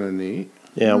 that's kind of neat.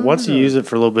 Yeah, once you use it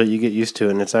for a little bit, you get used to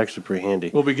it, and it's actually pretty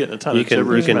handy. We'll be getting a ton You of can- you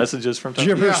gibberish can- messages from time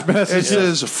to time. Gibberish messages.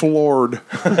 It says floored.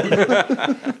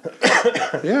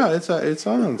 Yeah, it's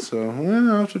on. So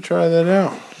I'll have to try that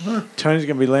out. Tony's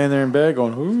gonna be laying there in bed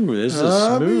going, "Ooh, this is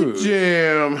smooth."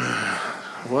 Jim,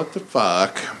 what the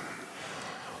fuck?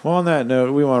 Well, on that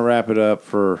note, we want to wrap it up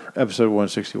for episode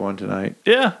 161 tonight.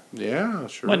 Yeah. Yeah,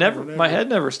 sure. My head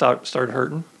never started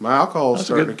hurting. My alcohol's That's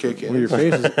starting good. to kick in.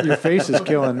 Well, your face is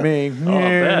killing me. Oh,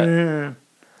 I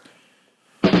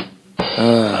bet.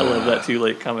 I love that too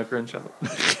late comic rim shop.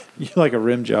 You like a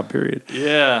rim job, period.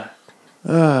 Yeah.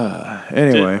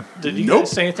 Anyway. Did you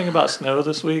guys say anything about snow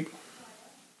this week?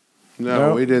 No,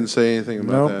 Nope. we didn't say anything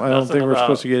about Nope, that. I don't Nothing think we're about-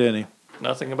 supposed to get any.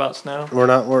 Nothing about snow? We're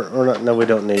not. No, we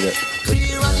don't need it.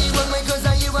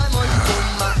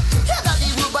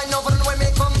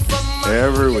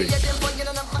 Every week. Just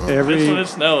when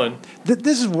it's snowing.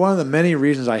 This is one of the many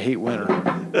reasons I hate winter.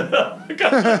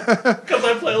 Because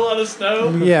I play a lot of snow?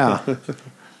 Yeah.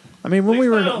 I mean, when we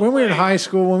were I don't in play. high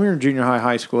school, when we were in junior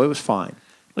high school, it was fine.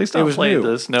 At least It I'm was playing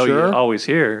new. the snow Sure. you always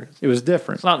hear. It was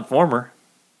different. It's not Informer.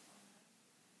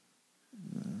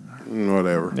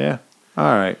 Whatever. Yeah. All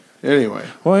right. Anyway.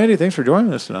 Well, Andy, thanks for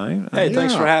joining us tonight. Hey,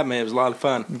 thanks for having me. It was a lot of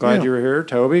fun. I'm glad you were here.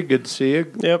 Toby, good to see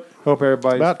you. Yep. Hope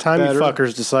everybody's About time better. you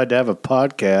fuckers decide to have a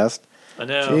podcast. I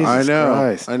know. Jesus I know.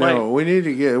 Christ. I know. We need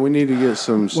to get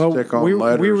some Well, stick on we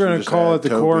letters. were going and to just call add it the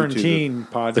Toby to quarantine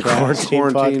podcast. The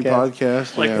quarantine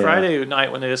podcast. Like yeah. Friday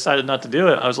night when they decided not to do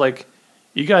it, I was like,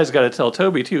 you guys got to tell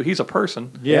Toby too. He's a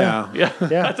person. Yeah. Yeah.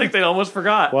 Yeah. I think they almost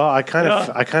forgot. Well, I kind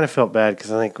Yeah. of felt bad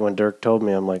because I think when Dirk told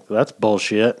me, I'm like, well, that's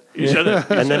bullshit. You should've-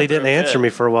 you And then he should've didn't answer said. me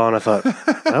for a while, and I thought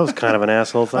that was kind of an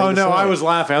asshole thing. Oh, to no, say. I was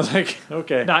laughing. I was like,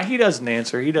 okay. Nah, he doesn't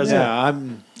answer. He doesn't. Yeah,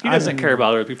 He doesn't care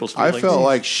about other people's I feelings. felt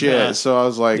like shit, Yeah. so I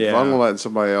was like, Yeah. I'm gonna let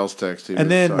somebody else text him. And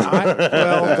then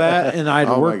I'd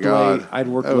Oh my worked God. late. I'd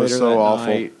worked That was later so that awful.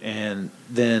 night, and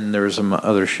then there was some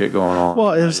other shit going on.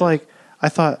 Well, it was like I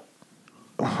thought.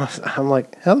 I'm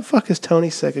like, how the fuck is Tony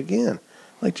sick again?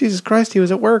 Like, Jesus Christ, he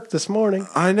was at work this morning.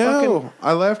 I know.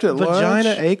 I left at Vagina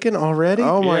lunch. aching already.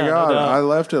 Oh my Yeah, no God! doubt. I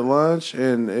left at lunch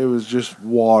and it was just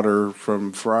water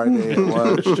from Friday at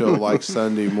lunch till like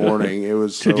Sunday morning. It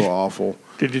was so awful.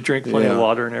 Did you drink plenty of Yeah.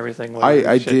 water and everything? while you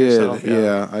I shit did. yourself?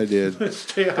 Yeah, I did.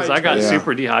 Because I got Yeah.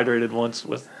 super dehydrated once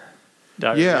with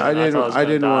diarrhea. Yeah, I and thought was I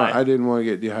gonna die. didn't want to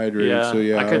get dehydrated. Yeah, so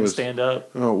yeah, I couldn't was, stand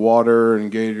up. Water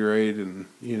and Gatorade and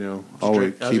always I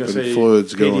was gonna keeping say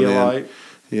fluids going Pedialyte. in.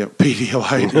 Yeah,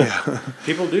 Pedialyte. Yeah.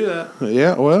 People do that.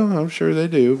 Yeah, well, I'm sure they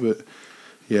do, but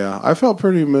yeah, I felt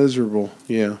pretty miserable.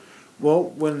 Yeah, Well,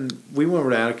 when we went over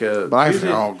to Attica, but I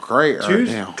feel great right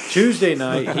now. Tuesday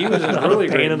night, he was in Not a really a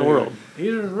pain great in the mood. world. He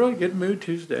was in a really good mood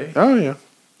Tuesday. Oh yeah,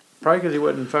 Probably because he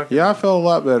wasn't fucking. yeah, I felt a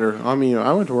lot better. I mean,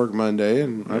 I went to work Monday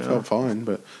and I felt fine,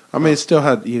 but I mean, it still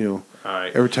had All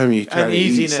right. every time you try to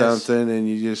eat Uneasiness. something and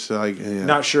you just like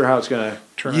Not sure how it's going to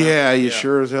turn out. yeah, you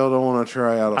sure as hell don't want to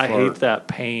try out a I fart. hate that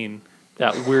pain.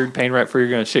 That weird pain right before you're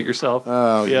going to shit yourself.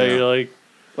 Oh yeah, yeah. you're like,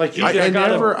 Like you I just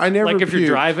gotta- never like if you're puked.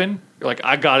 driving, you're like,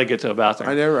 I got to get to a bathroom.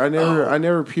 I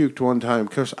never puked one time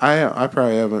because I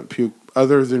probably haven't puked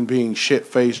other than being shit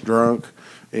faced drunk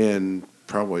in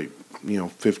probably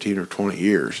 15 or 20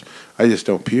 years. I just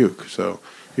don't puke, so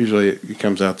usually it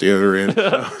comes out the other end. So.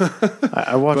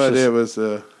 I watched But this. it was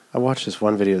I watched this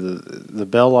one video, the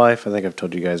Bell Life. I think I've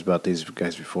told you guys about these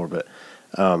guys before, but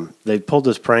they pulled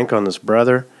this prank on this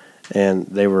brother, and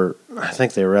I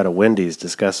think they were at a Wendy's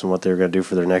discussing what they were going to do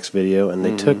for their next video, and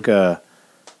they took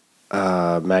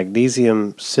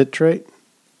magnesium citrate.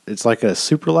 It's like a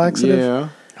super laxative. Yeah.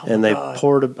 And they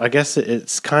poured, I guess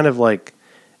it's kind of like,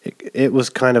 it was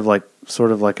kind of like,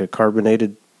 sort of like a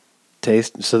carbonated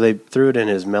taste. So they threw it in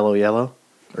his Mellow Yellow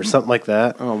or something like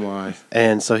that. Oh, my.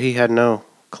 And so he had no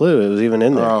clue it was even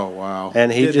in there. Oh, wow.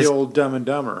 And he Did just, the old Dumb and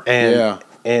Dumber.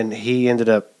 And he ended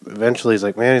up, eventually he's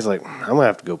like, I'm going to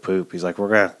have to go poop. He's like,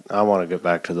 I want to get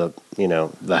back to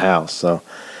the house. So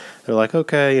they're like,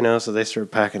 okay, so they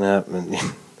start packing up and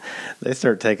they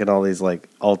start taking all these like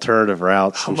alternative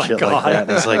routes and shit like that.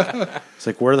 And it's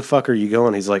like, where the fuck are you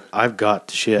going? He's like, I've got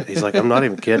to shit. He's like, I'm not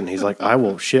even kidding. He's like, I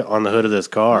will shit on the hood of this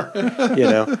car,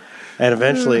 And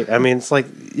eventually, I mean, it's like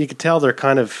you could tell they're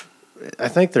kind of, I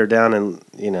think they're down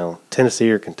in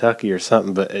Tennessee or Kentucky or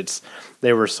something, but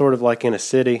they were sort of like in a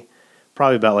city,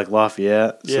 probably about like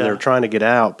Lafayette. So they were trying to get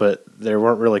out, but they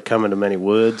weren't really coming to many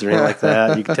woods or anything like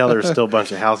that. You could tell there was still a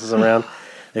bunch of houses around.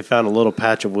 They found a little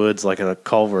patch of woods, like in a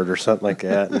culvert or something like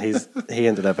that, and he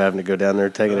ended up having to go down there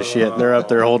taking a shit. And they're up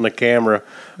there holding a camera,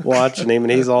 watching him,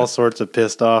 and he's all sorts of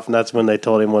pissed off. And that's when they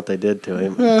told him what they did to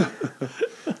him.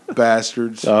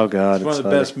 Bastards! Oh God! It's one of the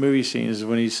best movie scenes is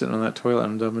when he's sitting on that toilet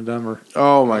on Dumb and Dumber.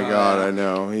 Oh my God! I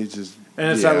know. He's just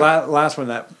and it's that last one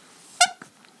that.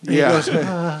 Goes,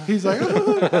 he's like.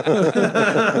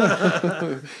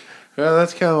 Yeah,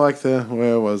 that's kind of like the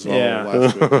way it was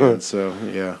last weekend. So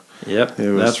yeah. Yep, it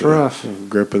was, that's rough.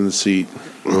 Gripping the seat.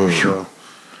 So,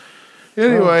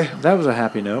 anyway, that was a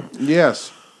happy note.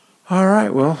 Yes. All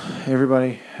right. Well,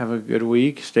 everybody have a good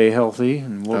week. Stay healthy,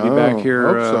 and we'll be back here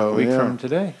a week from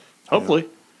today. Hopefully.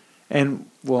 And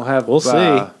we'll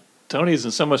see. Tony's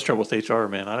in so much trouble with HR,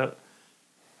 man.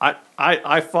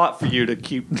 I fought for you to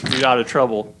keep you out of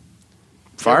trouble.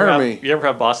 Fire me. You ever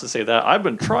have bosses say that? I've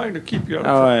been trying to keep you out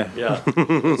of trouble. Yeah.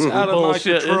 It's out of my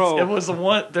control. It was the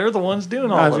one. They're the ones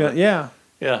doing all of it. Yeah.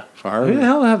 Yeah. Fire Who me. the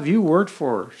hell have you worked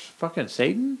for? Fucking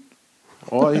Satan?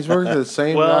 Well, he's working at the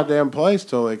same goddamn place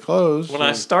till they closed. When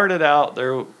I started out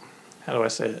there, how do I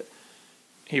say it?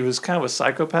 He was kind of a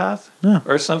psychopath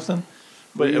or something.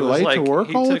 But it you was late like to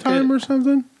work all the time or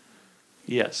something?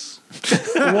 Yes.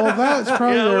 Well, that's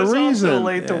probably yeah, the was reason. Also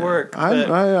late to work.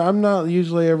 I'm not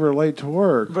usually ever late to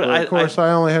work. But of course,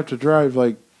 I only have to drive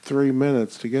like 3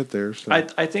 minutes to get there. So.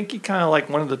 I think he kind of like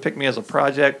wanted to pick me as a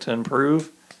project to improve.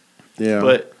 Yeah.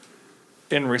 But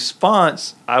in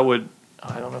response, I don't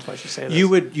know if I should say this. You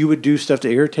would do stuff to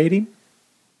irritate him?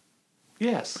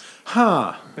 Yes.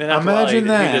 Huh. And after Imagine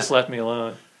that. He just left me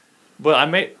alone. But I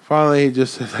made. Finally, he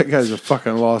just said, that guy's a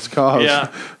fucking lost cause.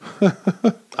 Yeah.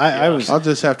 I'll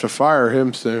just have to fire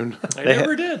him soon. They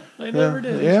never did. They never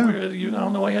did. Yeah. I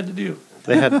don't know what he had to do.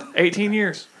 They had 18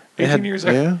 years. 18 years.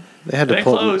 Yeah. They had to They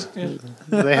pull. closed. Yeah.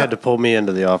 They had to pull me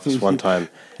into the office one time.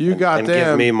 You got and them.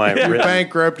 give me my You written,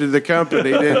 bankrupted the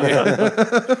company,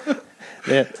 didn't you?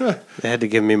 they had to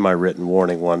give me my written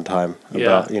warning one time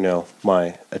about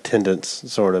my attendance,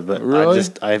 sort of. But Really?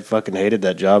 I fucking hated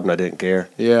that job and I didn't care.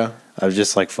 Yeah. I was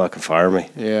just like, fucking fire me.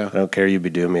 Yeah. I don't care. You'd be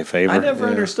doing me a favor. I never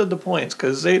understood the points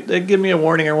because they give me a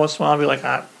warning every once in a while. I'll be like,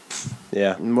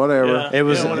 Yeah. Whatever. Yeah. It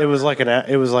was when I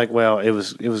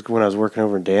was working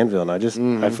over in Danville, and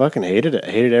I fucking hated it.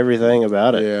 I hated everything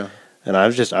about it. Yeah. And I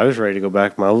was ready to go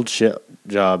back to my old shit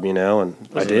job, and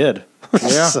I did.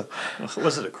 Yeah. So,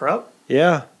 was it a Krupp?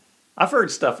 yeah. I've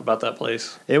heard stuff about that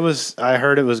place. It was. I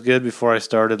heard it was good before I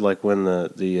started, like when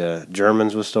the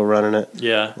Germans was still running it.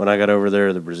 Yeah. When I got over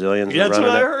there, the Brazilians Yeah, were that's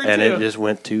running what I it, heard, and too. it just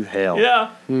went to hell.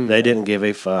 Yeah. They didn't give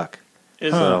a fuck.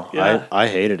 So yeah. I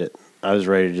hated it. I was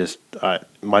ready to just.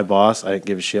 My boss, I didn't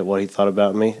give a shit what he thought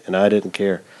about me, and I didn't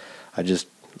care. I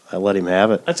let him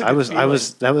have it. That's a I good was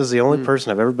feeling. that was the only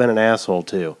person I've ever been an asshole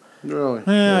to. Really?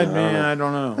 I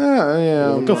don't know.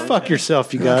 Yeah. Go fuck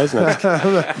yourself, you guys. No,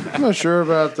 I'm not sure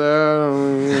about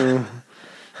that.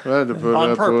 I had to put On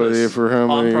up purpose. with you for how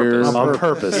On many purpose. years? on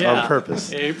purpose. Yeah. On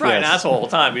purpose. Yeah, you're probably an asshole all the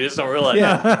time. You just don't realize it.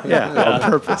 Yeah, on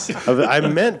purpose. I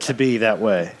meant to be that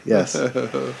way. Yes.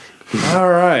 All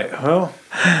right. Well,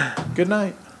 good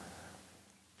night.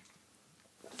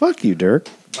 Fuck you, Dirk.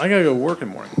 I gotta go work in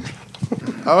the morning.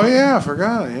 Oh, yeah, I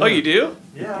forgot. Yeah. Oh, you do?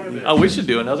 Yeah. Oh, we should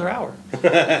do another hour.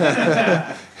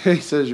 He says